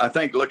 Now, I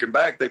think looking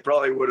back, they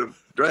probably would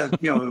have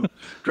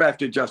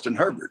drafted Justin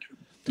Herbert,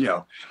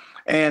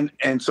 And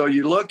so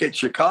you look at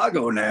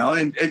Chicago now,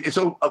 and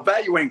so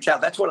evaluating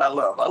talent, that's what I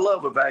love. I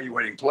love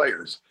evaluating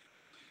players.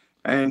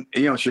 And,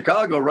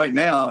 Chicago right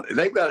now,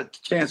 they've got a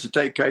chance to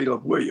take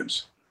Caleb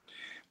Williams.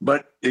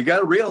 But you got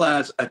to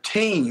realize a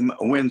team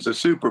wins the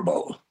Super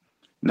Bowl,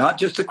 not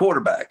just the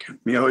quarterback.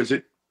 Is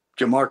it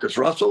Jamarcus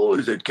Russell?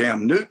 Is it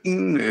Cam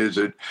Newton? Is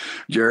it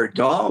Jared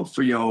Goff?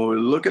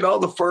 Look at all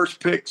the first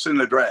picks in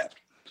the draft.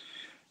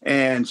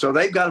 And so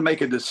they've got to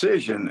make a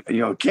decision.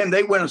 Can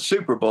they win a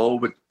Super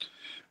Bowl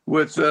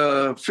with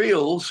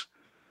Fields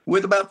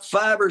with about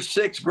 5 or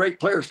 6 great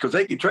players, because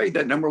they can trade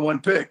that number 1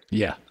 pick.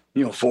 Yeah.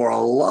 For a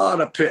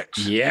lot of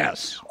picks.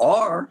 Yes.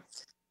 Or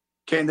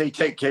can they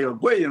take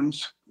Caleb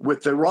Williams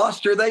with the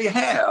roster they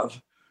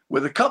have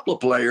with a couple of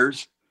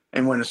players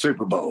and win a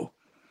Super Bowl?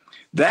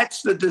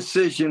 That's the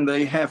decision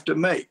they have to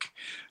make.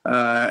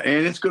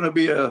 And it's going to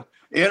be a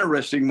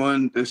interesting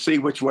one to see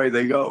which way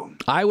they go.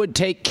 I would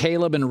take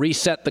Caleb and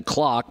reset the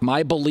clock.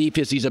 My belief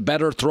is he's a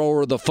better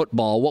thrower of the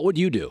football. What would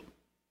you do?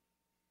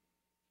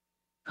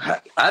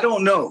 I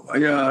don't know.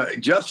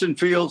 Justin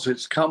Fields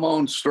has come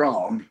on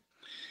strong.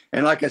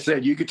 And like I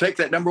said, you could take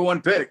that number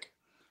 1 pick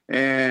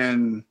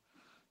and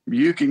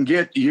you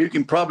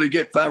can probably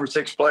get 5 or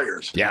 6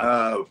 players.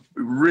 Yeah.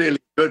 Really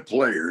good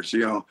players,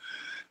 or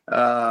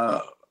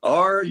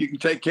you can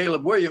take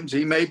Caleb Williams.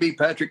 He may be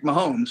Patrick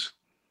Mahomes.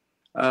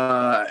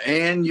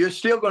 And you're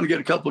still going to get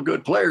a couple of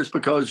good players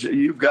because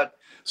you've got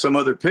some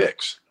other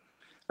picks.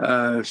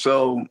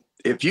 So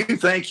if you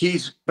think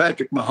he's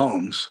Patrick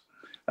Mahomes,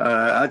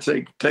 I'd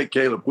say take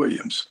Caleb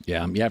Williams.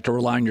 Yeah, you have to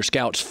rely on your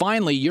scouts.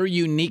 Finally, you're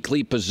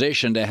uniquely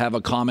positioned to have a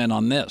comment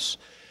on this.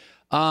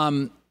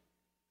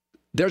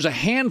 There's a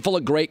handful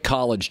of great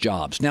college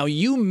jobs. Now,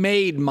 you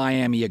made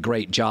Miami a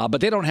great job,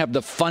 but they don't have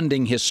the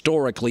funding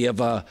historically of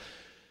a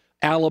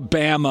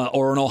Alabama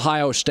or an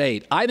Ohio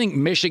State. I think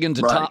Michigan's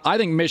a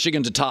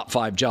top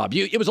 5 job.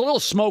 It was a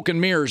little smoke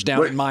and mirrors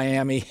down in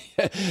Miami.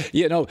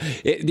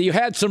 You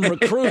had some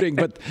recruiting,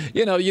 but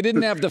you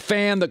didn't have the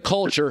fan, the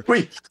culture.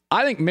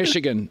 I think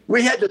Michigan.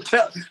 We had to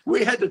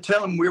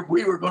tell them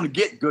we were going to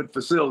get good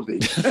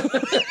facilities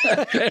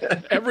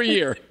every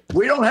year.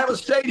 We don't have a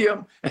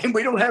stadium and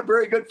we don't have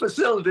very good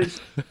facilities,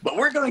 but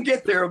we're going to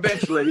get there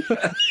eventually.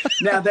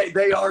 Now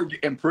they are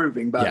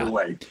improving, by the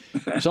way.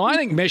 So I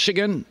think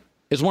Michigan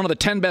is one of the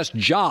 10 best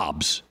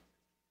jobs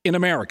in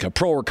America,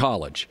 pro or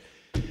college.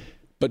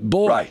 But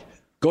boy,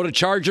 go to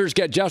Chargers,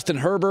 get Justin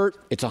Herbert.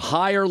 It's a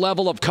higher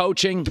level of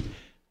coaching.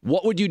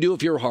 What would you do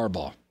if you're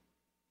Harbaugh?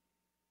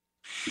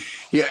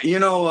 Yeah,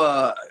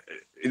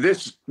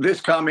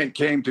 this comment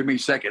came to me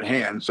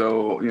secondhand,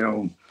 so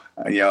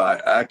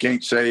I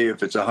can't say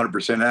if it's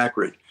 100%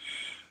 accurate.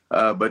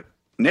 But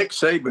Nick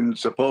Saban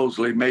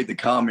supposedly made the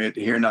comment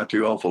here not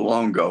too awful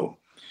long ago.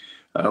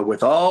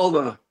 With all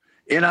the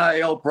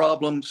NIL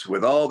problems,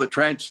 with all the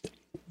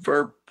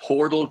transfer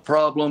portal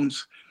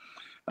problems,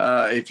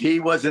 if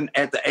he wasn't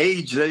at the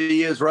age that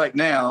he is right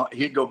now,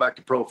 he'd go back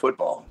to pro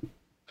football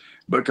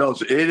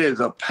because it is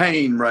a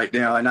pain right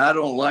now, and I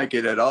don't like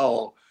it at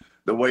all,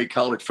 the way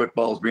college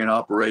football is being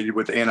operated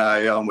with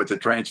NIL and with the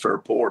transfer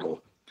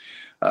portal.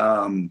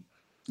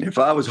 If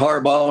I was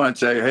Harbaugh, I'd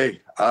say,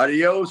 hey,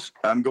 adios,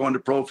 I'm going to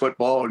pro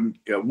football and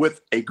with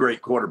a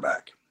great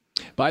quarterback.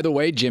 By the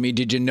way, Jimmy,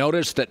 did you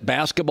notice that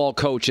basketball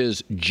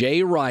coaches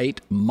Jay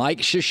Wright, Mike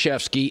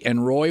Krzyzewski,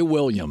 and Roy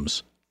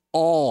Williams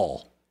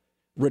all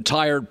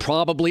retired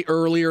probably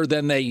earlier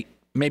than they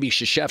maybe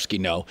Krzyzewski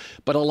know,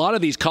 but a lot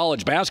of these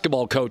college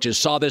basketball coaches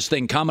saw this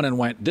thing coming and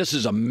went, this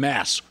is a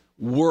mess.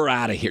 We're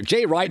out of here.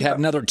 Jay Wright had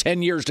another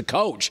 10 years to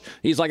coach.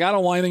 He's like, I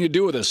don't want anything to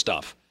do with this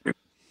stuff.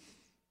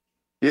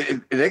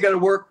 They got to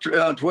work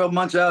 12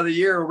 months out of the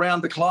year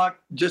around the clock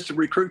just to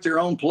recruit their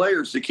own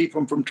players to keep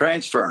them from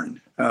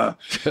transferring.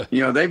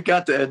 They've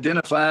got to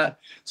identify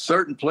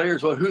certain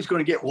players. Well, who's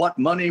going to get what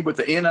money with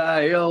the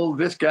NIL,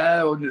 this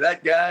guy or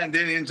that guy, and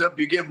then ends up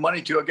you give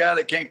money to a guy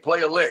that can't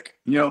play a lick.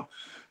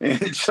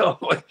 And so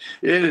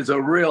it is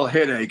a real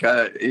headache.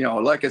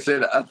 Like I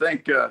said, I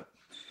think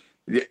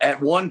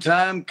at one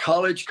time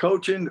college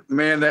coaching,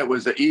 man, that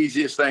was the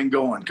easiest thing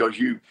going because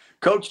you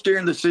coach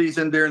during the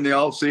season, during the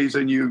off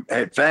season, you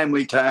had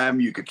family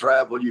time, you could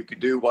travel, you could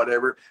do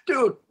whatever,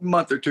 do a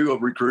month or two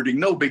of recruiting.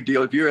 No big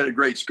deal. If you're at a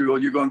great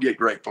school, you're going to get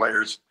great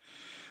players.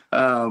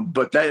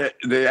 But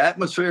the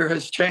atmosphere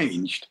has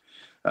changed.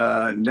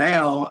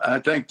 Now I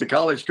think the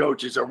college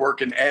coaches are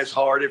working as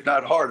hard, if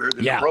not harder,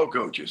 than the pro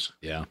coaches.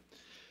 Yeah.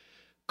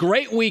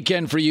 Great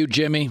weekend for you,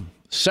 Jimmy.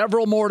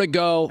 Several more to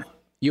go.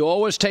 You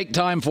always take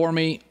time for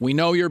me. We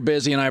know you're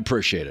busy and I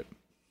appreciate it.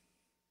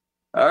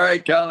 All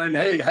right, Colin.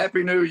 Hey,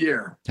 Happy New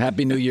Year.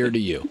 Happy New Year to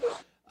you.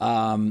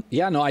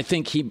 I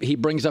think he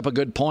brings up a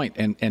good point.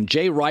 And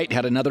Jay Wright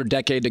had another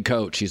decade to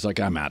coach. He's like,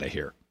 I'm out of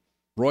here.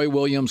 Roy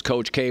Williams,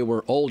 Coach K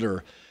were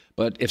older.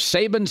 But if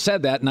Saban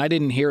said that, and I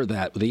didn't hear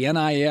that, the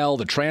NIL,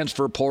 the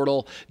transfer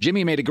portal,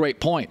 Jimmy made a great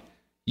point.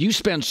 You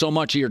spend so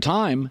much of your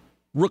time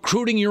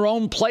recruiting your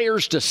own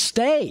players to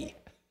stay.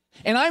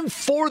 And I'm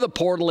for the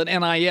portal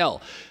and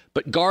NIL.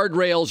 But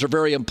guardrails are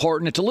very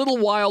important. It's a little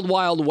wild,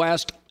 wild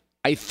west.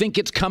 I think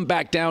it's come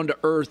back down to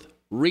earth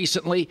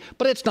recently,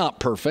 but it's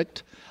not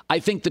perfect. I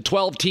think the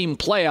 12-team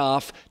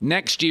playoff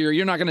next year,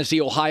 you're not going to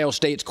see Ohio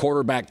State's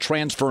quarterback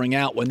transferring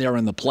out when they're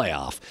in the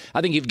playoff.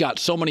 I think you've got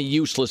so many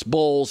useless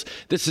bowls.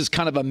 This is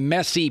kind of a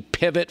messy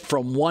pivot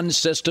from one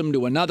system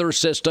to another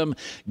system,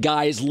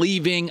 guys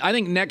leaving. I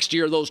think next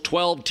year, those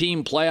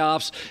 12-team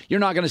playoffs, you're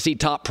not going to see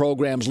top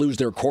programs lose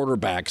their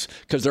quarterbacks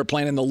because they're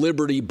playing in the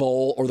Liberty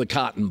Bowl or the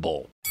Cotton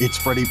Bowl. It's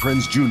Freddie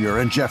Prinze Jr.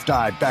 and Jeff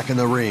Dye back in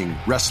the ring.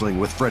 Wrestling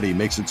with Freddie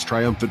makes its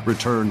triumphant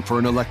return for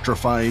an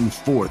electrifying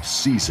 4th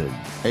season.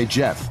 Hey,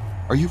 Jeff,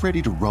 are you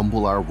ready to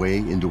rumble our way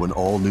into an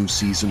all-new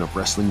season of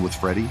Wrestling with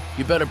Freddie?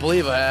 You better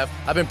believe I have.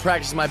 I've been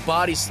practicing my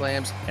body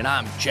slams, and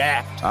I'm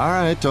jacked. All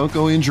right, don't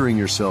go injuring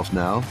yourself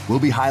now.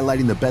 We'll be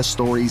highlighting the best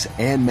stories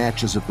and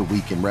matches of the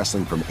week in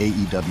wrestling from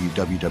AEW,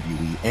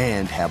 WWE,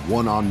 and have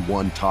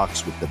one-on-one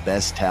talks with the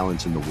best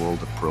talents in the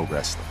world of pro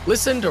wrestling.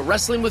 Listen to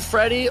Wrestling with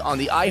Freddie on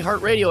the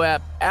iHeartRadio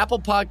app,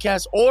 Apple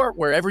Podcasts, or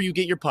wherever you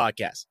get your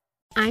podcasts.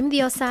 I'm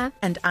Diosa.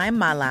 And I'm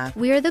Mala.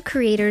 We are the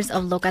creators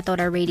of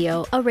Locatora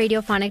Radio, a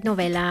radiophonic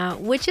novela,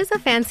 which is a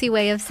fancy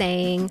way of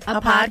saying a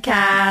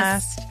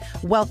podcast.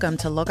 Welcome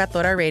to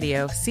Locatora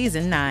Radio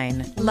Season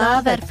 9.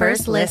 Love at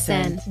first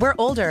listen. We're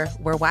older,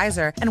 we're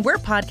wiser, and we're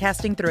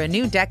podcasting through a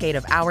new decade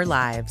of our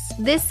lives.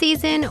 This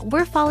season,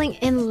 we're falling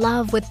in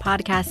love with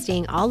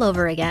podcasting all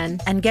over again.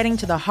 And getting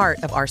to the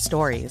heart of our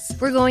stories.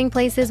 We're going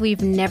places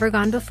we've never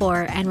gone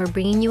before, and we're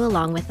bringing you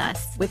along with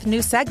us. With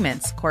new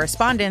segments,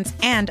 correspondence,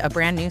 and a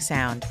brand new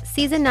sound.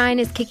 Season 9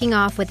 is kicking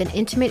off with an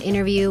intimate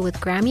interview with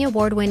Grammy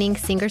Award-winning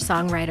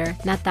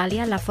singer-songwriter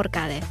Natalia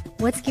Lafourcade.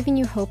 What's giving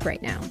you hope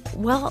right now?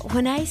 Well,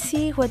 when I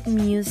see what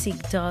music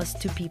does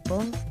to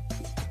people,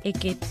 it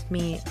gives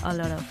me a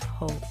lot of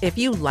hope. If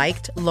you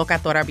liked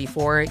Locatora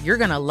before, you're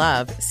going to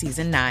love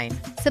Season 9.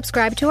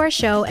 Subscribe to our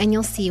show and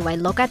you'll see why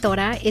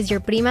Locatora is your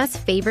prima's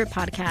favorite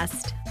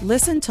podcast.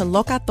 Listen to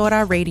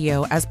Locatora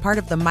Radio as part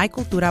of the My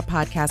Cultura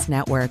Podcast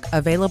Network,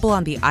 available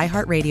on the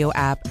iHeartRadio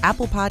app,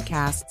 Apple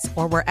Podcasts,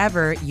 or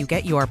wherever you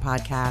get your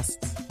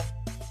podcasts.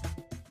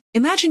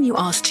 Imagine you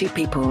ask two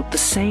people the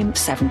same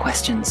 7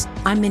 questions.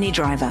 I'm Minnie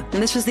Driver,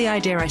 and this was the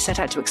idea I set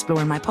out to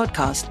explore in my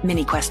podcast,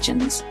 Mini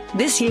Questions.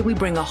 This year, we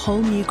bring a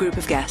whole new group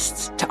of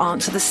guests to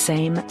answer the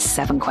same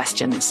 7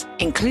 questions,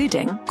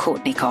 including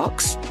Courtney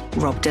Cox,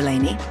 Rob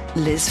Delaney,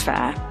 Liz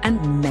Phair,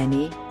 and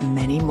many,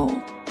 many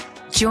more.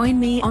 Join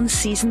me on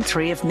Season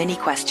 3 of Mini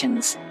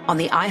Questions on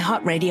the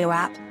iHeartRadio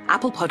app,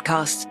 Apple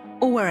Podcasts,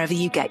 or wherever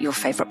you get your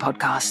favorite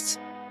podcasts.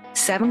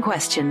 7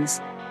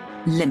 questions,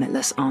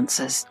 limitless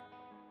answers.